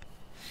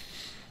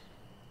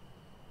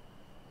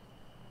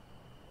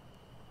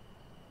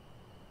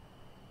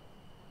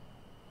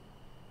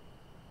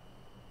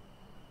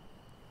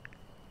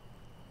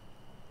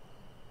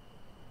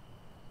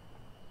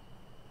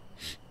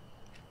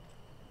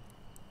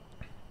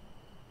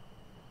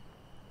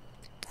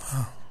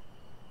 Wow.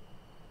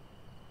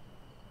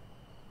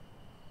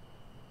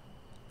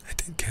 I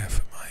did care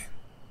for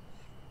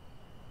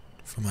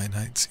my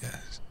knights,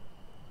 yes.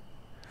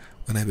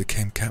 When I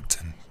became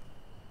captain,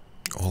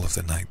 all of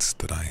the knights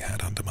that I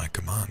had under my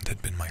command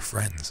had been my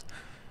friends.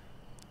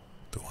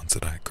 The ones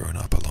that I had grown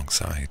up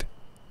alongside.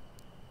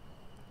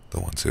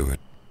 The ones who had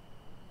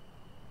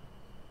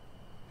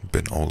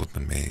been older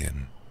than me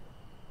and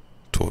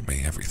taught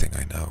me everything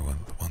I know,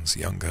 and the ones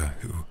younger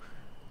who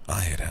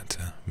I had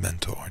to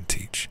mentor and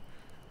teach.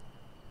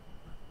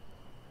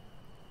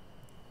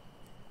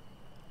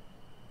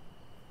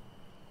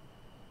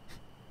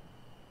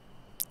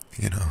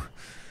 You know,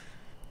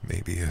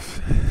 maybe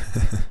if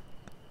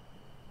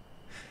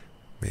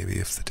maybe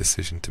if the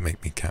decision to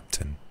make me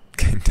captain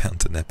came down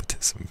to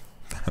nepotism,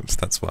 perhaps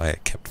that's why I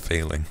kept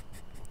failing.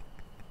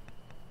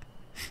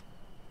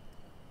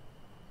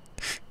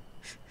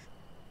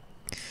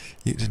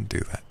 You didn't do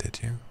that,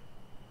 did you?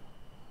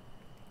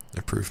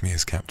 Approve me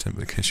as captain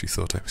because you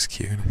thought I was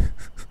cute?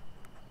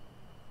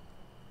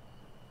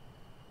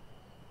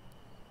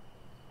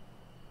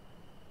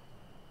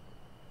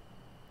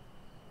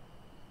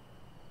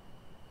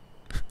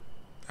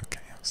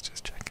 Okay, I was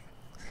just checking.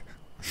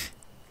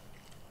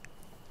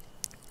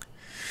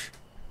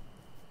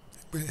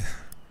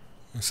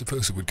 I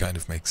suppose it would kind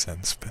of make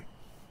sense, but...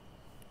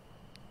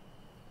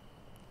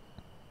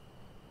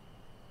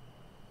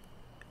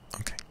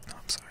 Okay, no,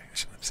 I'm sorry, I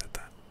shouldn't have said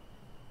that.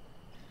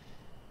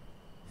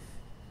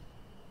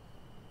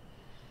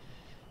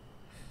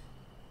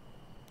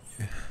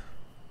 Yeah.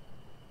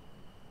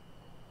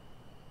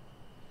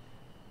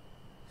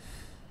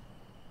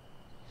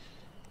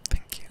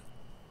 Thank you.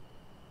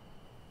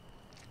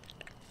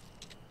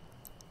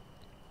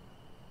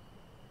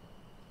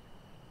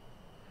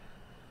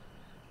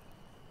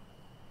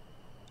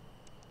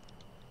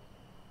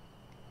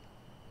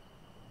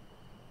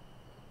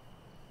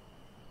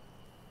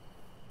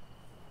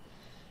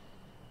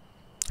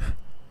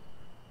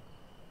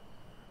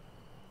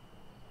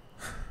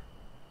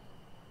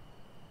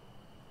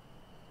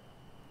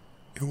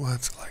 Your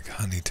words are like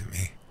honey to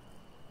me.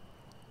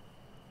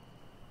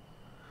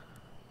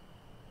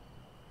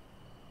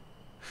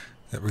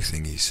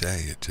 Everything you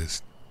say, it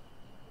just...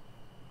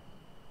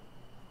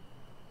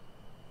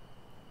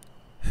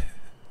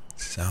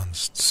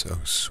 sounds so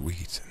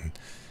sweet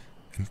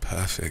and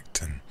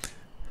perfect and...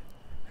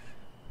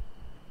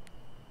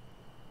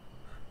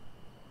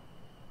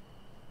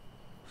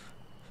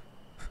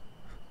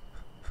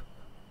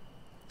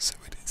 So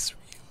it is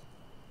real.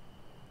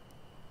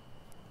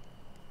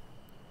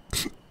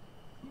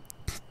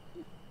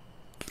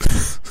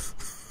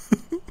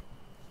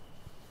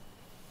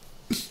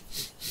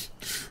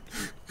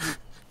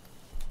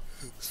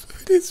 So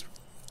it is real.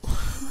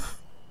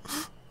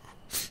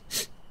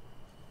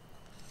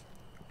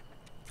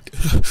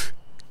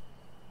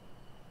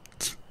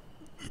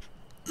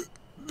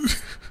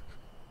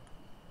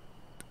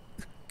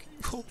 Can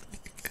you hold me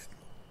again?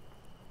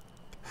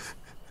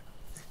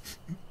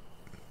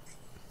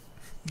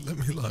 Let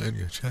me lie on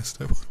your chest.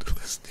 I want to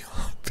listen to your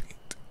heartbeat.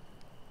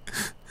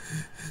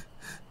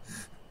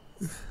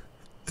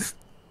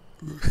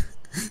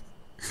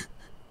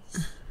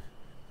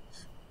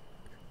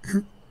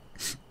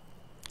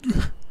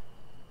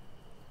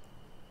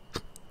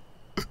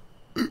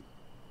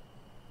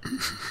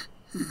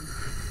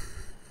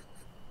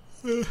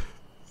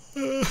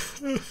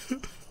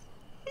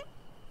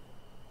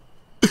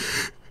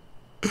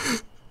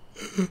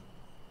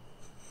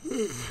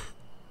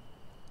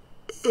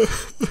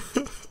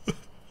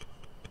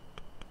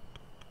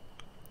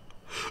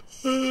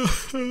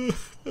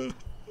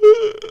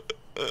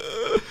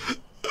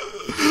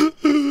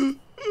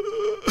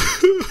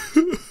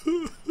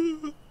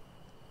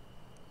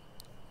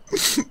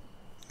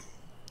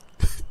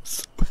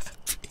 So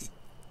happy.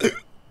 I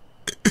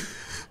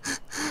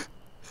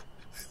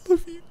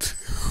love you too.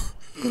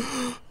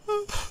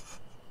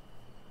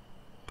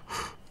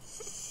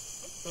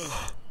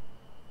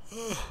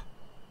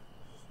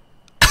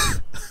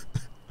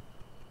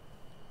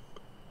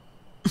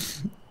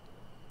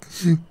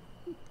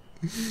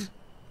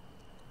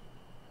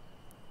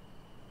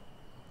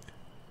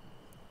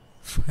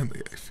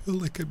 Finally, I feel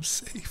like I'm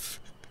safe.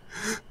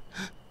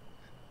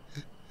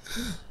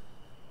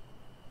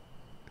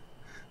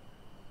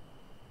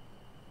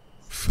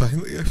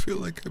 Finally, I feel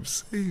like I'm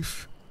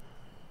safe.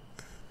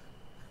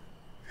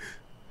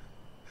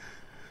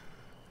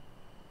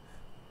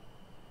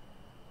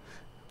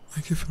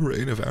 Like if a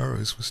rain of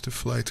arrows was to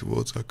fly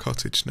towards our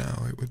cottage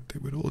now, they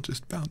would all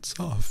just bounce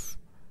off.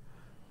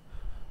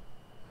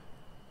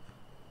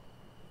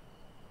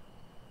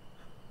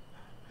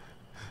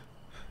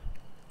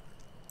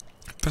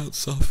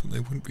 Bounce off and they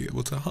wouldn't be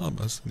able to harm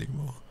us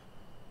anymore.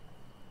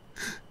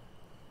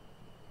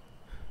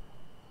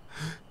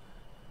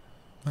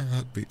 My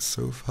heart beats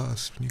so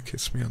fast when you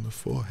kiss me on the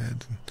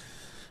forehead and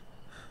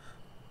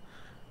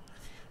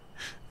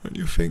run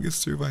your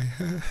fingers through my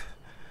hair.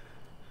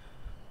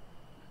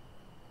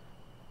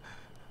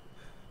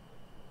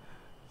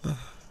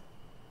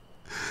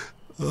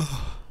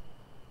 Oh,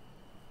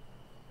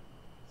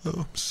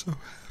 I'm so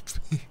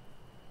happy.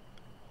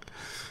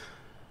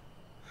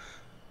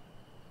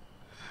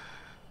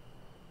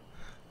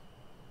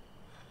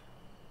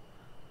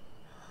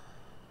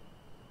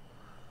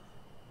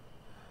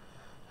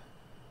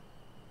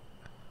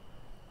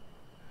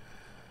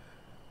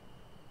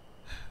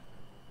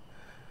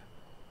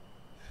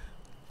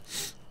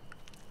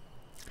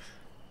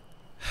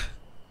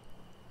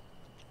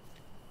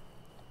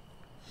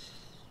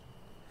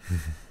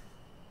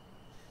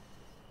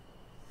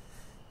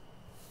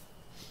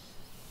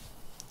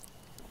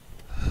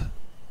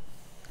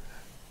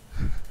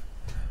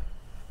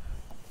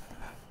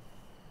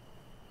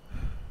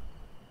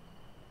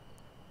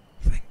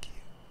 Thank you.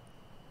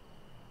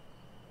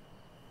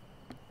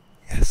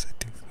 Yes, I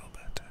do feel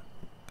better.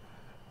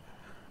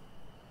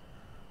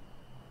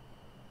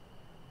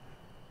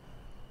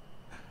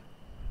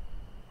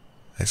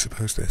 I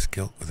suppose there's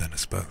guilt within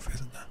us both,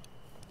 isn't there?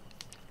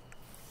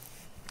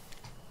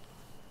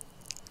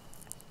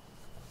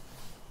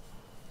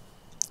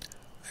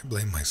 I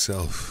blame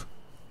myself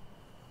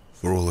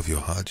for all of your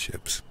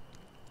hardships.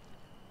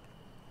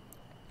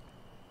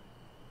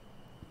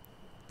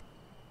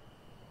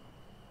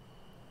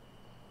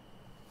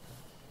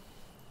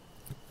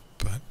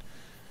 But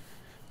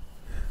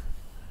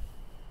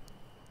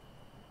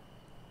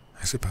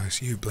I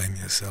suppose you blame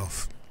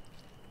yourself.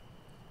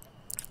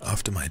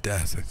 After my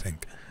death, I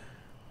think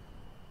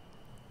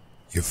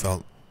you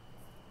felt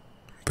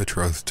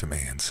betrothed to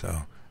me, and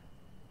so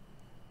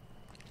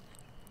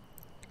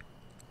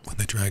when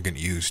the dragon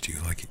used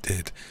you like he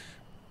did,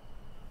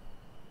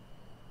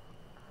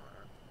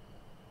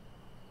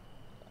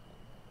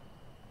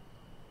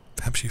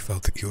 perhaps you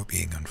felt that you were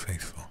being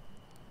unfaithful.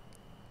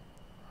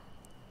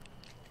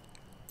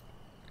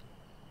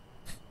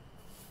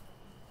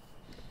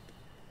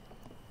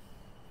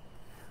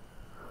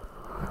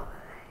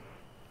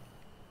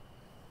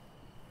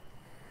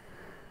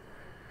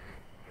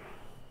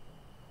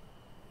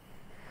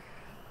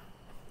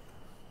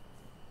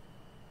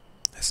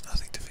 There's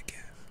nothing to forgive.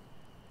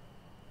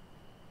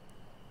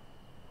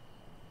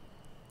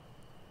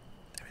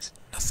 There is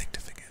nothing to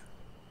forgive.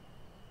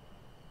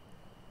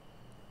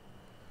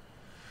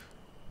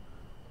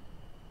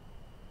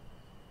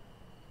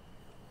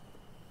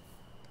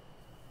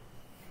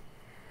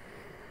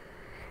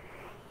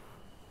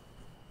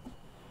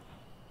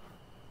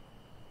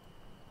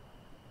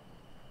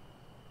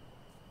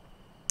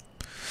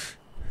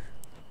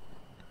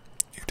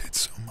 You did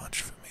so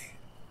much for me.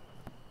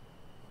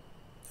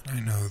 And I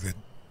know that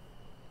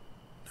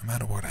no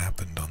matter what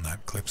happened on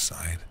that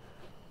cliffside,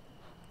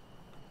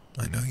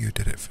 I know you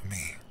did it for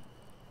me.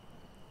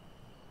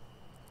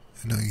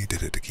 I know you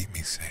did it to keep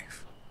me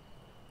safe.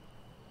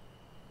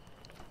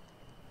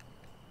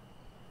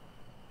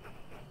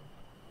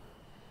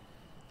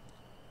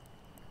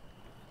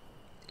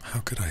 How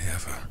could I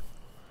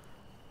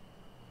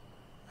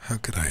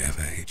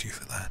ever hate you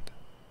for that?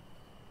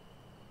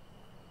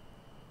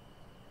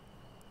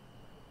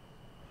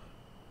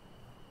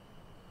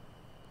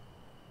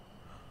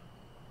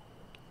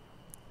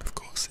 Of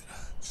course it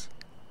hurts.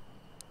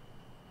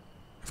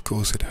 Of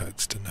course it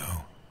hurts to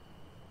know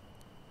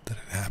that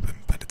it happened,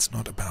 but it's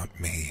not about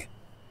me.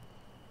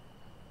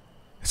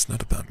 It's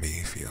not about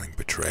me feeling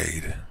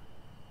betrayed.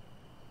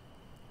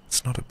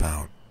 It's not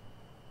about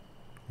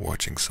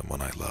watching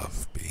someone I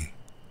love be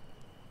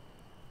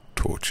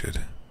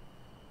tortured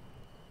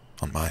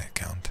on my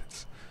account.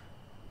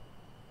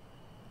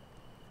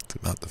 It's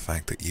about the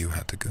fact that you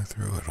had to go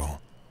through it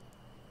all.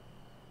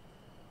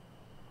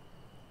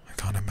 I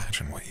can't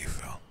imagine what you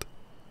felt.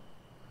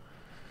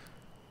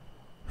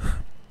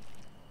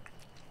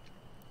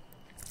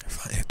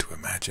 If I had to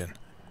imagine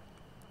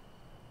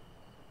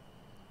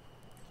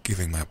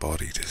giving my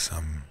body to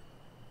some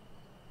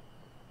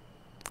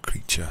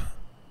creature,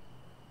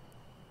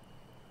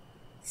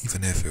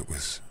 even if it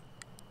was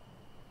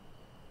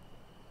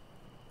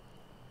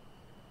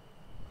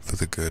for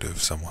the good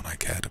of someone I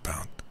cared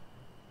about,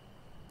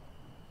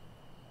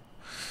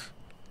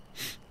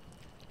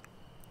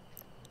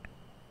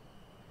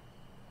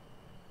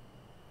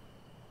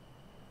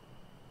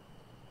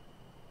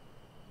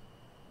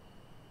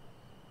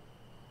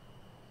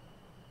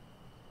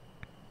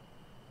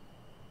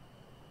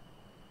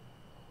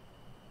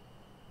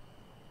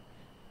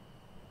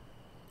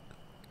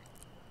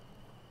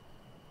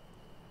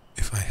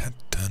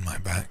 my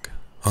back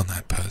on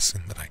that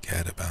person that I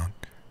cared about.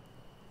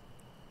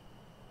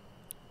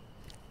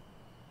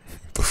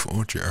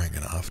 Before, during,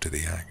 and after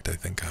the act, I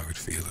think I would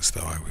feel as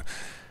though I were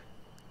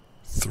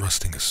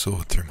thrusting a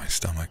sword through my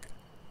stomach.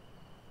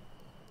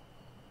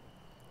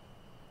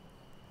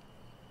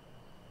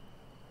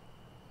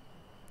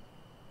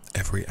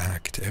 Every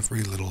act,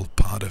 every little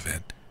part of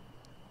it,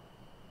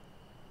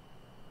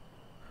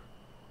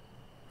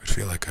 would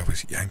feel like I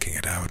was yanking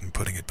it out and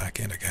putting it back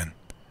in again,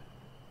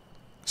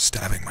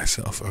 stabbing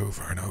myself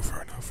over and over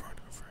and over and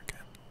over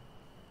again.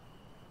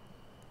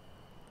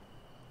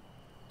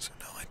 So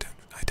no, I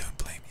don't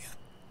blame you.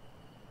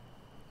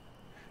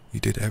 You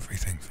did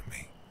everything for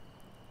me.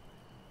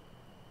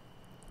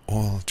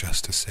 All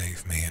just to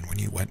save me, and when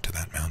you went to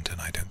that mountain,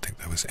 I don't think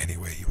there was any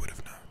way you would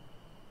have known.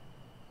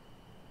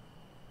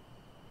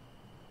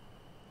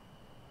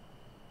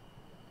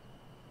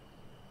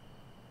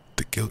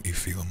 The guilt you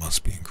feel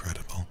must be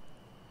incredible.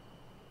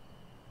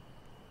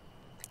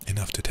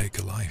 Enough to take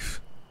a life.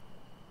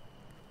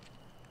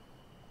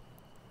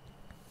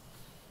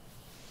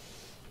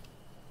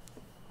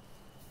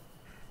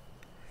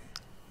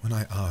 When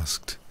I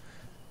asked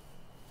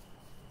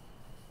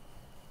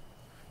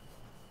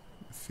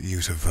for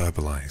you to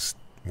verbalize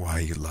why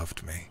you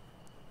loved me,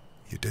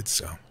 you did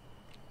so.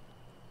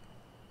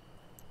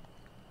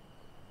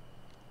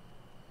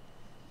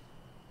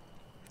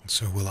 And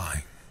so will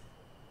I.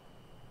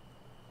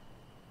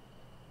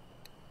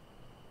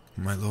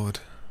 My lord.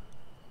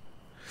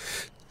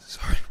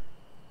 Sorry.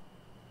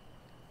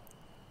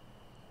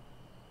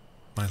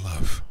 My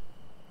love.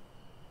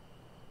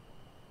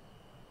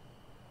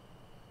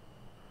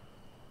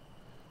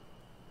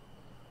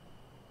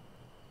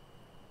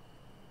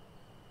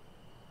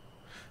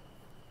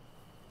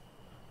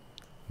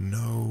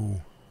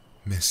 No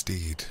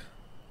misdeed.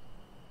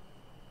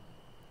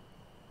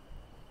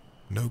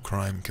 No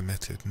crime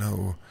committed,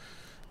 no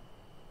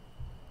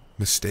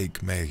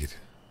mistake made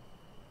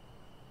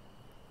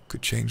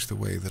could change the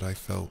way that I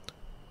felt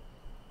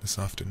this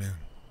afternoon.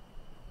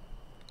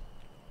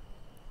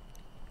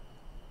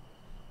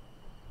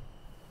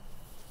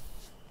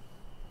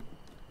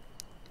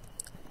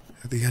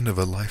 At the end of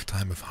a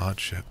lifetime of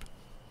hardship,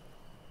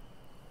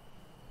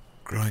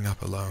 growing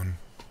up alone,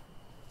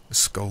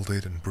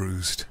 scolded and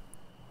bruised,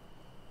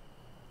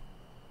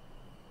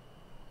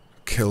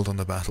 killed on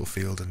the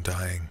battlefield and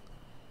dying,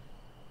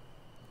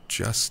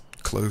 just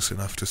close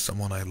enough to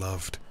someone I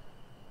loved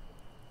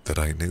that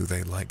I knew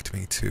they liked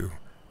me too,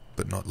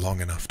 but not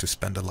long enough to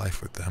spend a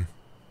life with them.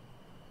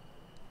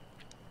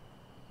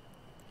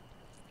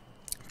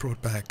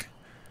 Brought back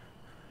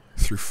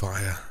through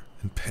fire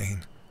and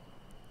pain.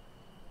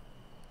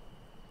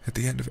 At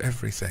the end of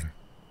everything.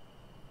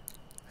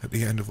 At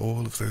the end of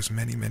all of those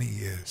many, many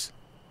years.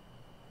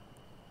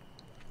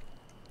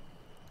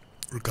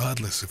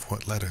 Regardless of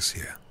what led us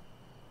here.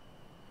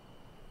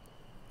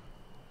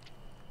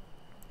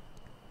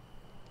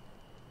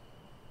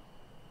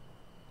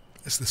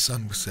 As the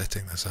sun was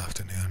setting this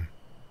afternoon,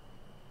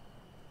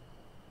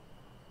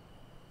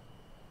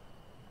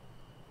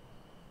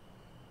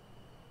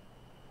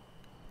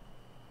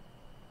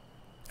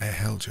 I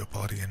held your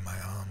body in my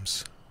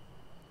arms.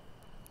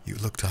 You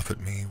looked up at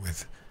me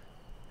with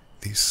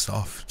these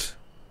soft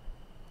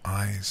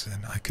eyes,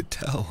 and I could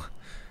tell.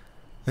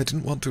 I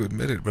didn't want to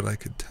admit it, but I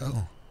could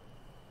tell.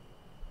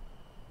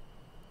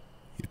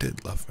 You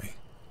did love me.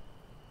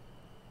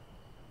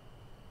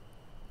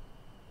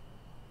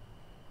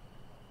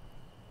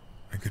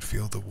 I could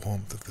feel the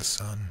warmth of the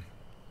sun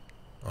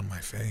on my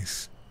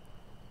face.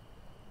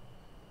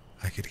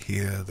 I could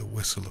hear the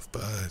whistle of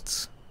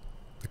birds,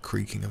 the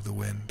creaking of the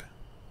wind.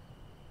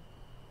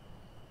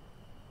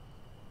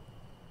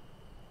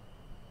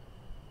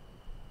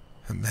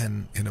 And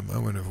then, in a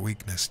moment of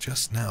weakness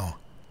just now,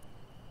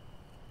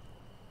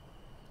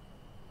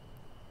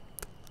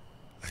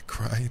 I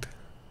cried,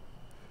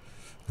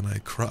 and I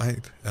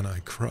cried, and I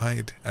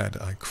cried, and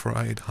I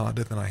cried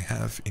harder than I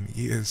have in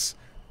years.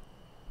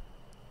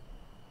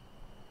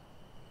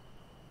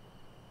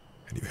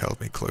 And you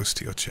held me close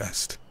to your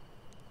chest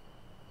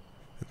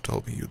and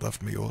told me you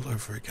loved me all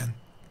over again.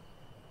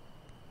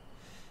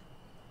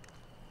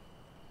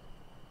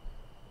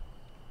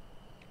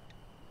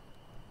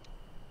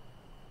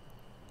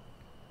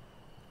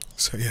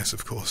 So yes,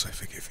 of course I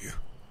forgive you.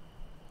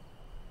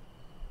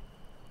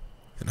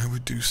 And I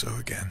would do so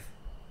again,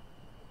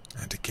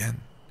 and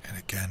again, and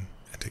again,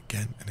 and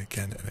again, and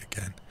again, and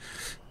again.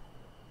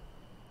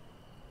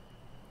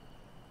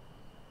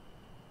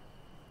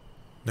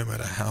 No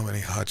matter how many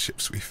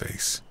hardships we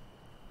face,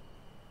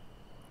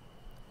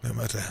 no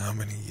matter how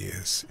many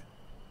years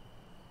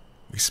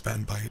we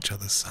spend by each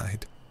other's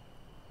side,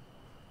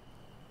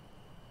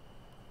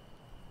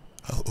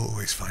 I'll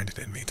always find it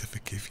in me to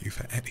forgive you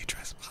for any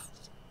trespass.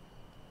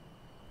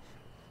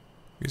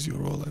 Because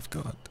you're all I've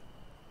got.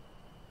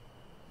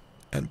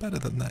 And better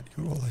than that,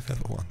 you're all I've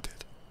ever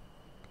wanted.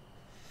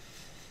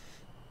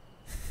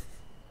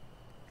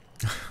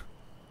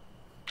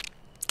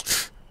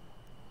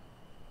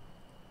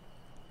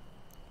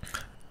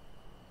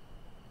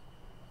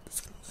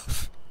 It's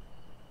enough.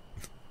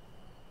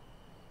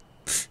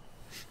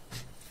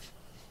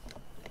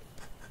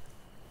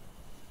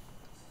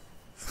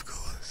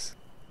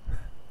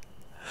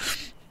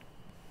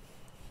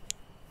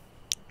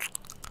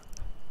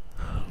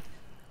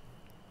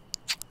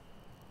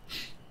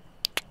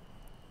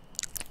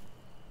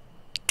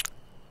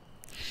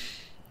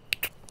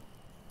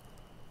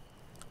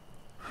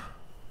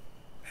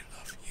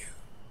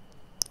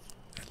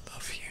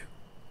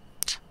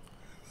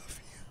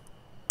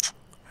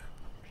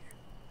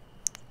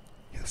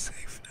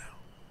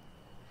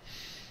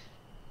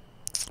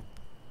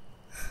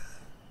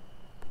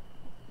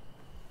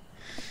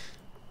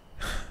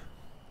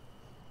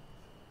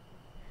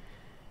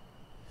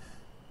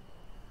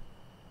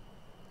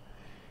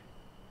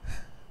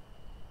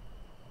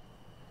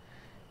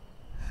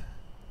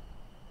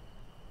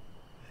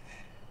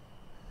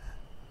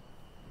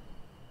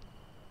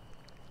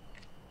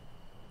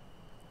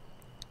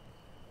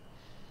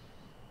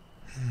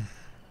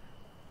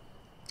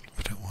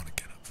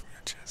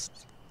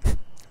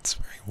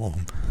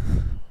 warm.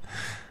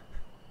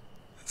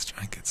 Let's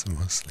try and get some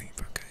more sleep,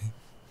 okay?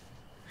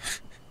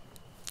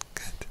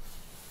 Good.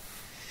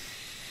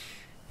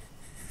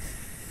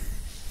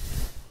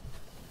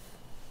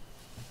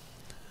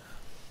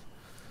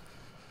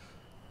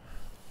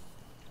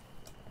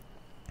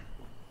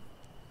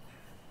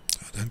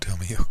 Oh, don't tell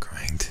me you're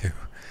crying too.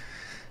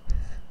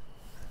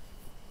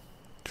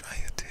 Dry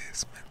your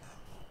tears, my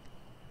love.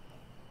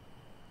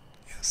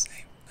 You're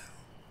safe now.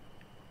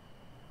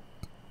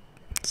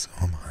 So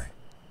am I.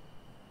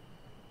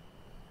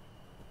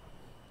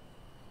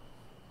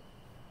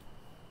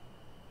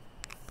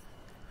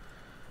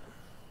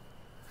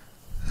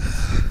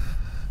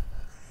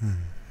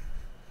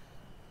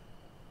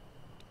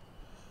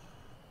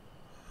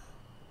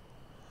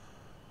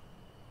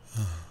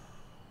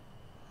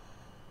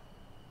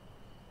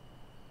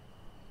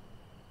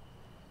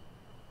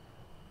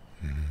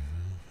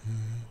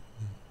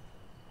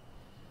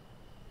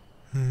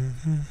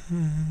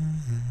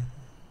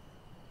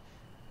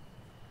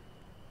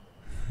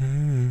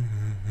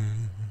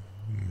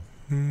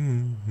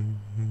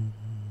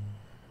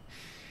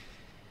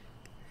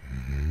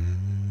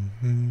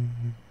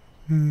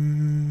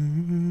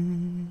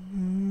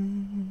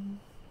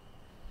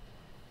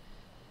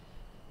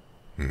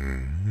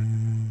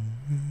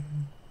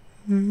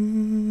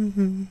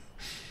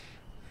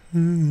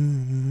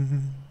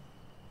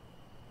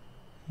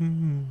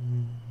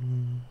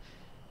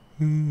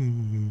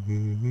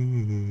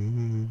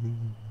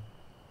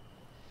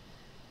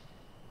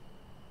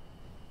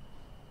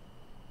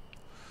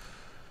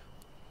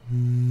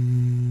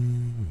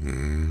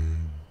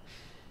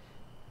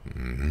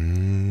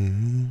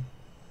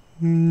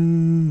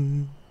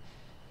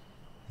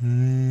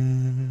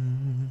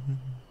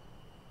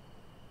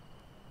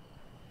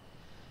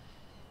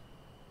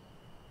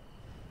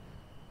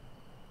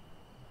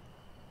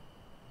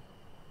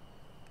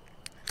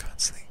 Can't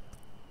sleep.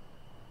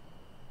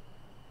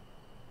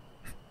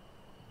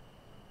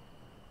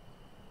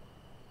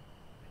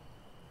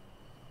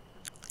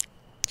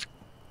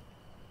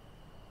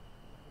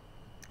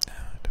 No,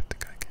 I don't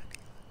think I can either.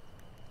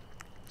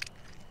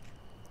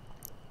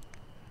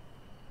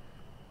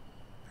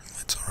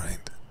 It's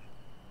alright.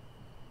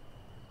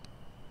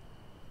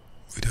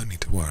 We don't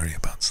need to worry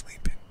about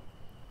sleeping.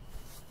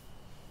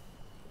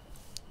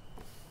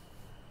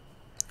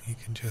 You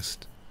can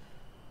just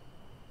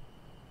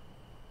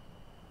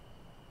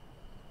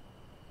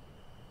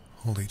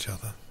hold each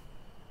other,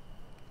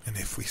 and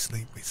if we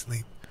sleep, we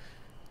sleep,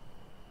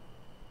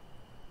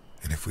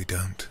 and if we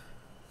don't,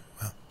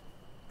 well,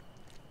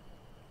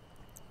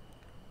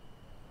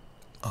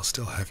 I'll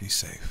still have you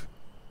safe,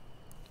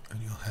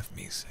 and you'll have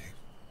me safe.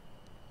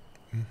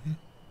 Mm-hmm.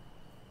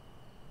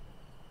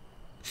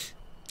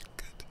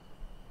 Good.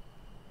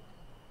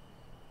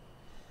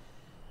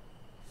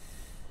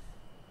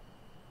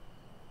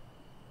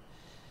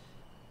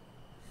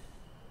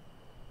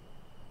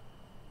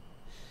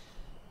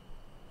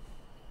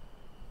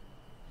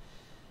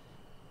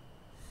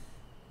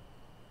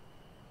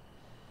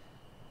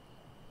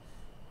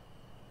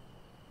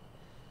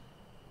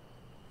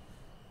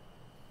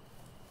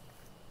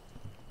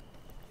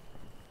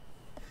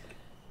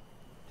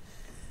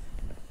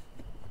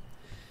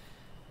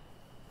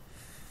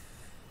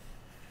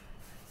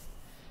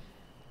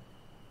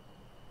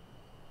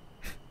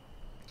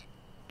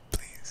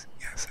 Please,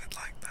 yes, I'd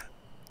like that.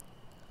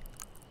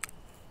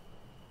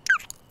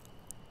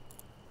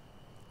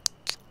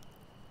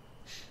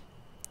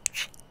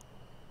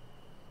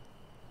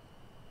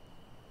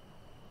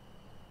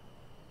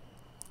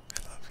 I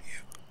love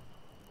you.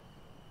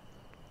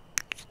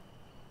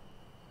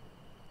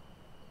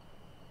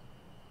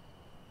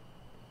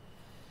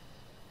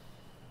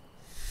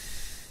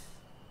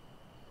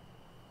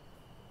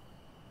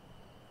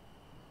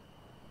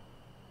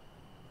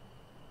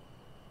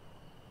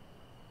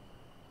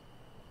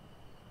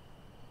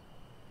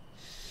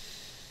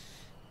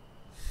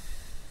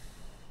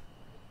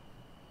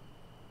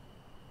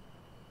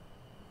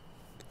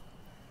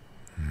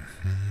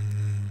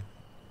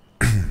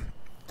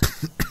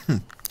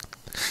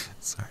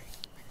 Sorry,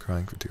 been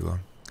crying for too long.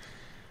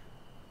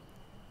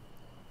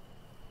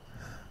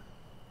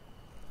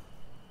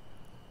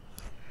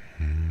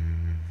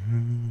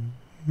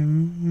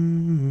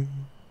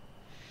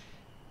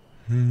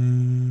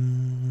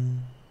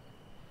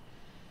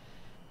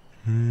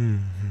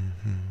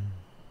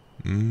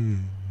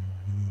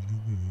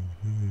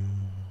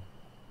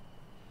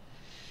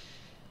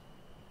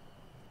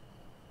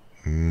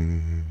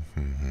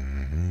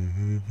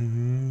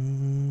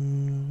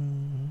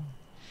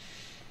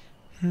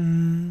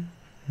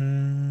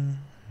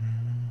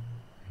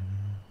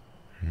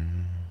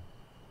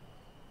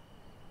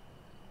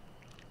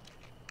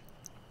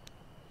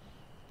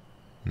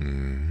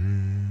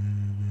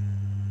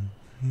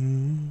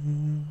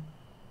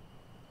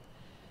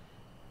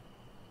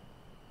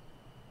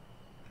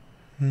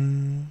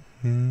 Mm-hmm.